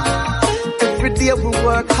 Every day we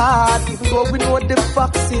work hard, even though we know the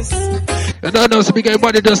foxes. You don't know, so big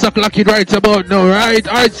everybody just a clock it right about now, right?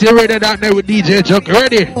 Alright, so you ready that night with DJ Djjunky,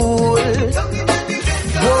 ready? Oh,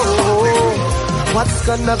 what's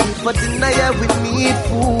gonna be for dinner? Yeah, we need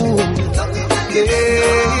food.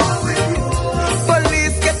 Yeah.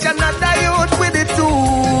 Police get another youth with the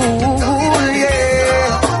tool.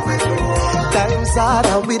 Yeah. Times hard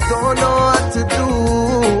and we don't know what to do.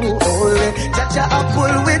 Only Jaja a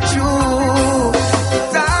pull with you.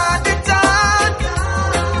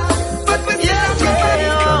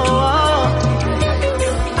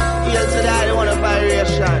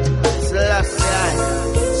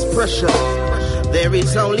 There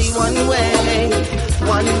is only one way,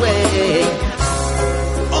 one way.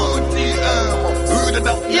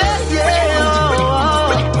 Yeah, yeah.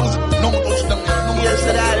 Yes,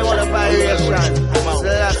 I want to buy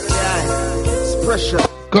it's pressure.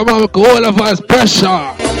 Come on, all of us, pressure.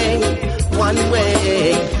 One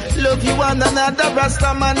way, love you one another,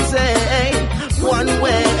 Rasta man say. One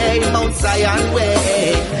way, Mount Zion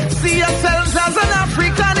way. See yourselves as an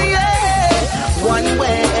African, yeah. One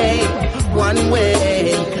way, one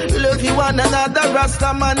way. Love you one another,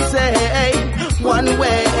 Rasta man say. One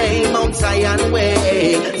way, Mount Zion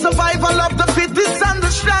way. Survival of the fittest and the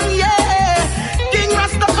strong, yeah. King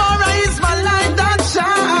Rastafari is my light that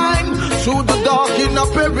shine through the dark in a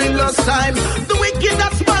perilous time. The wicked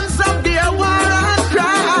that sponsor their war and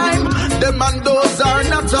crime. Them and those are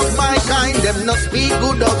not of my kind. Them not speak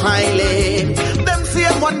good of highly. Them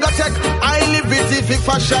same one got take I live it if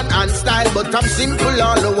fashion and style, but I'm simple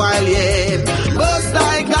all the while, yeah. Most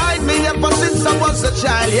I guide me ever since I was a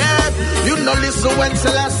child, yeah. You know listen when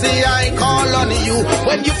Selassie I call on you.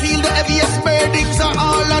 When you feel the heaviest burdens are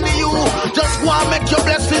all on you. Just go and make your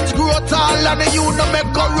blessings grow tall on you. No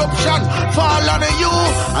make corruption fall on you.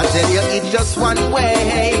 I tell you it's just one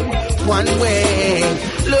way, one way.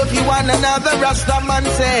 Love you one another, Rasta man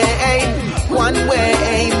say. One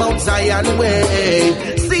way, Mount Zion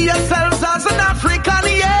way. See yourselves as an African,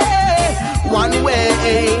 yeah. One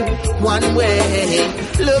way, one way.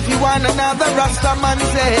 Love you one another, Rasta man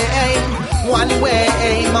say. One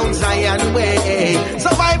way, Mount Zion way.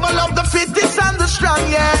 Survival of the fittest and the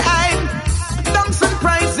strong, yeah. Thanks and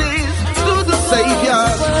praises to the Savior.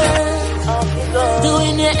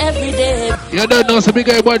 Doing it every day. You don't know, so big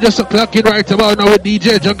boy just clocking right about now with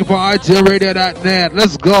DJ Djjunky for RTMRadio.net.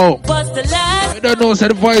 Let's go. You don't know, so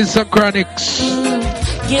the voice of Chronics.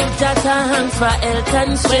 Give that thanks for health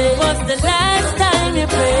and strength. When was the last time you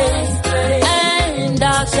prayed? And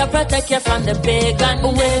dog shall protect you from the big and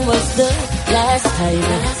when was the last time?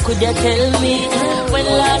 Could you tell me? When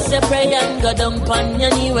last you pray and go down on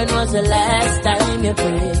your knee? When was the last time you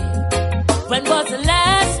prayed? When was the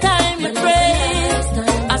last time you prayed?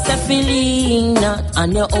 As a feeling not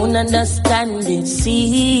on your own understanding.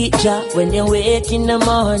 See Jah when you wake in the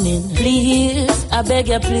morning. Please, I beg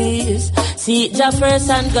you please, See Jah first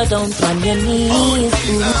and go down on your knees.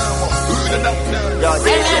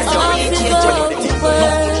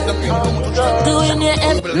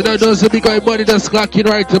 You know those big body that's clocking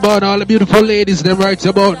right about all the beautiful ladies them right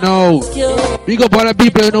about now. Big up all the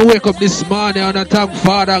people who wake up this morning and thank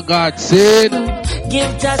Father God. Say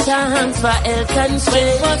give Jah thanks for health and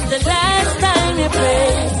strength. Was the last time you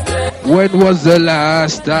prayed? When was the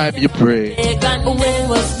last time you prayed? When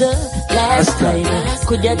was the last time?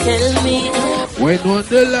 Could you tell me? When was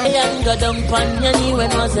the last? And go down on your knee. When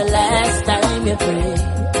was the last time you prayed?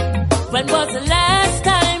 When was the last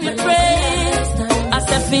time you prayed? I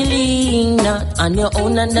said feeling not on your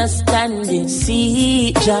own understanding.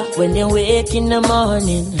 See Jah when you wake in the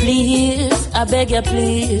morning. Please, I beg you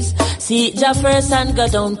please. See Jah first and go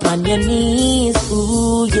down on your knees.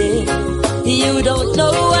 Ooh yeah. You don't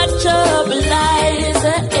know what trouble lies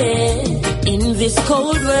ahead in this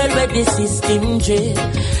cold world where the system dread,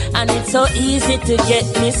 and it's so easy to get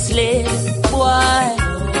misled. Why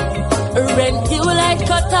rent you like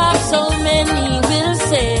cut off? So many will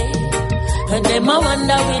say, and them I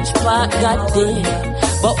wonder which part got there.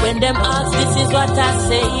 But when them ask, this is what I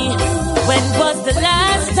say: when was the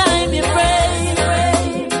last time you prayed?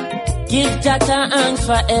 Give Jah thanks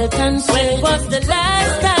for health and strength. When was the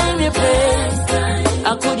last time you prayed?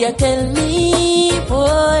 How could you tell me,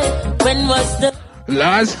 boy? When was the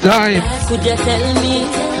last time? Could you tell me?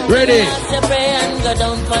 Ready? You pray and go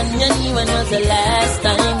down on your knee. When was the last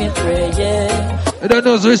time you prayed? Yeah. I don't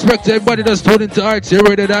know, so respect to everybody that's tuned into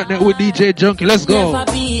RTRadio.net with DJ Djjunky. Let's go.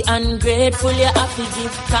 Never be ungrateful. You have to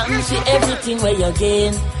give thanks for everything where you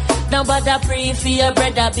gain. Nobody pray for your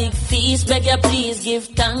brother, big feast. Beg you please give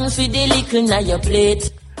thanks for the little na your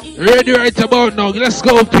plate. Ready right about now. Let's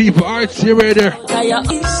go, people. RTRadio.net.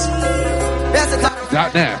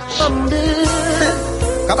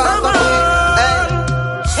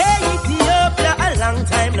 Hey, Ethiopia, a long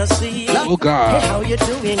time no see. Oh God. Hey, how you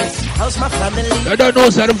doing? How's my family? I don't know,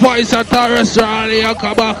 so the voice at our restaurant here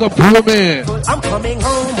come back up to me. I'm coming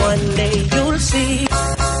home one day, you'll see.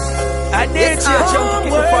 I did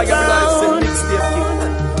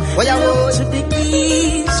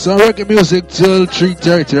so reggae music till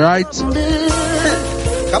 3:30, right?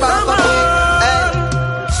 Come on.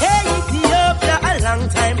 Hey, Ethiopia, a long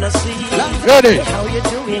time no see. Ready? Hey, how you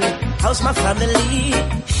doing? How's my family?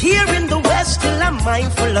 Here in the West, still I'm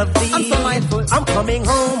mindful of thee. I'm so mindful. I'm coming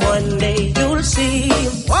home one day, you'll see.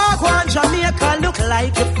 Walk on Jamaica, look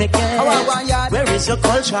like a picket. Where is your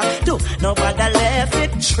culture? Do nobody left it?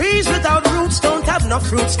 Trees without roots don't have no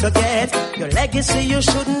fruits to get. Your legacy you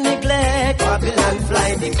shouldn't neglect. Babylon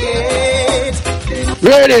fly the gate.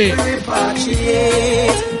 Ready?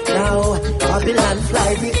 Repatriate. Now Babylon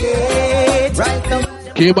fly the gate. Right now.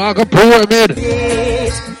 Keep back a pyramid.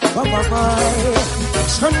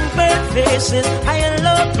 Sunburned faces, high and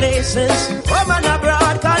low places. Woman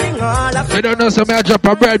abroad calling all of. You don't know some I drop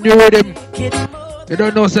a brand new rhythm. You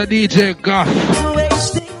don't know some DJ Goff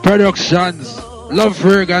Productions, Love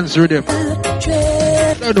Fragrance rhythm.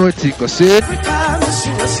 Don't know what you can say.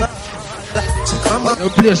 You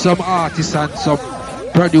play some artists and some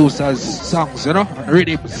producers songs, you know, and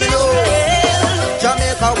rhythms.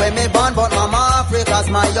 Jamaica where me born, but Mama Africa's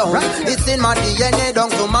my own. Right. It's in my DNA,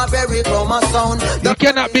 down to my very chromosome. You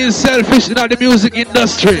cannot be selfish in the music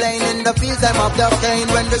industry. Playing in the fields, them of the cane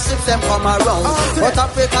when the ships them come around. But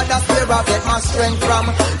Africa, that's where I get my strength from.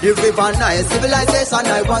 The river Nile, civilization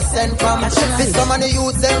I was sent from. This so many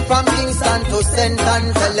youths them from Kingston to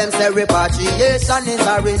Senton. Tell them say repatriation is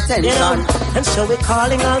our intention. You know, and so we're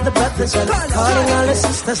calling all the brothers and calling all the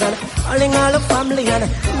sisters and calling all the family and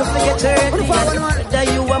don't forget to whether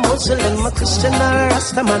you a Muslim, a Christian or a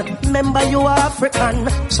Rastaman, remember you are African.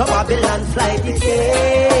 So Babylon fly the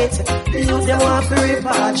gate. You them want to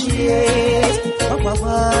repatriate.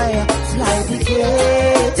 Fly the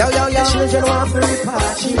gate. The children want to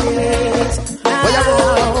repatriate.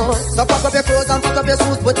 So pack up your clothes and pack up your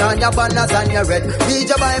suits, put on your banners and your red. Read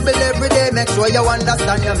your Bible every day, make sure you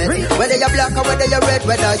understand your message. Whether you're black or whether you're red,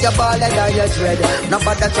 whether you're bald or you're dread.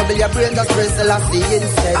 Nobody trouble your brain, just praise the last day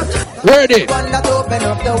instead. Ready? One that open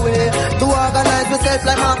up the way to organize yourself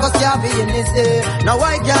like Marcus Garvey in his day. Now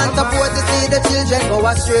I can't afford to see the children go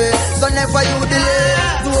astray, so never you delay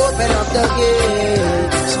to open up the gate.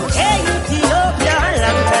 So hey Ethiopia,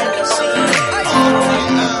 long time to see.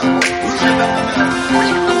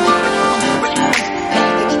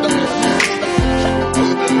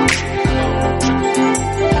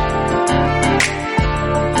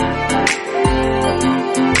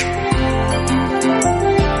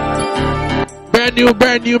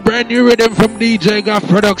 Brand new rhythm from DJ Goff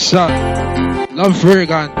Production. Love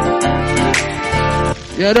Fragrance.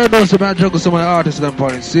 You don't know some juggle some of the artists them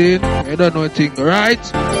on the scene. You don't know a thing, right?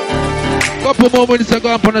 Couple more minutes to go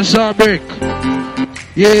up on a short break.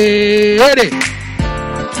 Yeah, ready?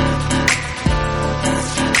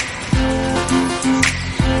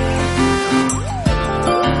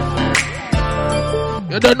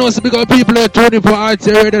 You don't know some big old people are tuning for RT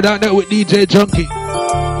Radio that with DJ Djjunky.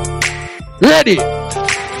 Ready?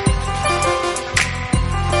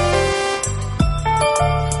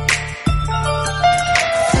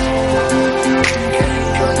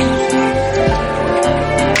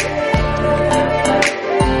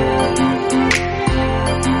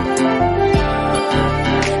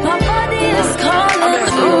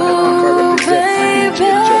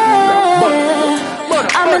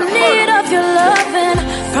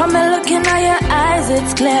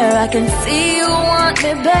 It's clear I can see you want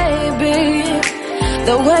me, baby.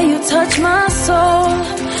 The way you touch my soul,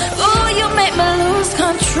 ooh, you make me lose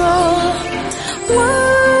control.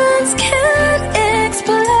 Words can't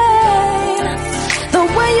explain the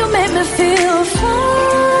way you make me feel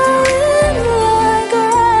falling like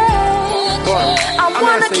rain. I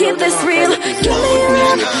wanna keep this real. Give me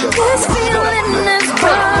up, this feeling is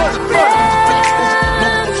burning.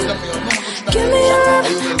 Give me up,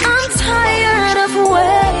 I'm tired of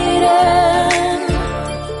waiting.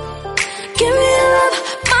 Give me up,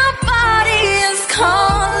 my body is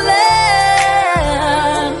calling.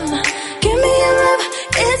 Give me love,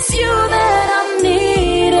 it's you that I'm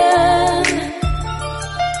needing.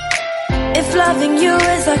 If loving you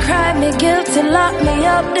is a crime, me guilty, lock me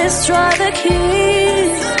up, destroy the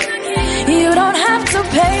keys. You don't have to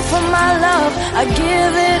pay for my love, I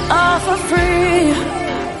give it all for free.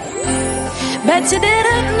 Bet you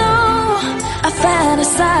didn't know I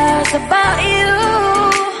fantasize about you.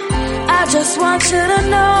 I just want you to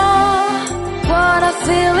know what I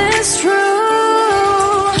feel is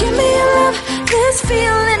true. Give me love, this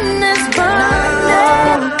feeling is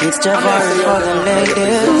burning. It's Jabari for the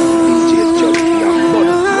ladies.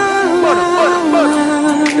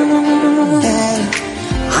 Hey,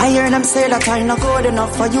 I hear them say that I'm not good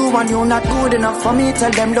enough for you and you're not good enough for me.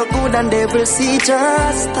 Tell them look good and they will see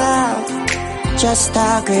just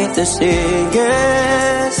how great this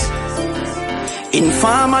is.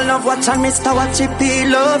 Informal love watch and Mr. Watchy P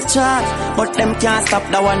love chat, but them can't stop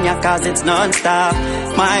the one ya cause it's non-stop.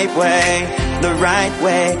 My way, the right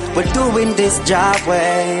way, we're doing this job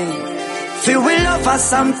way. Feel we love us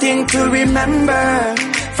something to remember,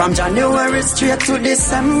 from January straight to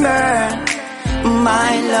December.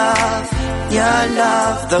 My love, your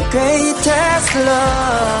love, the greatest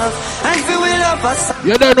love. And feel we love us.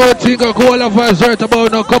 You don't know what thing a call of us right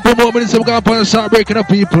about now. Couple more minutes we're going to start breaking up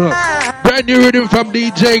people. Brand new rhythm from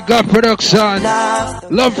DJ God Production.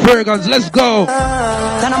 Love Fragrance, let's go.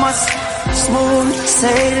 Then I must smooth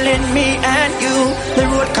sailing me and you. The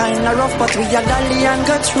road kinda rough but we are dolly and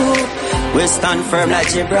go through. We stand firm like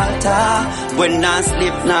Gibraltar. We not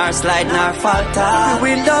slip nor slide nor falter.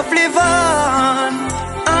 We love live on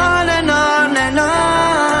and on and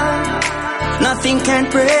on. Nothing can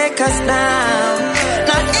break us down,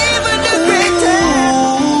 not even the greatest.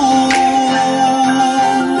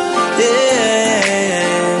 Yeah.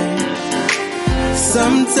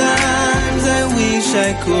 Sometimes I wish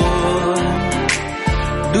I could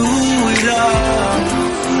do it all.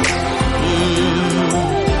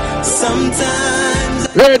 Sometimes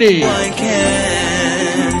ready. I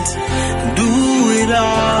can't do it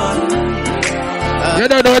all. You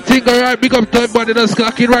don't know a thing, alright? Big up time, but it's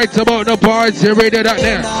clocking right about the parts. You ready that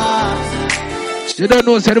there? You don't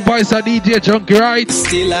know, say the voice of DJ Djjunky, right?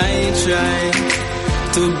 Still I try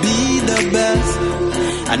to be the best.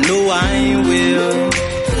 I know I will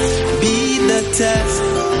be the test.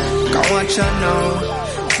 Come watch out now,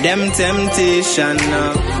 them temptation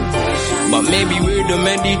now. But maybe with the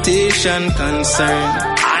meditation concern,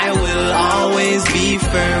 I will always be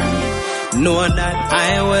firm. Know that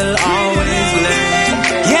I will always learn.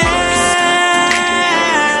 Yeah,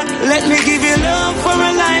 let me give you love for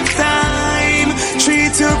a lifetime.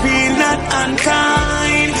 Treat you real, not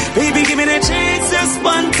unkind. Baby, give me the chance to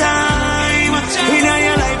spend time. In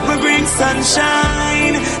your life, we bring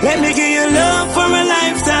sunshine. Let me give you love for a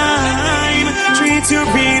lifetime. Treat you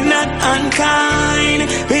real, not unkind.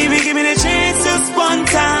 Baby, give me the chance to spend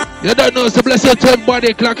time. You don't know, so bless your time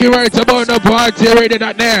body clocking right about the party. You ready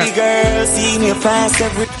that there? Girl, see me pass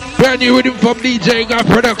every. Brand new rhythm from DJ God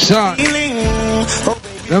Production.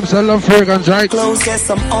 Them some Love Fragrance, right?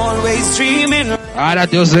 Closest, I'm always dreaming. Ah,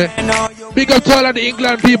 that does it. Big up to all of the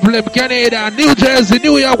England people, them Canada, New Jersey,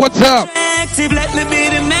 New York, what's up? Active, let me be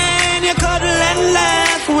the man you cuddle and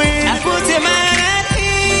laugh with. I put your mind at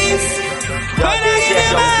ease. When I give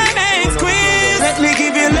you my main squeeze, let me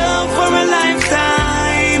give you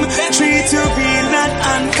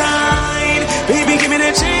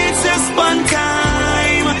spend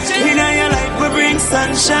time. In your life we bring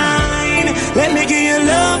sunshine. Let me give you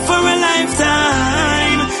love for a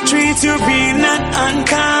lifetime. Treat you real, not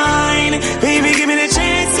unkind. Baby, give me the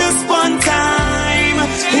chance to spend time.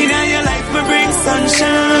 In your life we bring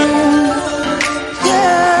sunshine.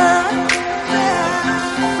 Yeah.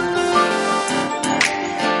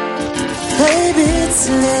 Baby, it's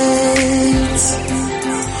late,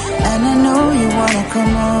 and I know you wanna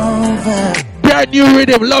come over. Brand new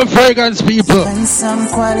rhythm, love fragrance, people. I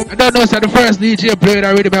don't know, so the first DJ played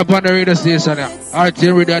that rhythm up on the radio station.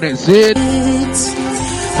 RTM radio, that's it.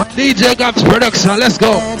 DJ Gaps production, let's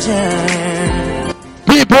go.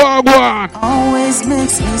 People are going. Always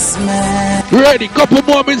makes me smile. Ready, couple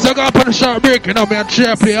more minutes I got up on a short break. And now I'm try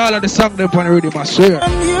to play all of the songs up on the rhythm, I swear.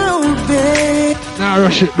 Now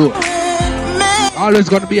rush it though. Always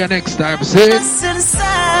gonna be a next time, see?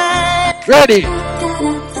 Ready?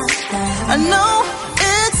 I know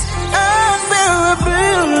it's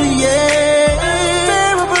unbearable,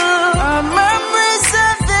 yeah. Our memories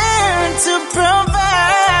are there to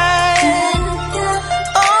provide.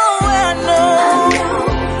 Oh, I know.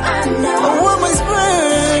 A woman's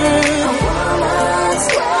brain.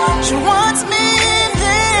 She wants me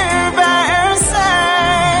there by her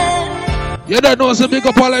side. You don't know, so big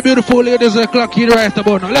up all the beautiful ladies that clock you right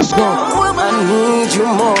about now. Let's go. I need you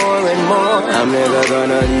more and more. I'm never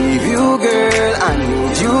gonna leave you, girl. I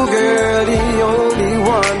need you, girl, the only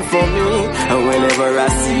one for me. And whenever I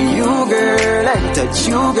see you, girl, and touch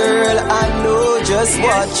you, girl, I know just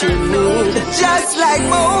what you need. Just like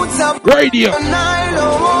Mozart. Radio. And I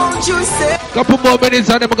know, won't you say? Couple more minutes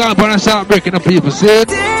and then we're gonna start breaking up people, see?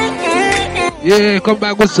 Yeah, come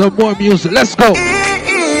back with some more music. Let's go.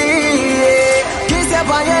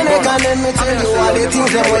 And let me tell you all the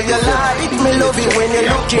things that what you like. Me love it when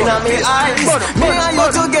you're looking at me eyes. Me and you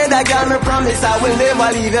together, girl, me promise I will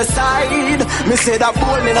never leave your side. Me say that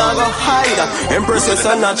boy, me not go hide. Empress, you're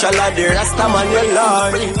so natural, like the Rasta man you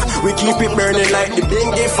like. We keep it burning like the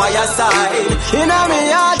Bengi fireside. You know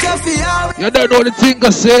me heart, you feel. You don't know the thing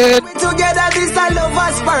I said. We together, this I love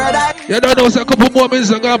us paradise. You don't know, so a couple more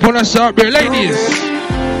minutes and go up on a short break. Ladies.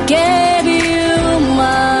 Gave you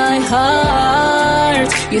my heart.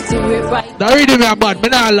 You threw it right. That really me a bad, me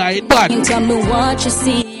not lie, bad. Tell me what you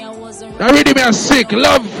see. That really me a sick,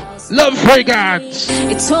 love fragrance.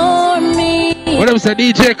 It tore me. What else say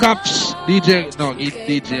DJ Cops? DJ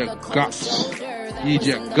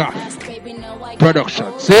Goff.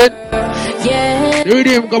 Production. See it? Yeah. The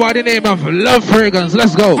rhythm go by the name of Love Fragrance.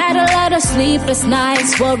 Let's go. Had a lot of sleepless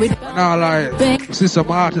nights, worried. Nah lie. See some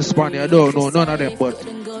artists on here, I don't know none of them, but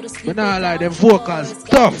nah lie, them vocals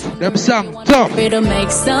tough, them song tough. To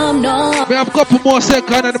make some noise. We have a couple more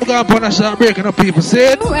seconds and then we're going to start breaking up people. See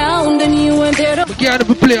it? Around and you went there. We can't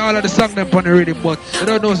even play all of the songs them on the rhythm, but I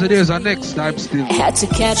don't know, so there's a next time still. I had to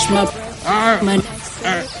catch my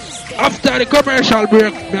breath. After the commercial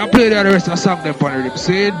break, I play the rest of the song them on the rhythm.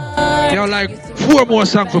 See it? You have like 4 more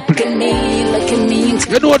songs for play. Look at me.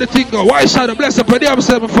 You know the thing go. Why should I bless up for them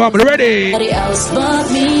 7 family? Ready? Nobody else but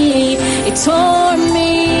me. It tore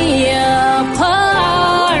me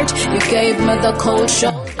apart. You gave me the cold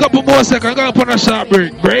shoulder. Couple more seconds, I'm going to put a short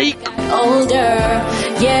break. Older,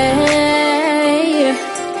 yeah.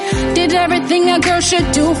 Did everything a girl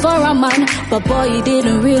should do for a man, but boy, you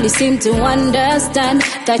didn't really seem to understand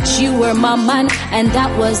that you were my man, and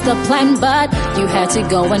that was the plan. But you had to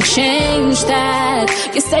go and change that.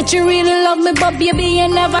 You said you really love me, but baby, you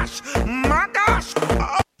never. My gosh.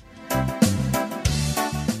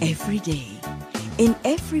 Every day, in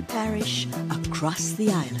every parish across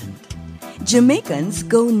the island, Jamaicans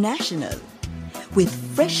go national with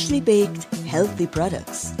freshly baked, healthy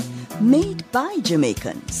products made by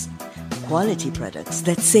Jamaicans. Quality products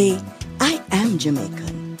that say, I am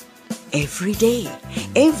Jamaican. Every day,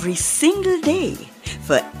 every single day,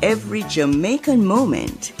 for every Jamaican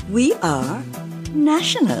moment, we are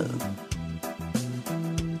national.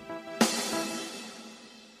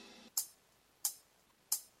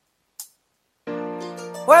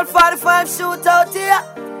 Well, 45 shootout here.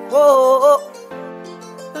 Whoa,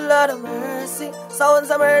 Lord of mercy. Sounds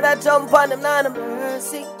of murder jump on them, not a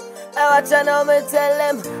mercy. I watch and now me tell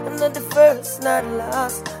them I'm not the first, not the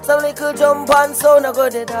last. Some little jump on so no go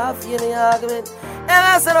dead off in the argument. And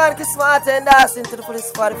that's the one smart and dancing to the police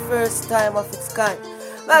for the first time of its kind.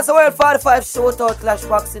 That's the World 45 shootout clash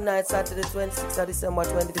boxing night Saturday 26th of December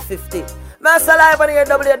 2015. Master live on here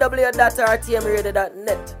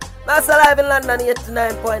www.rtmradio.net. Master live in London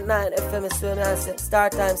 89.9 FM is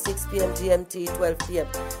start time 6 p.m. GMT, 12 p.m.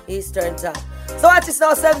 Eastern time. So watch this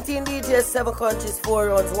now, 17 DJs, 7 countries, 4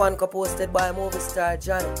 rounds, 1 cup hosted by movie star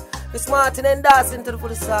Johnny. It's Martin and dancing to the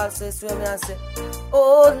full salsa. It's where me and say,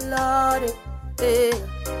 oh Lord, eh.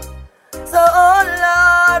 So oh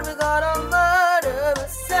Lord, we gonna murder a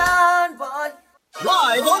sound boy.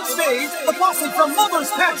 Live on stage, a posse from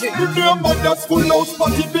Mother's Pageant. The damn mother's full house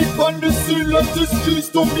party, big on the sea, left the streets,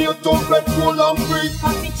 tomato, red, roll and break.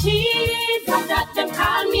 Party cheese, and that them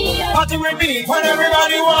call me. Party with me, when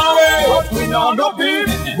everybody want away. But we know no beef,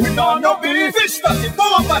 we know no beef. Fish party,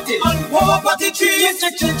 power party, and power party cheese.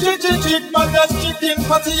 Chick, mother's chicken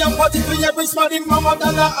party, and party for every smarty mama,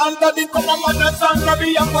 dada, and daddy, come on, mother's and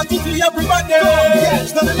grabby, and party for everybody.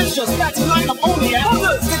 Yes, the delicious party lineup only at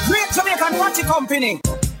Mother's, the great Jamaican party company.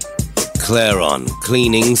 Claron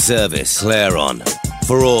Cleaning Service. Claron.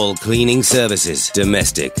 For all cleaning services,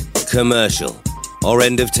 domestic, commercial, or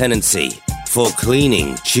end of tenancy. For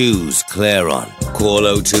cleaning, choose Claron. Call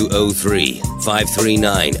 0203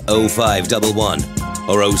 539 0511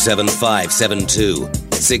 or 07572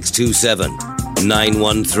 627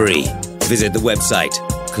 913. Visit the website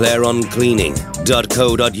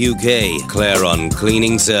claroncleaning.co.uk. Claron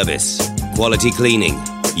Cleaning Service. Quality cleaning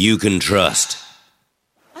you can trust.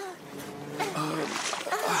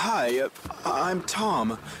 Hi, I'm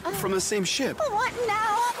Tom, from the same ship. What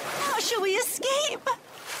now? How shall we escape?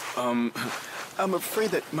 I'm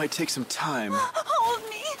afraid that might take some time. Hold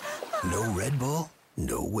me. No Red Bull,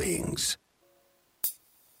 no wings.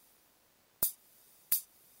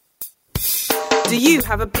 Do you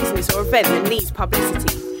have a business or event that needs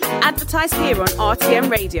publicity? Advertise here on RTM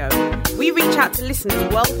Radio. We reach out to listeners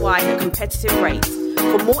worldwide at competitive rates.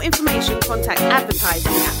 For more information, contact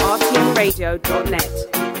advertising at rtmradio.net.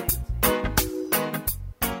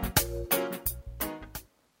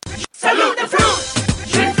 Salute the fruit!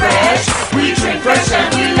 Drink fresh, we drink fresh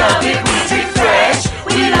and we love it. We drink fresh,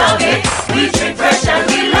 we love it. We drink fresh and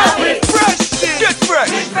we love it. Fresh, get fresh!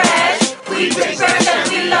 Drink fresh, we drink fresh and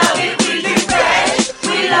we love it. We drink fresh,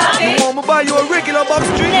 we love it. Mama buy you a regular box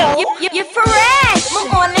drink. You're fresh. I'm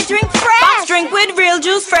gonna drink fresh. Box drink with real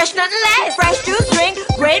juice, fresh, nothing less. Fresh juice drink,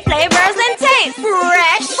 great flavors and taste.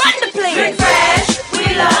 Fresh, run the place. Drink fresh, we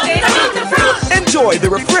love it. Salute the fruit! Enjoy the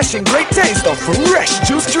refreshing great taste of fresh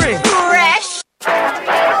juice drink. Fresh.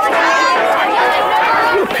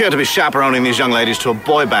 You appear to be chaperoning these young ladies to a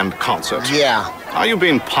boy band concert. Yeah. Are you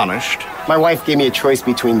being punished? My wife gave me a choice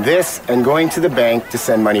between this and going to the bank to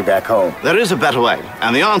send money back home. There is a better way,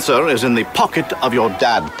 and the answer is in the pocket of your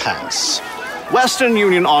dad pants. Western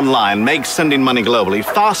Union Online makes sending money globally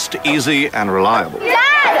fast, easy, and reliable.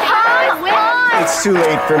 Dad, come on. It's too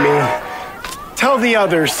late for me. Tell the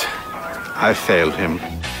others. I failed him.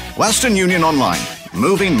 Western Union Online,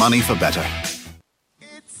 moving money for better.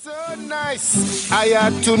 Nice. I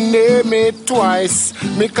had to name it twice.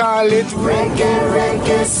 Me call it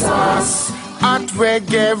reggae sauce. Hot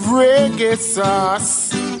reggae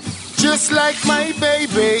sauce. Just like my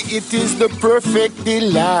baby, it is the perfect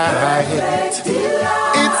delight.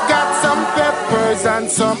 It's got some peppers and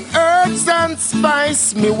some herbs and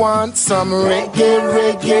spice. Me want some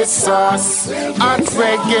reggae sauce. Hot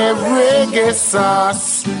reggae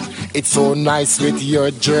sauce. It's so nice with your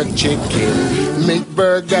jerk chicken. Make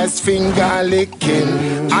burgers finger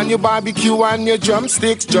licking. On your barbecue and your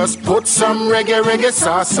drumsticks, just put some reggae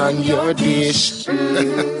sauce on your dish.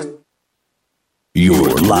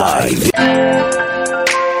 You're live.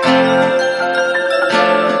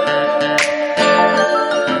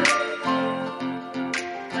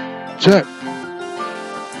 Check.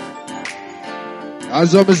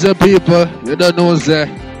 As I'm say people, you don't know say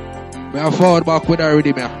me I forward back with a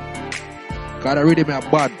rhythm here. Cause the rhythm here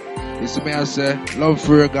bad. This is me I say Love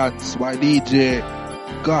Fragrance by DJ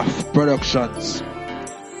Goff Productions.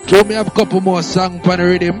 So me have a couple more songs on the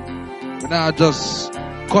rhythm. And I just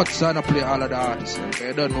cuts and I play all of the artists.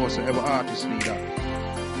 You don't know so every artist need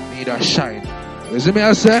a shine. You see me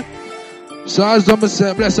I say? So as I'm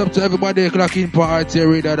say, bless up to everybody clocking for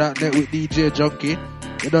RTRadio.net with DJ Djjunky.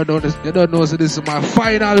 You don't know this, so this is my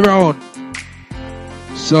final round.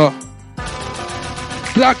 So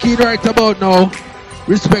clock in right about now.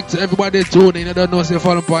 Respect to everybody tuning. You don't know say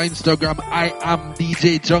follow me on Instagram. I am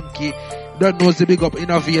DJ Djjunky. You don't know say big up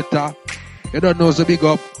Innovator. You don't know say big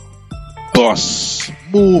up Boss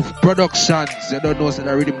Move Productions. You don't know say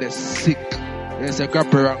the rhythm is sick. There's a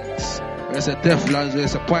Grapper Ranks. There's a Teflons.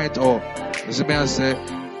 There's a Point O. You see me I say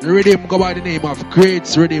the rhythm go by the name of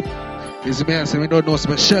Greats Rhythm. You see me I say we don't know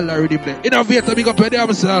special rhythm there. Innovator big up your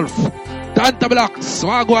damn self. Tanta Blocks.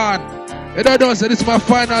 Wagwan. You don't know say this is my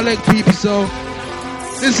final leg people, so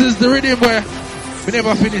this is the rhythm where we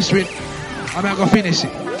never finish with. I'm not gonna finish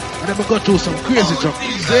it. And then we go through some crazy jump.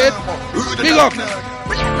 See it? Big up.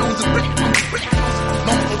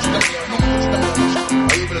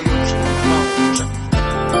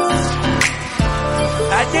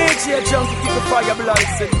 Djjunky, keep the fire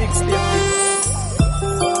blazing, mixtape.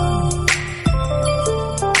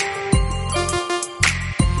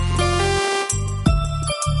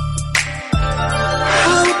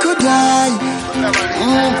 How could I?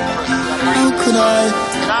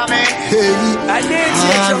 Hey,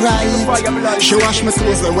 alright. She wash my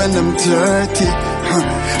clothes when I'm dirty.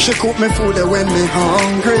 She cook me food when me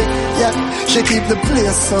hungry. Yeah, she keep the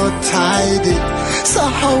place so tidy. So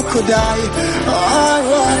how could I?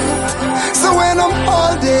 Alright. So when I'm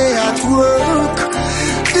all day at work,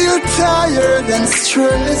 feel tired and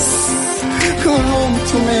stressed, go home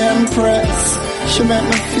to me Empress. She make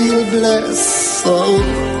me feel blessed. So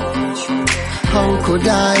how could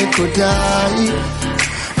I?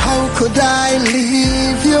 How could I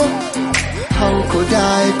leave you? How could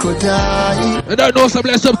I? And I know some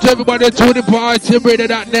bless up to everybody to the party,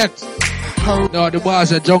 radio.net. No, the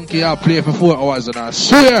boys are junkie. I play for 4 hours and I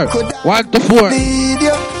swear, 1 to 4.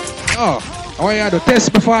 Oh, you had to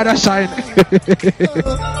test before that shine.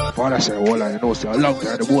 Father said, hold on, you know, so a long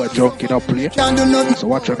time the boy junkie not play. So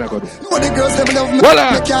what you gonna do? What the girls them love me,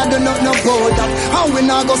 they can't do nothing about that. How we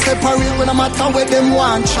not go separate when I'm at with them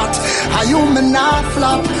one shot? Are you me not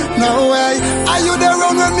flop? No way. Are you there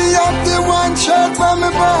run with me up the one shirt from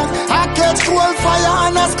me back? I catch cold fire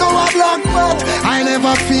and I score a black bat. I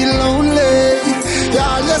never feel lonely.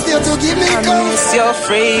 Yeah, let's get to give me I miss your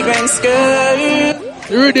fragrance, girl.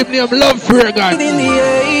 The rhythm name Love Fragrance.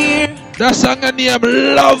 That song name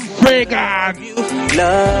Love Fragrance.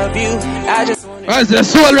 Love you. I just want as the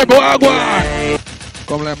soul rebel Agua.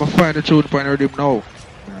 Come let me find the tune point rhythm now.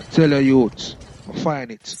 Tell your youths,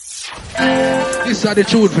 find it. This is the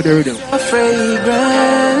tune for the rhythm.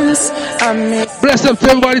 Fragrance. Bless up to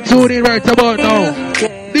everybody tuning right about now.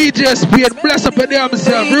 DJ Speed, bless up your damn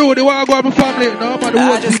self. Rudy, want to go with my family? No, man, the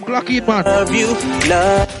whole team clock in, man. Love you,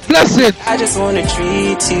 love. Bless it. I just want to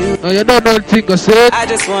treat you. No, you don't know anything, I said. I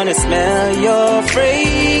just want to smell your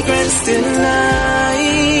fragrance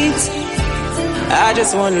tonight. I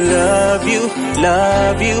just want to love you,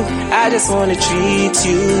 love you. I just want to treat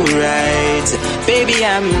you right. Baby,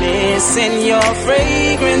 I'm missing your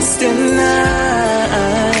fragrance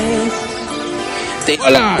tonight.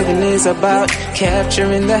 Living is about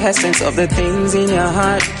capturing the essence of the things in your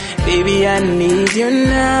heart. Baby, I need you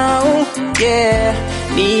now. Yeah,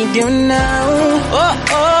 need you now.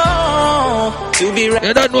 Oh, to be right.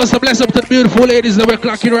 You don't know, so bless up to the beautiful ladies that we're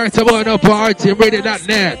clocking right about up on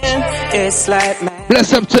RTMRadio.net. It's like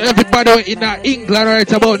bless up to everybody in England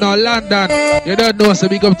right about now, London. You don't know, so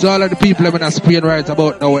big up to all of the people in Spain right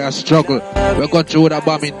about now where I struggle. We're going through that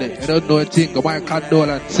bombing there. You don't know anything, my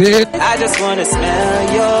condolence. I just want to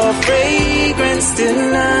smell your fragrance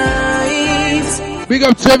tonight. Big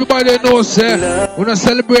up to everybody that knows, we're not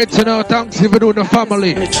celebrating our Thanksgiving with the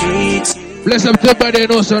family. Bless up to everybody that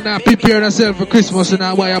knows, now prepare yourself for Christmas and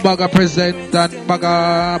now buy a bag of present and bag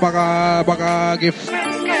of gift.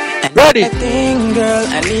 Ready? I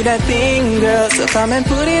need a thing, girl. So come and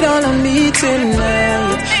put it all on me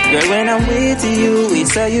tonight. Girl, when I'm with you,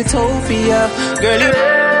 it's a utopia. Girl,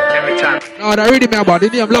 every time. No, that really me about the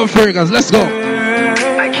name Love Fragrance. Let's go.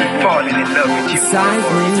 I keep falling in love with you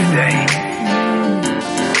today.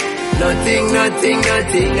 Nothing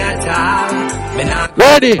at all.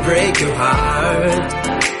 Ready? Break your heart.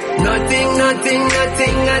 Nothing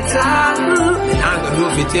at all. I'm gonna do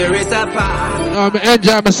it, tear it apart. No, I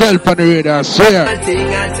enjoy myself on the radio, I swear.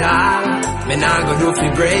 Nothing at all. I'm gonna do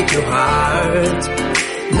it, break your heart.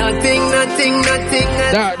 Nothing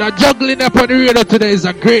at all. That juggling up on the radio today is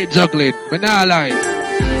a great juggling. But not lie.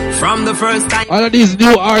 From the first time. All of these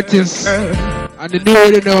new artists and the new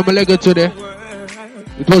radio I'm Lego today.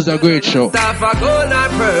 It was a great show. Big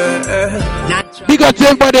up to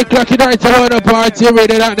everybody clocking right around the party.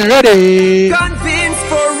 Ready? Convinced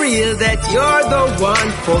for real that you're the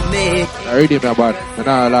one for me. I read him about it. I'm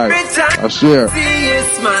not alive. I swear. See you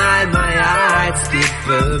smile, my heart skip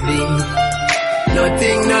for me.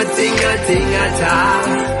 Nothing at all.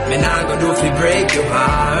 Man, I'm gonna do to break your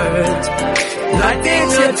heart.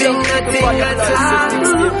 Nothing at all. Man,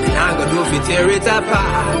 I'm gonna do to tear it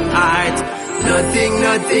apart. Nothing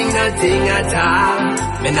at all.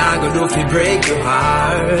 Man, I'm gonna do to break your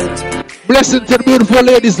heart. Blessing to the beautiful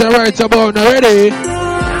ladies that right about now. Ready?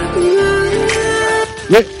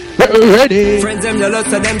 Yeah, ready? Friends them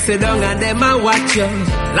jealous of them sit down and them a watch you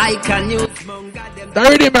like a news monger.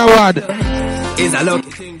 Ready, my word? Is a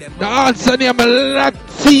lucky thing. The answer name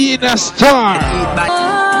Latina Star.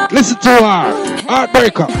 Listen to her.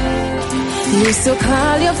 Heartbreaker. Used to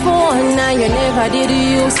call your phone, now you never did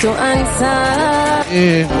used to answer.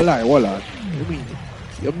 I lie, hold on.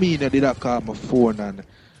 You mean I did not call my phone and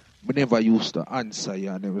I never used to answer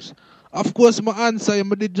you. And it was, of course, my answer you,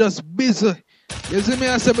 but they just busy. You see me,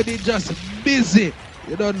 I said, but they just busy.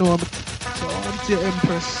 You don't know. So I'm to your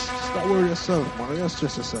Empress. Stop worrying yourself, man. Don't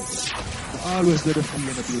stress yourself. I always do the free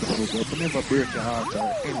and the beautiful, but I never break your heart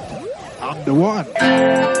or anything. I'm the one.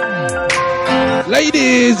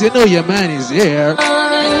 Ladies, you know your man is here.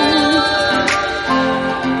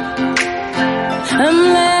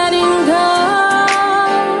 I'm letting go.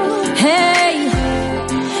 Hey,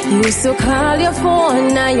 you used to call your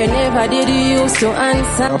phone, now you never did. You used to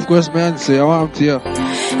answer. Of course, man, say I want to you.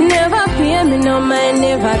 Never pay me no mind,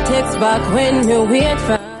 never text back when you wait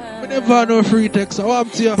for. I never had no free text, I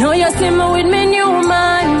want to you. No, you see me with me new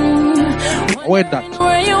man. When that?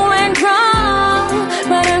 Where you went wrong,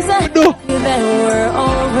 but I'm so happy that we're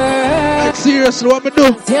over. Like seriously, what me do?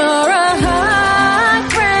 You're a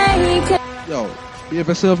heartbreaker. Yo, behave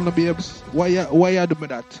yourself, no babes. Why you do me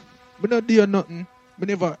that? Me not do you nothing. Me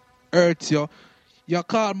never hurt you. You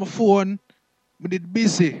call my phone. Me did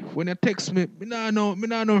busy. When you text me, me nah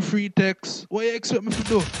no free text. What you expect me to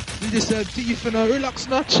do? You just said thief and relax,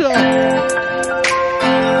 not sure. I'm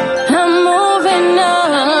moving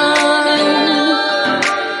on.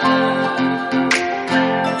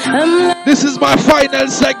 This is my final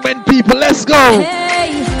segment, people. Let's go.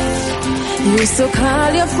 Hey, you used to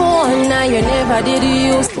call your phone, now you never did.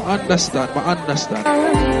 You used to understand.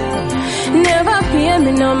 Never pay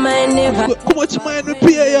me no mind, never. How much mind we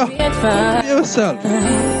pay you? Pay yourself.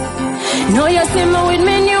 No, you see me with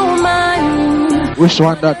me new man. Which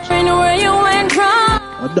one that? Where you went wrong.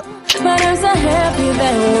 But I'm so happy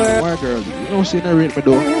that we're. Why, girl? You don't see no rate me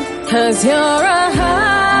though. Cause you're a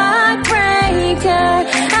heartbreaker.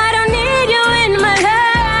 I don't need you in my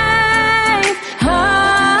life.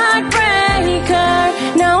 Heartbreaker.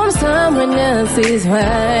 Now I'm someone else's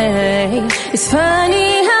way. It's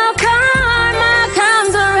funny how karma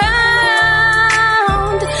comes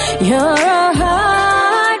around. You're a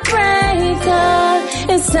heartbreaker.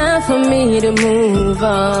 It's time for me to move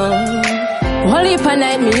on. All heap of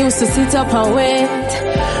night me used to sit up and wait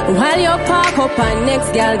while you park up and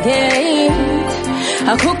next girl gate.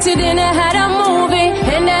 I cooked it dinner, had a movie,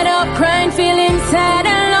 ended up crying, feeling sad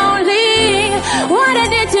and lonely. What I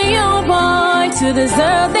did to you, boy, to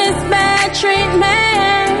deserve this bad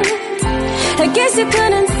treatment? I guess you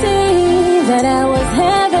couldn't see that I was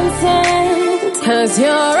heaven sent. Cause you're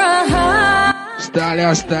a heart.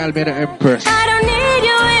 Style, me the Empress. I don't need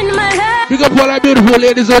you in my life. Big up all the beautiful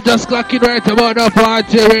ladies who just clocking right about now for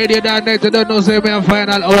RTRadio.net. You don't know, say me on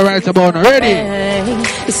final hour right about now. Ready?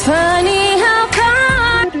 It's funny how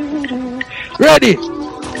come. Ready?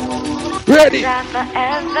 Now,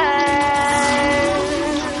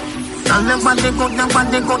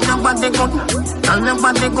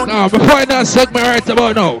 my final segment right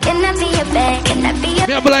about now.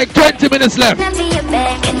 We have like 20 minutes left.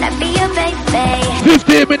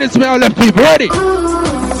 15 minutes we have left, people. Ready?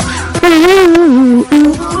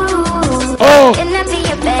 Oh. Can I be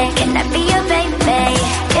your babe? Can I be your baby?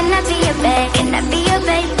 Can I be your babe? Can I be your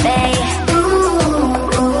baby?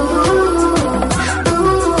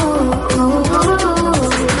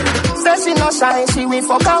 Say she no shy, she will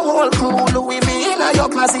fuck a whole crew. Louis V in your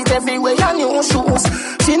closet everywhere and new shoes.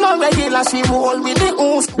 She no regular, she roll with the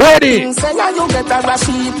ooze. Ready? Say how you get her,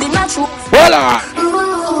 she be not true. Voila!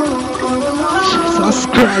 Jesus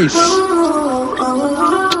Christ.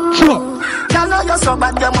 Y'all know you're so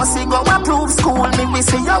bad, you must go approve school. Me we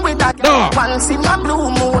see you with that girl once in a blue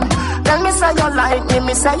moon. Then me say you like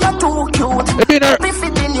me say you're too cute. Me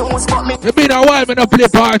fit the news, but me. It's been a while, me not play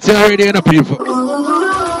party already, you know, people.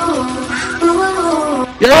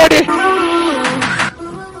 You ready?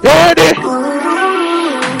 You ready?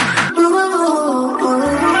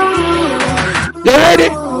 You ready?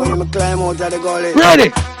 Ready?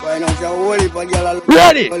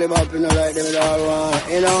 Ready?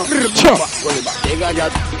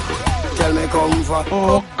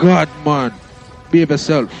 Oh God, man. Behave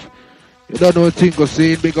yourself. You don't know what thing go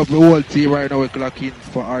saying. Big up the whole team right now. We clocking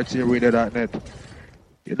for RTRadio.net.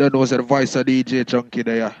 You don't know what's the voice of DJ Djjunky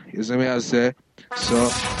there. You see me I say? So,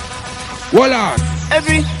 voila.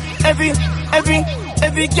 Every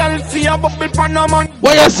girl feel a bubble pan a man.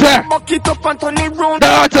 What you say? Buck it up and turn it round.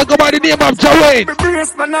 Now I talk about the name of Jawayne.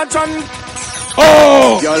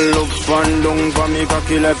 Oh! Girl look fan down for me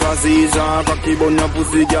cocky like a Caesar. Cocky bun a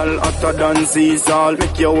pussy girl hotter than Caesar.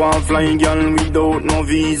 Make you want flying girl without no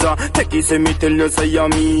visa. Take it say me tell you say ya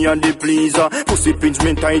me and the pleaser. Pussy pinch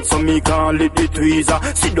me tight so me call it the tweezer.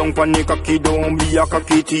 Sit down for the cocky don't be a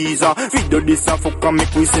cocky teaser. Video this a fuck and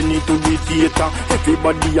make we send it to the theater.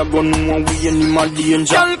 Everybody a gun know we any my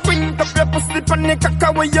danger. Girl, quint up your pussy pon the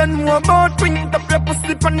caca where you know about. Quint up your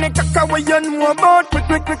pussy pon the caca where you know about.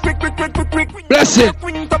 Quick. Bless it.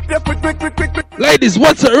 Quint up your quick. Ladies,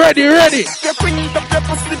 what's it? Ready? Quint up your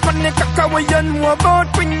pussy pon the caca where you know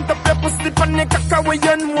about. Quint up your pussy pon the caca where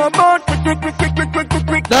you know about.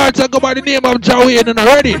 Quick. Now I talk about the name of Joey and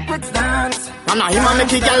already. Dance. And I him a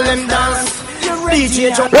make a girl them dance.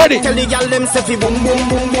 DJ Jump, ready. Tell the girl them say fi boom boom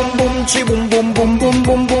boom boom boom, chi boom boom boom boom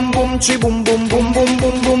boom boom boom, chi boom boom boom boom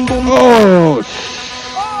boom boom boom. Oh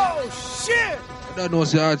shit! I don't know,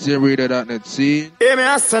 say I see reader that net see. Hey me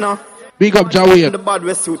ask now. Big up Joey. The bad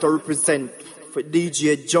West suit to represent for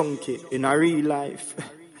DJ Djjunky in a real life.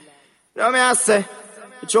 Now me ask say,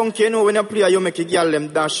 Djjunky, you know when you play, you make a girl them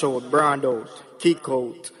dash out, brand out, kick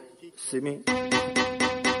out. See me?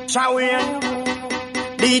 Shall we?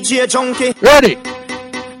 DJ Djjunky. Ready?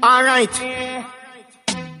 Alright.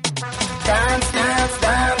 Dance.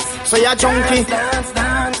 So you're Djjunky.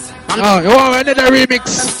 Oh, you want another remix?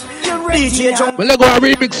 DJ Djjunky. Well, let's go a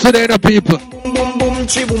remix today, the people. Boom,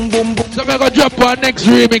 chi boom, boom. So we're going to drop our next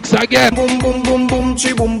remix again. Boom,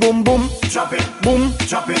 chi boom, boom. Drop it. Boom,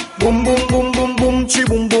 drop it. Boom, chi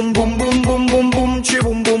boom, boom, chi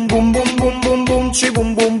boom, boom, chi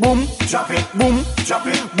boom, boom. Drop it. Boom, drop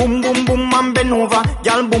it. Boom, man bend over.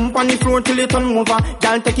 Girl boom on the floor till it turn over.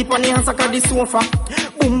 Girl take it on the hands like the sofa.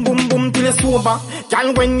 Boom, till it's sober.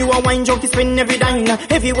 Girl when you are wine junkie spend every dime.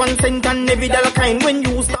 Every 1 cent and every dollar kind. When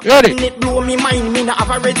you stop it blow me mind. Me not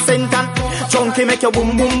have a red cent and junkie make you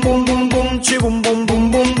boom, chi boom,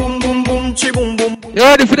 chi boom. You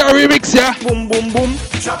ready for that remix, yeah? Boom.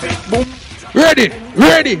 Drop it. Boom. Ready.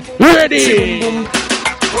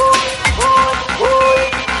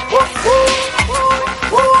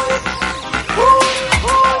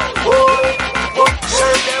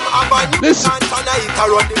 Listen.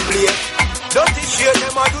 Dirty shit,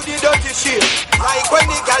 them a do the dirty shit. Like when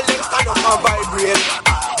the girl them stand up and vibrate.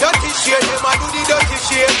 Dirty shit, them a do the dirty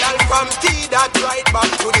shit. And from T that right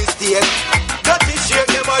back to the stage. Dirty shit,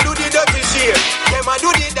 them a do the dirty shit. Them a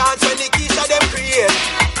do the dance when the Keisha them create.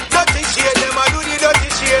 Dirty shit, them a do the dirty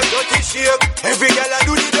shit. Every girl a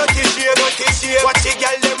do the dirty shit. Watch the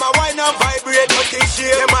girl them a whine and vibrate. Dirty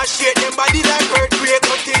shit, them a shake them body like earthquake.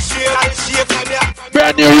 Dirty shit, I'll shake from ya.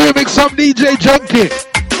 Brand new remix from DJ Djjunky.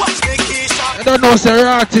 I don't know, say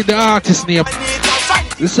writing the artist name.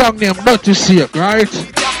 The song name Not to Shake, right?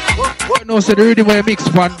 I don't know, say the rhythm way mix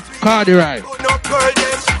pan Cardi right.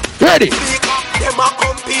 Ready? Them a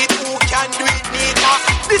compete who can do it neater.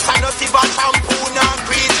 This a not even shampoo nor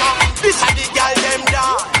creature. This a the girl them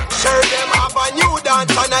down. Sure them have a new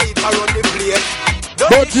dance and I hit around the place.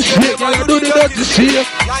 Dirty shake, girl, do the dirty shake.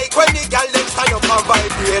 Like when the girl them stand up and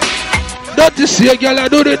vibrate. Dirty shake, girl,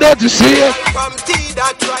 do the dirty shake. From T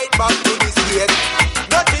that right back to the state.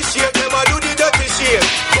 Dirty shake, them a do the dirty shake.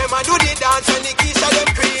 Them a do the dance when the Keisha them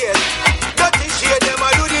create. Dirty shake, them a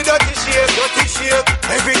do the dirty shake.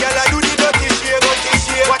 Every girl a do the dirty shake.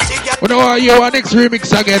 Watch the girl. We know why you want next remix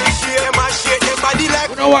again.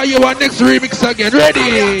 We know why you want next remix again.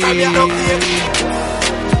 Ready?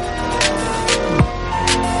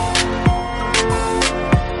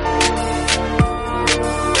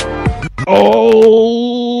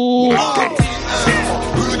 Oh!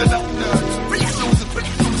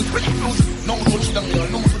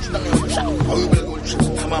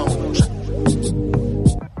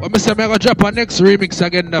 When I say I'm gonna drop our next remix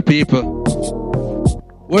again, the people.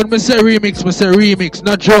 When I say remix,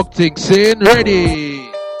 not joke thing. Saying ready.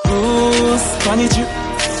 Cruise, funny trip.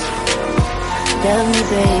 Tell me,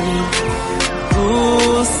 baby.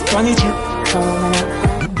 Cruise, funny trip.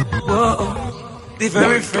 Whoa. The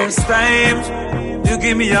very first time you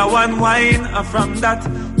give me a one wine, and from that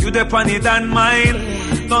you the funny than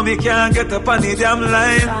mine. No, me can't get up on the damn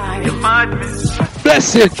line. You mad me?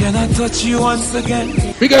 Bless it. Can I touch you once again?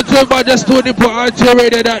 We got to about just doing it for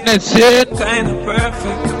RTRadio.net. Say it. Kinda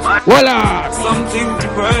perfect. Voila. Something to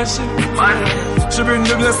worship. She bring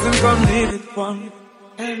the blessing, come leave it for me.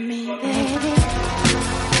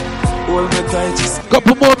 Hold me tight, just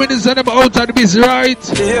couple more minutes and I'm out of the busy, right?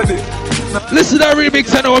 Baby. Listen to that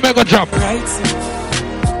remix and I'm gonna drop. Right.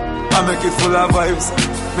 I make it full of vibes.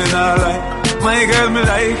 Me not lie. My girl, me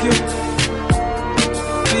like you.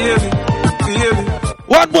 Baby.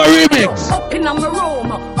 One more remix.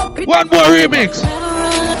 One more remix.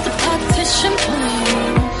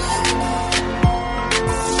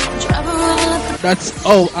 That's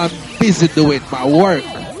all I'm busy doing, my work.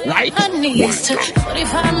 Right? I need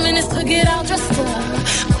 45 minutes to get out dressed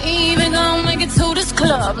up. We even gonna make it to this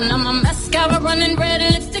club. Now my mascara running red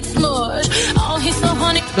and lipstick smudge. Oh, he's so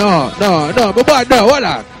honey. No, but boy, no, hold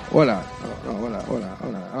on.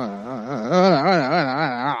 No.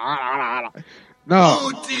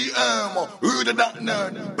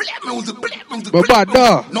 But bad,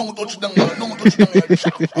 no.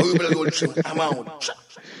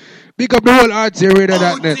 Big up the whole RTM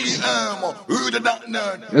Radio.net.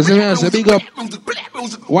 You see me? I say big up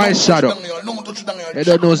White Shadow. You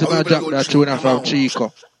don't know, see me, I drop that tune from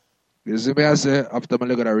Chico. You see me? I say, after I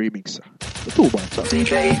look at the remix. The two bands.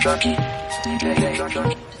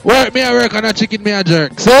 Work me, I work on a chicken, me, a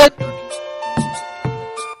jerk. See it?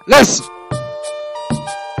 Listen.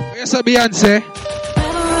 Yes, a Beyonce.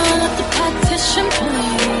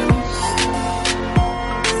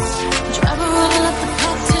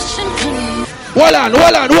 Hold on.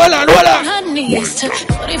 Needs to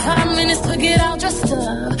 45 minutes to get all dressed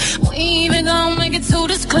up. We ain't even gonna make it to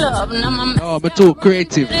this club. Now my oh, but too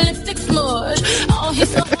creative. Lipstick smudge. Oh, he's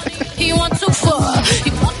so he want too far.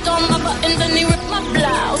 He walked on my buttons and he ripped my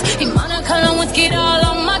blouse. He monocolor whiskey all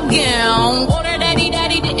on my gown. Water daddy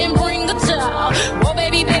didn't bring the towel. Oh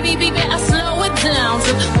baby, I slow it down.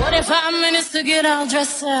 So 45 minutes to get all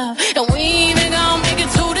dressed up. And we ain't even gonna make it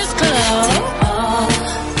to this club.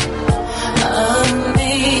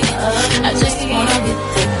 Me. I just wanna be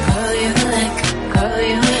the girl you like,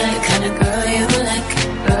 kind of girl you like,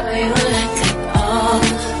 take all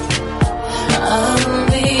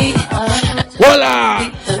of me.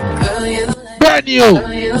 Voila! Brand new!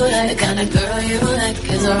 Kind of girl you like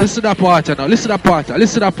is listen to that part now, listen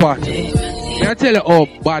to that part. Can I tell you how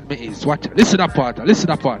bad me is? Watch it. Listen to that part.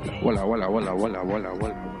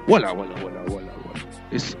 Voila.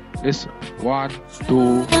 Listen. 1,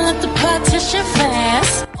 2. Let the partition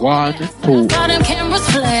fast. 1, 2. Bottom cameras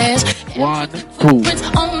flash. 1, 2. Prints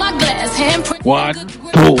on my glass. Handprint. 1, 2.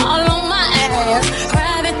 All on my ass.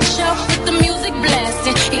 Private show with the music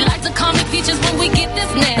blasting. He like to call me features when we get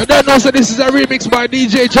this nasty. You don't know, so this is a remix by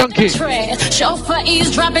Djjunky. Trash. Chauffeur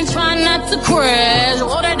eavesdropping, trying not to crash.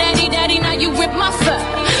 Water daddy, now you rip my fur.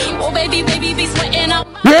 Oh baby, be sweating out.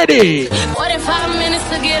 Ready? 45 minutes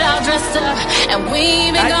to get all dressed up, and we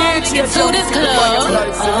ain't even gonna make it to this club.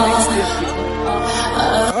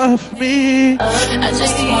 Of me, I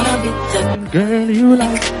just wanna be the girl you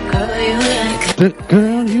like, the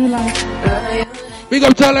girl you like. Big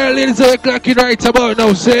up to all our ladies who are clocking right about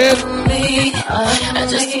now, say. I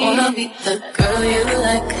just wanna be the girl you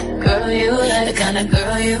like, the kind of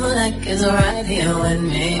girl you like is right here with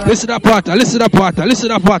me. Listen to that part, listen,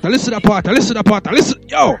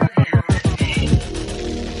 yo.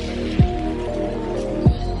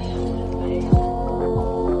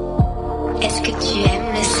 Est-ce que tu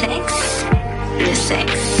aimes le sexe? Le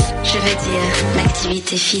sexe, je veux dire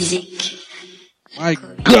l'activité physique. My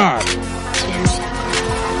God! Tu aimes ça?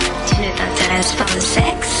 Tu ne t'intéresses pas au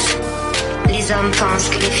sexe? Les hommes pensent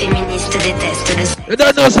que les féministes détestent le sexe. You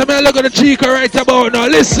don't know, so man, look at the chica right about now,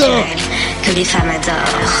 listen! Que les femmes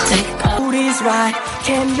adorent. Booty's right,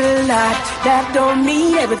 candlelight, that don't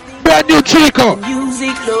mean everything. Brand new chica!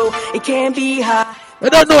 Music low, it can be high. You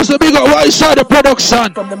don't know, so big up White Shadow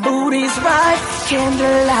production. From the mood is right,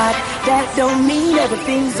 candlelight, that don't mean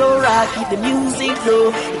everything's alright. Keep the music low,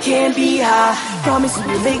 it can be high. Promise you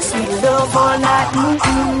will make sweet love all night.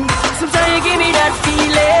 Sometimes you give me that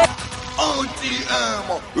feeling.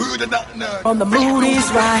 From the mood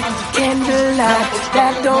is right, candlelight,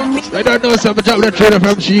 that don't mean. I don't know, so I'm dropping the trailer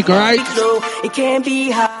from Chica, right? It can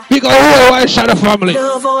be high. Big up all White Shadow family.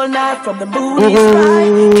 Love all night from the mood is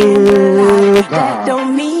right, candlelight, that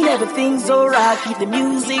don't mean everything's alright. Keep the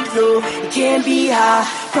music low, it can be high.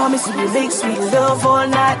 Promise you will make sweet love all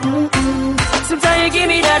night. Sometimes you give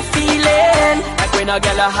me that feeling, like when a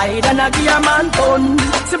girl a hide and a give a man bun.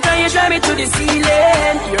 Sometimes you drive me to the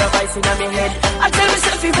ceiling, hear a voice in my head, I tell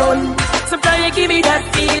myself you run. Sometimes you give me that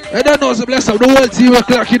feeling. I don't know, so bless up the whole team we're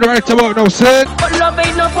clocking right about now, son. But love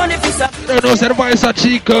ain't no fun if it's a. I don't know, so the voice of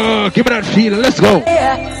Chica, give me that feeling, let's go.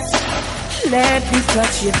 Yeah. Let me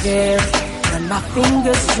touch you there, run my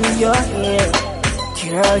fingers through your hair.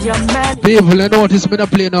 Girl, you're mad. People, you notice me not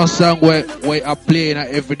playing no song where I'm playing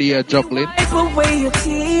every day juggling. Wipe away your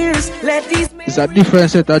tears. Let these it's a different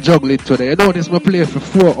set of juggling today. You notice me play for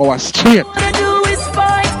 4 hours straight. What I do is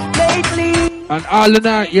fight lately. And all the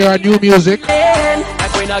night hear new music.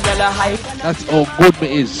 Like when a girl a hype. That's how good me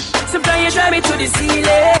is. Sometimes you drive me to the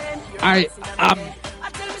ceiling. I am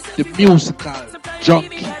the musical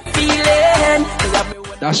junkie.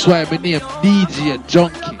 That's why my name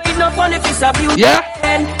Djjunky. Yeah?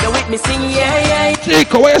 You with me sing, yeah.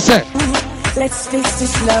 Chico, what you say? Let's fix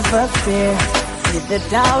this love affair with the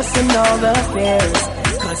doubts and all the fears.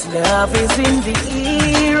 Cause love is in the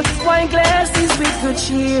air. Wine glasses with good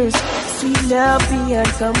cheers. Sweet love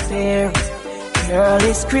beyond compare. Girl,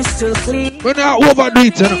 it's crystal clear. We're not overdo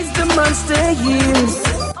it, It's the monster years.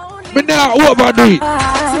 We're not overdo it.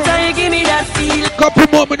 So tell you give me that feel. Couple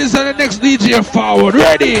more minutes and the next DJ forward.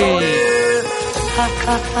 Ready?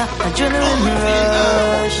 Adrenaline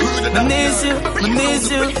rush. I miss you, I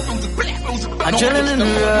miss you.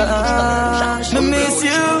 Adrenaline rush. I miss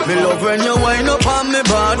you. Me love when you wind up on me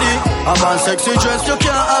body. I'm a sexy dress, you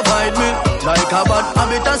can't avoid me. Like a bad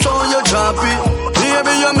habit, that's how you drop it.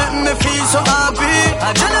 Baby, you make me feel so happy.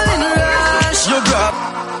 Adrenaline rush, you grab.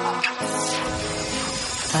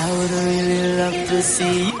 I would really love to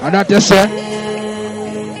see you. And that you say?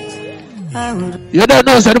 You don't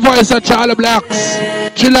know, so the voice of Charlie Blacks.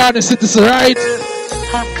 Chillani Citizen, right?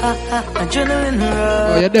 Adrenaline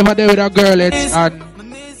rush. Oh, you're never there with a girl, it's and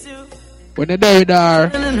when you're there with her,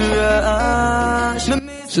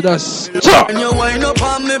 she does. When you wind up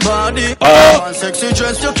on me body, oh, sexy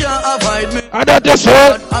dress, you can't avoid me. And that you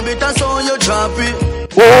say? Habit, that's how you drop it.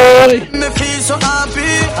 Boy, me feel so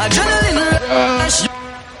happy. Adrenaline rush.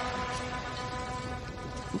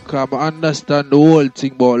 Because I understand the whole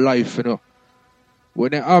thing about life, you know.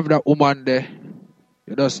 When you have that woman there,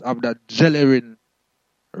 you just have that jellyrin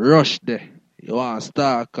rush there. You want to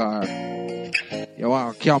stalk her. You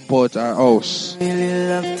want to camp out her house.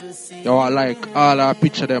 You want to like all her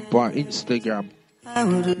picture them on Instagram.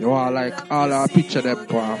 You want to like all her picture them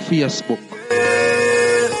on Facebook.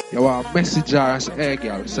 You want to message her and say, hey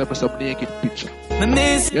girl, send me some naked picture.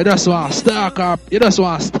 You just want to stalk her. You just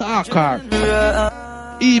want to stalk her.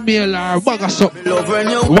 Email her, bag of something.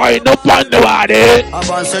 Wind up on the body. I'm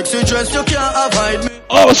a sexy dress, you can't avoid me.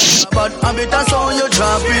 Oh, shh. But habit, that's how you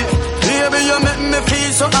drop it. Baby, you make me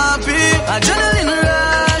feel so happy. Adrenaline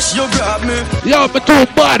rush, you grab me. Yo, me too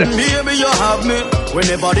bad. Baby, you have me.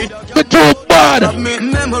 Whenever me too bad.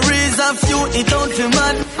 Memories of you, it don't feel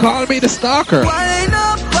mad. Call me the stalker. Wind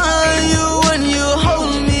up on you when you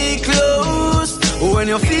hold me close. When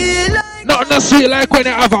you feel like nothing sweet like when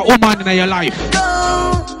you have a woman in your life.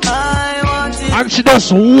 I want it. And she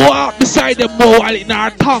just walk beside the bow while in her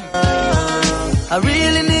tongue. I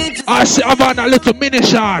really need to. I see her on a little mini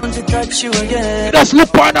shot. To touch you again. You just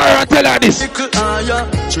look on her and tell her this.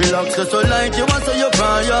 Relax, just so like you want to your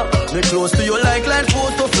prayer. Me close to you like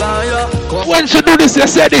force to fly. When she do this, you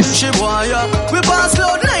say this. She wire. We pass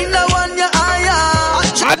load 9 now on your eye.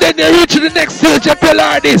 And then you reach the next stage and tell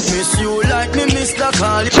her this. Miss you like me, Mr.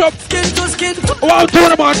 Carly. Chop. Skin to skin to. Wow,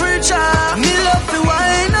 tournament. Preacher. Me love to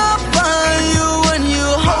wind up on you when you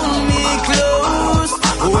hold me close.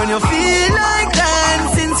 When you feel like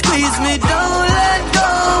dancing, squeeze me, don't let go.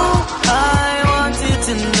 I want you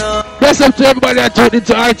to know. Bless up to everybody that tuned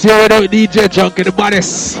into RTO with DJ Djjunky, the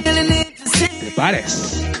baddest. The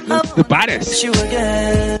baddest. The baddest.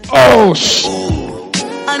 Oh, shh.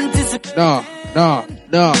 No.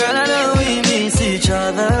 Girl, I know we miss each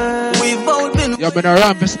other. We've both been. You've been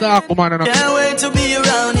around for Stark, woman. Can't wait to be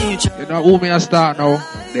around each other. You know who me a start now?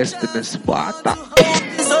 Destiny Sparta.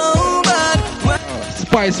 So bad.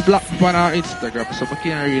 Spice Black on our Instagram, so I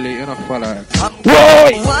can't really, follow her.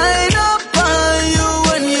 Wind up on you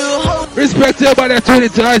when you hold. Respect to everybody that tuned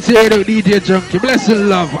into RTO with DJ Djjunky. Blessing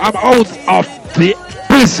love. I'm out of the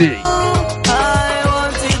pussy. I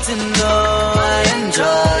want you to know I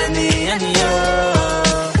enjoy me and you.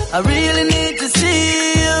 I really need to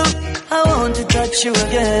see you. I want to touch you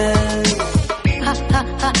again.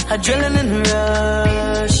 Adrenaline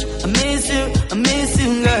rush. I miss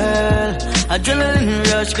you, girl. Adrenaline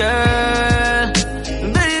rush, girl.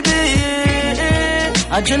 Baby,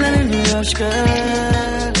 adrenaline rush, girl.